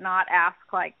healing but not ask,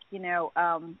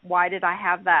 why did I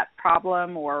have that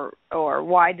problem, or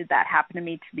why did that happen to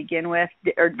me to begin with?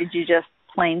 Or did you just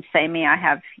plain say me, I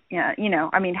have,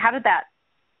 how did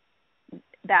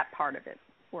that part of it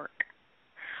work?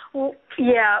 Well,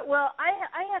 yeah. Well, I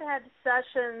had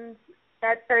sessions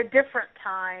at a different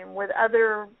time with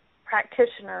other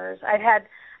practitioners.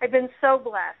 I've been so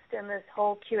blessed in this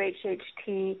whole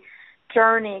QHHT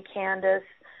journey, Candace,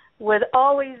 with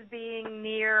always being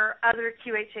near other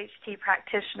QHHT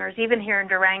practitioners. Even here in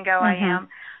Durango, I am.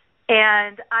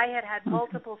 And I had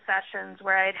multiple sessions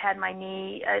where I had my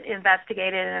knee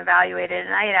investigated and evaluated,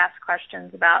 and I had asked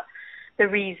questions about the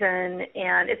reason,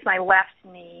 and it's my left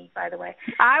knee, by the way.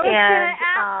 I was going to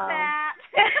ask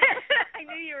that. I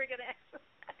knew you were going to ask that.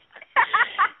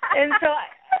 And so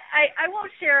I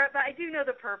won't share it, but I do know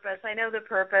the purpose. I know the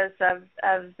purpose of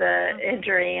the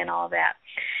injury and all that.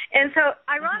 And so,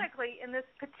 ironically, in this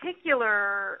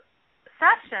particular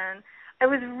session,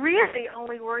 was really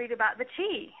only worried about the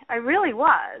chi. I really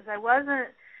was. I wasn't.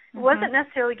 It wasn't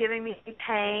necessarily giving me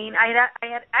pain. I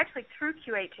had actually, through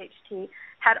QHHT,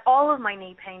 had all of my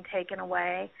knee pain taken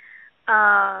away,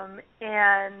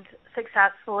 and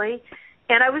successfully.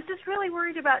 And I was just really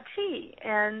worried about chi,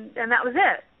 and that was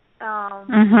it.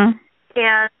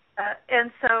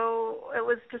 And so it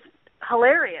was just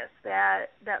hilarious that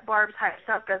Barb's higher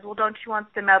self goes, well, don't you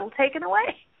want the metal taken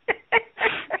away?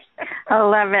 I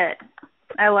love it.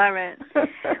 I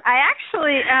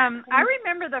actually, I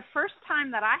remember the first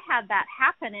time that I had that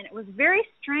happen, and it was very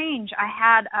strange. I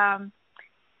had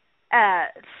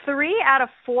 3 out of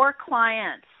 4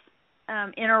 clients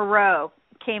in a row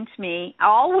came to me,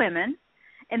 all women,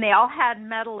 and they all had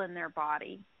metal in their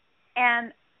body.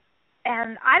 And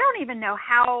I don't even know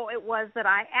how it was that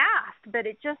I asked, but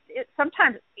it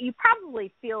sometimes you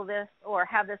probably feel this or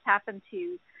have this happen to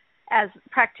you as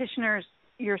practitioners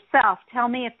yourself. Tell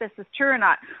me if this is true or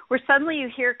not, where suddenly you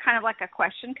hear kind of like a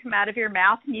question come out of your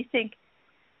mouth and you think,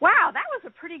 wow, that was a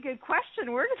pretty good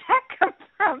question. Where did that come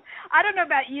from? I don't know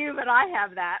about you, but I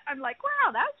have that. I'm like,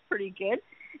 wow, that was pretty good.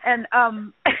 And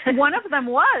one of them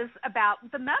was about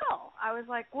the metal. I was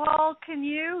like, well, can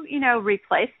you,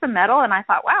 replace the metal? And I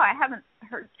thought, wow, I haven't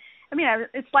heard. I mean,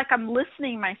 it's like I'm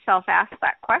listening myself ask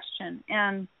that question.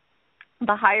 And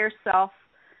the higher self,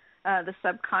 the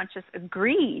subconscious,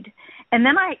 agreed. And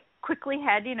then I quickly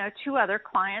had, 2 other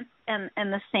clients, and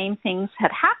the same things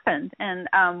had happened. And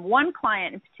one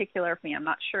client in particular, for me, I'm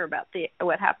not sure about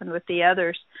what happened with the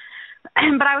others,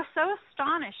 but I was so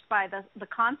astonished by the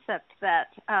concept that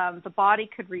the body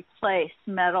could replace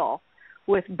metal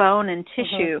with bone and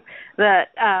tissue that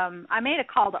I made a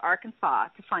call to Arkansas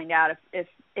to find out if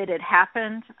it had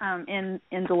happened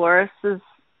in Dolores's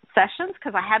sessions,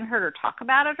 because I hadn't heard her talk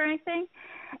about it or anything.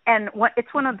 And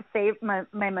it's one of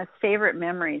my most favorite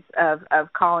memories of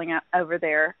calling over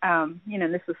there.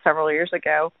 This was several years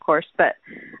ago, of course, but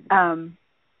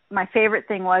my favorite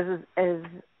thing is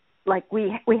like we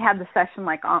had the session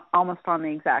like almost on the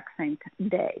exact same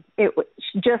day. It was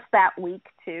just that week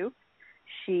too.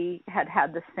 She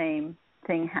had the same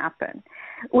thing happen,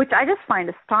 which I just find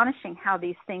astonishing how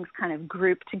these things kind of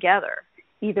group together,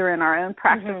 either in our own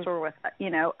practice or with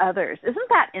others. Isn't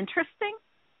that interesting?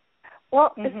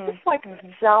 Well, it's just like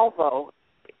salvo,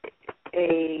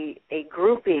 a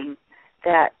grouping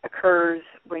that occurs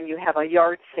when you have a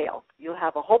yard sale. You'll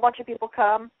have a whole bunch of people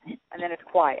come, and then it's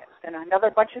quiet. Then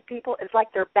another bunch of people, it's like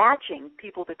they're batching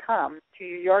people to come to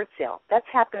your yard sale. That's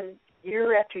happened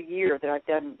year after year that I've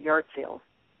done yard sales.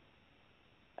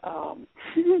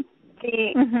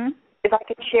 If I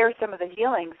could share some of the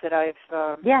healings that I've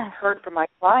heard from my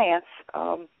clients,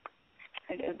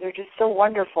 they're just so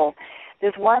wonderful.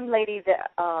 There's one lady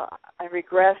that I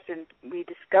regressed, and we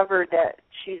discovered that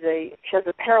she has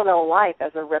a parallel life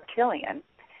as a reptilian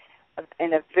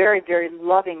in a very, very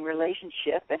loving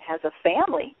relationship, and has a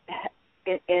family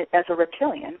as a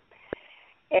reptilian.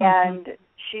 And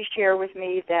she shared with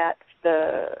me that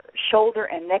the shoulder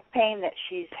and neck pain that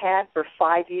she's had for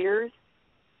 5 years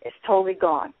is totally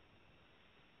gone.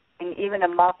 And even a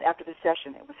month after the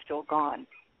session, it was still gone.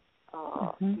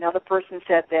 Another person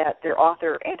said that they're off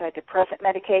their antidepressant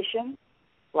medication.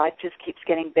 Life just keeps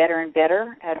getting better and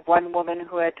better. I had one woman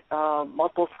who had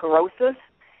multiple sclerosis.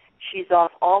 She's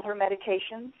off all her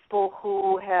medications. People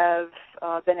who have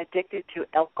been addicted to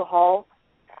alcohol,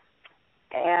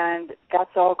 and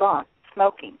that's all gone.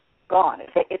 Smoking, gone.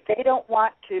 If they don't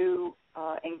want to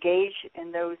engage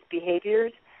in those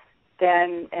behaviors,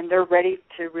 then and they're ready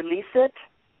to release it,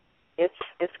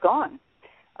 it's gone.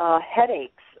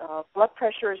 Headaches, blood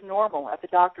pressure is normal at the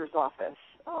doctor's office.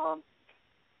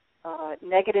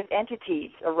 Negative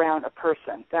entities around a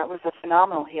person, that was a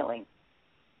phenomenal healing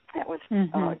that was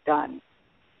done.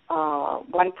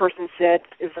 One person said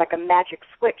it was like a magic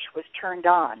switch was turned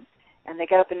on, and they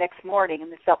got up the next morning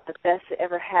and they felt the best they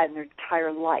ever had in their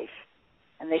entire life,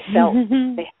 and they felt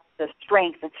they had the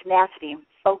strength and tenacity and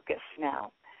focus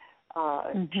now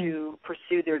to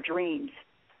pursue their dreams.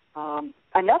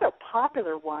 Another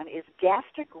popular one is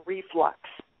gastric reflux.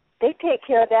 They take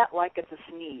care of that like it's a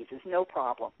sneeze. It's no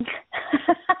problem.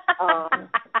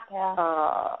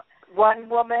 One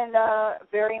woman,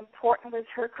 very important was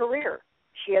her career.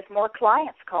 She has more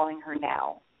clients calling her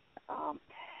now.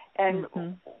 And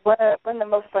one of the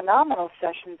most phenomenal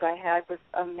sessions I had was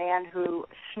a man who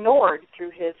snored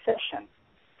through his session.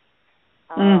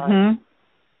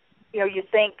 You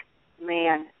think,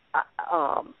 man,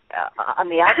 on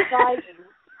the outside, you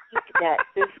think that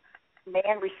this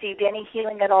man received any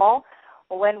healing at all.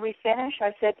 Well, when we finished,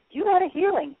 I said, you had a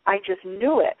healing. I just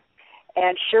knew it.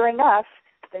 And sure enough,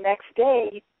 the next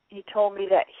day, he told me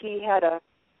that he had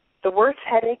the worst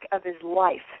headache of his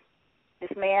life. This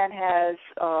man has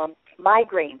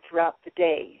migraine throughout the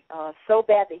day, so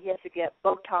bad that he has to get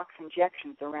Botox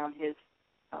injections around his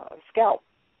scalp.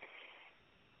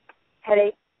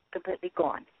 Headache completely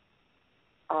gone.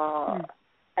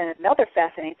 And another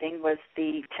fascinating thing was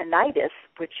the tinnitus,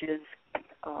 which is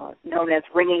known as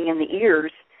ringing in the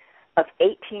ears, of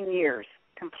 18 years,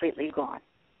 completely gone.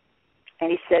 And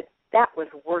he said that was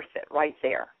worth it right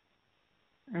there.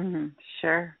 Mm-hmm.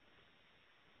 Sure.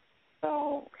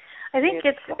 So I think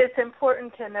it's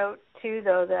important to note too,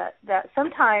 though, that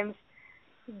sometimes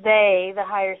the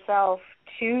higher self,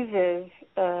 chooses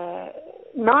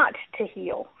not to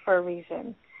heal for a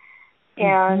reason,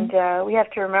 and we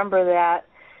have to remember that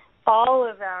all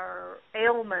of our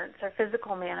ailments, our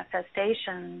physical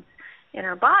manifestations in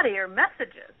our body, are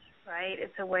messages. Right?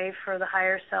 It's a way for the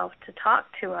higher self to talk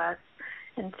to us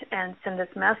and send us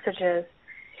messages.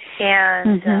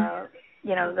 And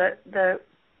you know,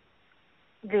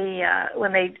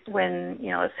 when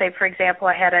you know, let's say for example,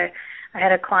 I had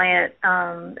a client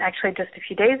actually just a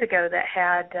few days ago that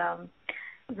had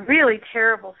really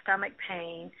terrible stomach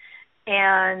pain,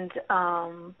 and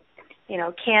you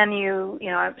know,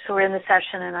 so we're in the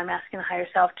session and I'm asking the higher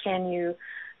self, can you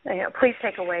please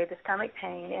take away the stomach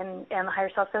pain, and the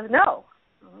higher self says no.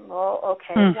 Well,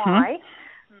 okay, why?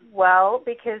 Well,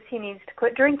 because he needs to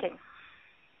quit drinking.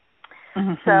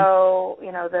 So,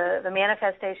 you know, the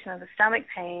manifestation of the stomach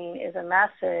pain is a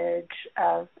message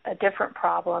of a different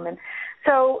problem. And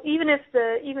so even if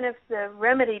the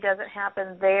remedy doesn't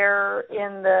happen there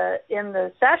in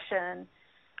the session,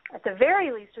 at the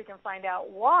very least we can find out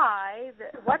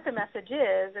what the message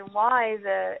is and why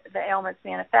the ailments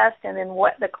manifest, and then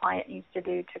what the client needs to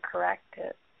do to correct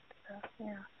it. So,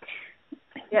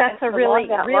 that's a really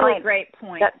great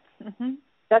point.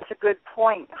 That's a good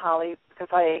point, Holly, because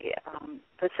I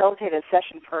facilitated a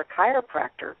session for a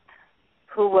chiropractor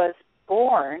who was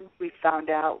born, we found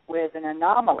out, with an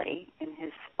anomaly in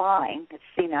his spine that's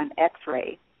seen on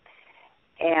X-ray.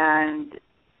 And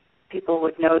people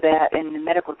would know that in the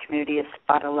medical community as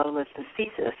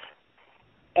spondylolisthesis.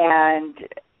 And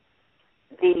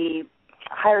the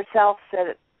higher self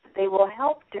said they will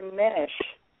help diminish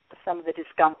some of the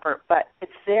discomfort, but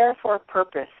it's there for a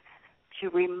purpose, to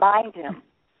remind him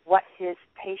what his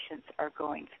patients are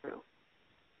going through.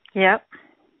 Yep.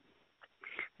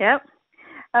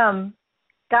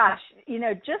 Gosh, you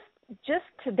know, just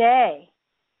today,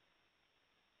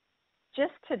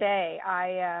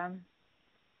 I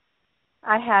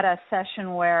had a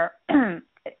session where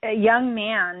a young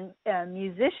man, a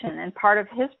musician, and part of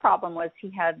his problem was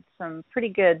he had some pretty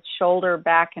good shoulder,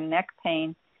 back, and neck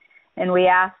pain, and we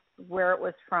asked where it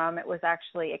was from.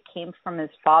 It came from his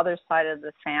father's side of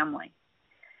the family.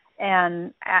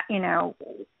 And, you know,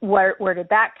 where did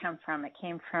that come from? It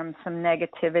came from some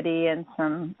negativity and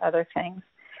some other things.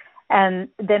 And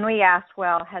then we asked,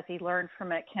 well, has he learned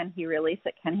from it? Can he release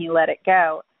it? Can he let it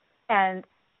go? And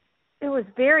it was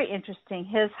very interesting.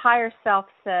 His higher self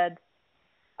said,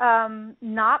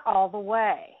 not all the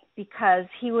way, because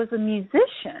he was a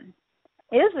musician,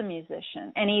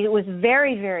 and he was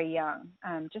very, very young,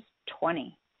 just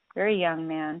 20, very young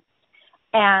man.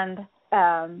 And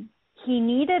he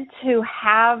needed to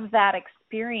have that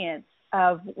experience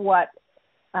of what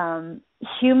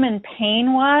human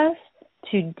pain was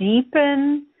to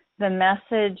deepen the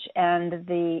message and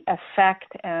the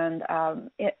effect and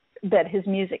that his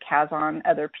music has on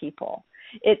other people.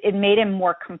 It made him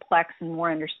more complex and more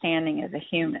understanding as a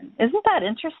human. Isn't that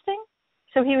interesting?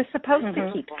 So he was supposed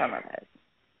to keep some of it.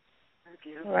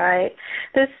 Right.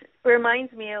 This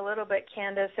reminds me a little bit,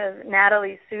 Candace, of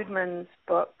Natalie Sudman's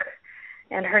book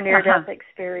and her near-death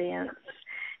experience.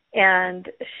 And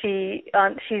she's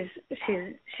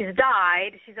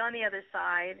died. She's on the other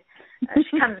side.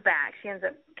 She comes back. She ends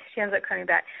up coming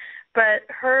back. But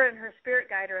her and her spirit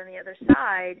guide are on the other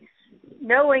side,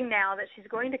 knowing now that she's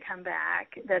going to come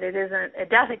back, that it isn't a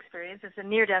death experience, it's a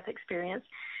near-death experience.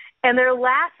 And they're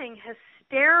laughing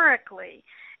hysterically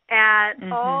at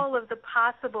all of the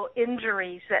possible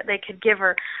injuries that they could give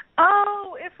her.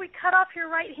 Oh, if we cut off your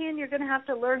right hand, you're going to have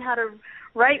to learn how to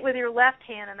write with your left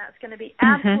hand, and that's going to be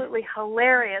absolutely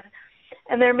hilarious.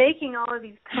 And they're making all of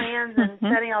these plans and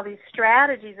setting all these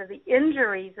strategies of the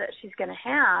injuries that she's going to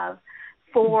have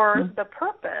for the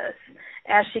purpose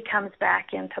as she comes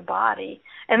back into body.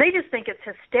 And they just think it's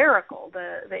hysterical,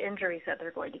 the injuries that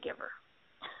they're going to give her.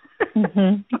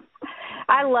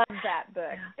 I love that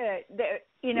book. There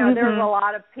was a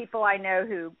lot of people I know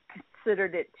who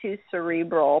considered it too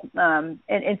cerebral, and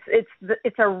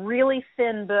it's a really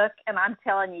thin book, and I'm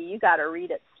telling you, you got to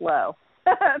read it slow.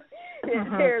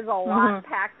 there's a lot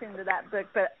packed into that book.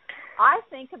 But I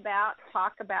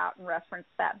talk about, and reference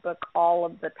that book all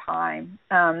of the time.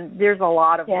 There's a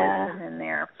lot of wisdom in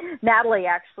there. Natalie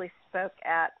actually spoke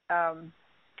at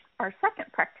our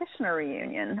second practitioner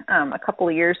reunion a couple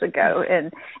of years ago,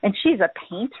 and she's a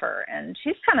painter, and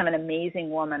she's kind of an amazing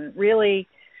woman. Really,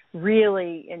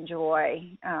 really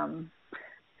enjoy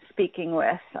speaking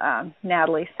with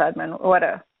Natalie Sudman.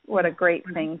 What a great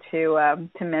thing to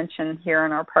mention here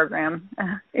in our program.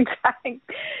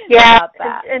 About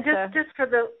that. And just for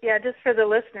the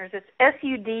listeners, it's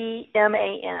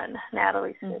Sudman,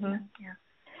 Natalie Sudman.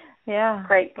 Yeah,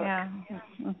 great book. Yeah,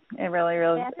 it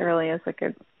really is a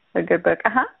good book.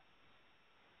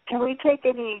 Can we take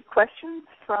any questions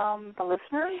from the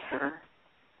listeners, or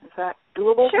is that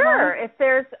doable? Sure. If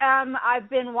there's, I've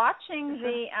been watching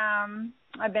the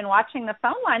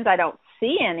phone lines. I don't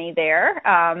see any there.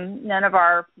 None of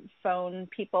our phone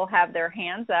people have their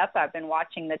hands up. I've been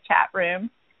watching the chat room.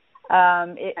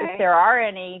 If there are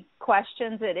any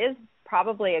questions, it is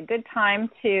probably a good time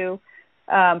to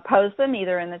pose them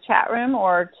either in the chat room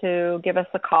or to give us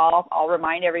a call. I'll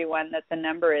remind everyone that the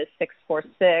number is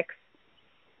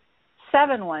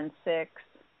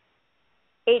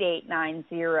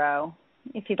 646-716-8890.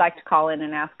 If you'd like to call in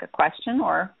and ask a question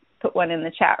or put one in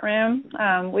the chat room,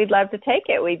 we'd love to take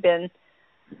it. We've been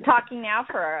talking now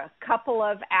for a couple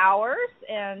of hours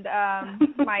and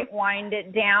might wind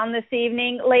it down this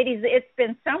evening. Ladies, it's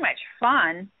been so much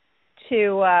fun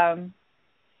to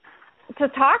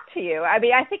talk to you. I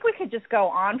mean, I think we could just go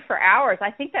on for hours.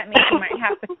 I think that means we might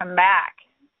have to come back.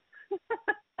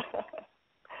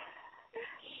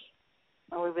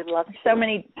 Oh, we would love to. So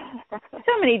many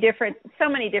different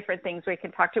things we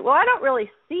can talk to. Well, I don't really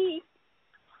see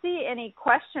any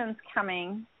questions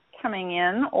coming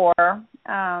in or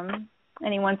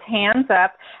anyone's hands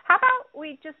up. How about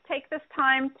we just take this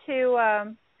time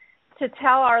to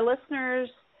tell our listeners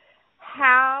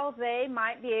how they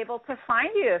might be able to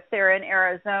find you if they're in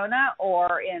Arizona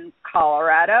or in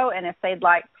Colorado, and if they'd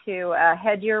like to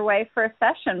head your way for a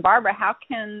session. Barbara, how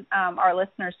can our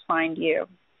listeners find you?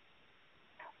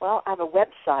 Well, I have a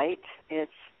website.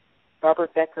 It's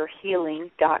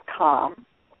BarbaraBeckerHealing.com.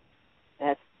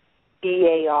 That's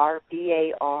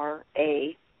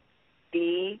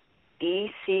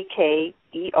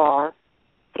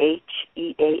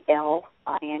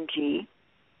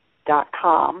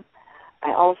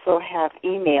I also have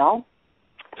email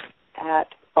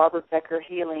at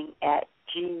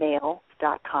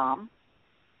BarbaraBeckerHealing@gmail.com.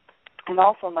 And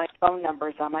also my phone number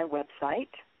is on my website.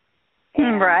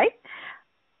 Right.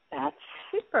 That's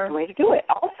super. The way to do it.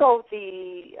 Also,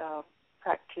 the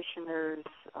practitioners,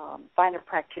 find a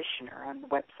practitioner on the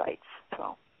websites.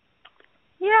 So.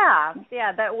 Yeah,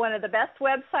 that one of the best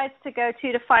websites to go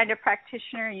to find a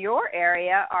practitioner in your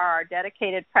area are our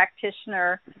dedicated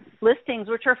practitioner listings,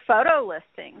 which are photo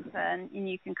listings, and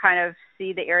you can kind of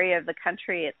see the area of the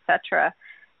country, etc.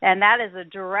 And that is a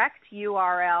direct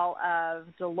URL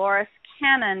of Dolores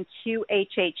Cannon,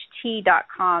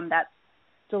 QHHT.com. That's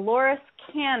Dolores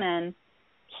Cannon,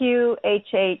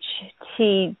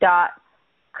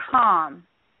 QHHT.com.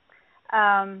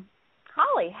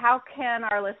 Holly, how can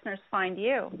our listeners find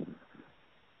you?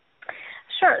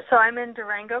 Sure. So I'm in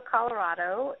Durango,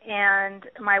 Colorado, and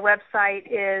my website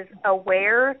is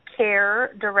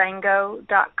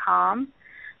awarecaredurango.com.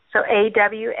 So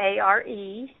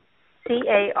AwareCareDurango,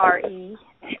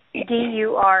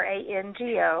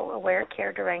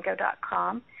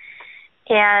 awarecaredurango.com.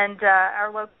 And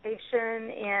our location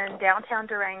in downtown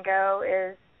Durango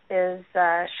is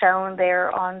shown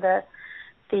there on the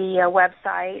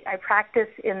website. I practice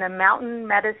in the Mountain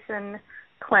Medicine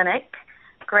Clinic,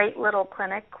 great little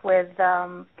clinic with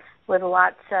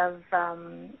lots of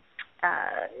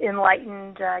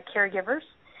enlightened caregivers.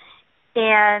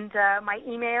 And my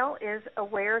email is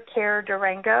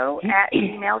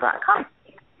awarecaredurango@gmail.com.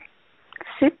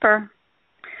 Super.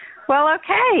 Well,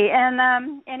 okay,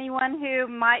 and anyone who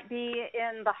might be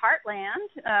in the heartland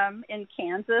in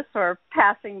Kansas or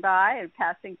passing by and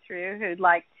passing through who'd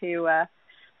like to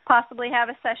possibly have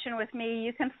a session with me,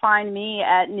 you can find me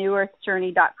at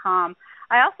newearthjourney.com.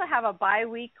 I also have a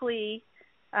bi-weekly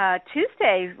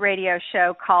Tuesday radio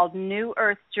show called New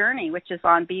Earth Journey, which is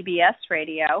on BBS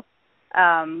Radio.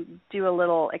 Do a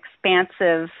little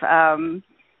expansive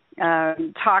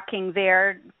talking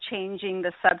there, changing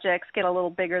the subjects, get a little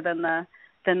bigger than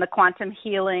the quantum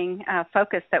healing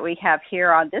focus that we have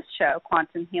here on this show,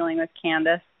 Quantum Healing with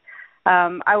Candace.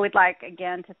 I would like,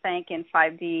 again, to thank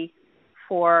N5D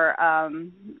for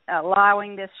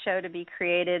allowing this show to be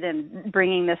created and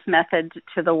bringing this method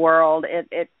to the world.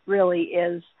 It really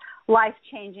is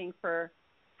life-changing for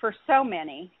for so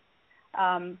many.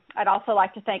 I'd also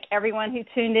like to thank everyone who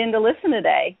tuned in to listen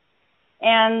today.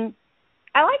 And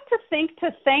I like to thank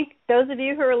those of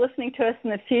you who are listening to us in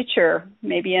the future,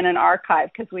 maybe in an archive,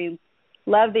 because we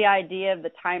love the idea of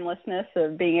the timelessness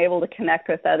of being able to connect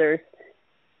with others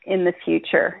in the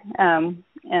future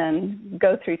and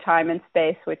go through time and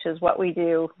space, which is what we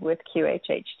do with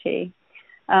QHHT.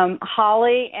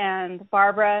 Holly and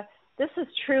Barbara, this has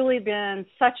truly been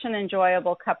such an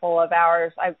enjoyable couple of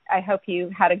hours. I hope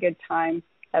you had a good time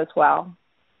as well.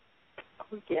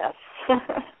 Yes.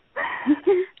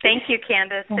 Thank you,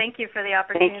 Candace. Thank you for the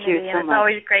opportunity. Thank you so and it's much.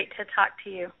 always great to talk to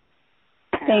you.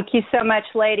 Thank you so much,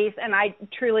 ladies, and I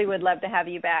truly would love to have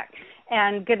you back.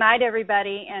 And good night,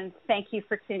 everybody, and thank you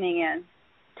for tuning in.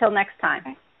 Till next time.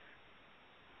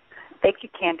 Thank you,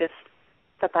 Candace.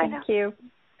 Bye-bye now. Thank you.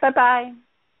 Bye-bye.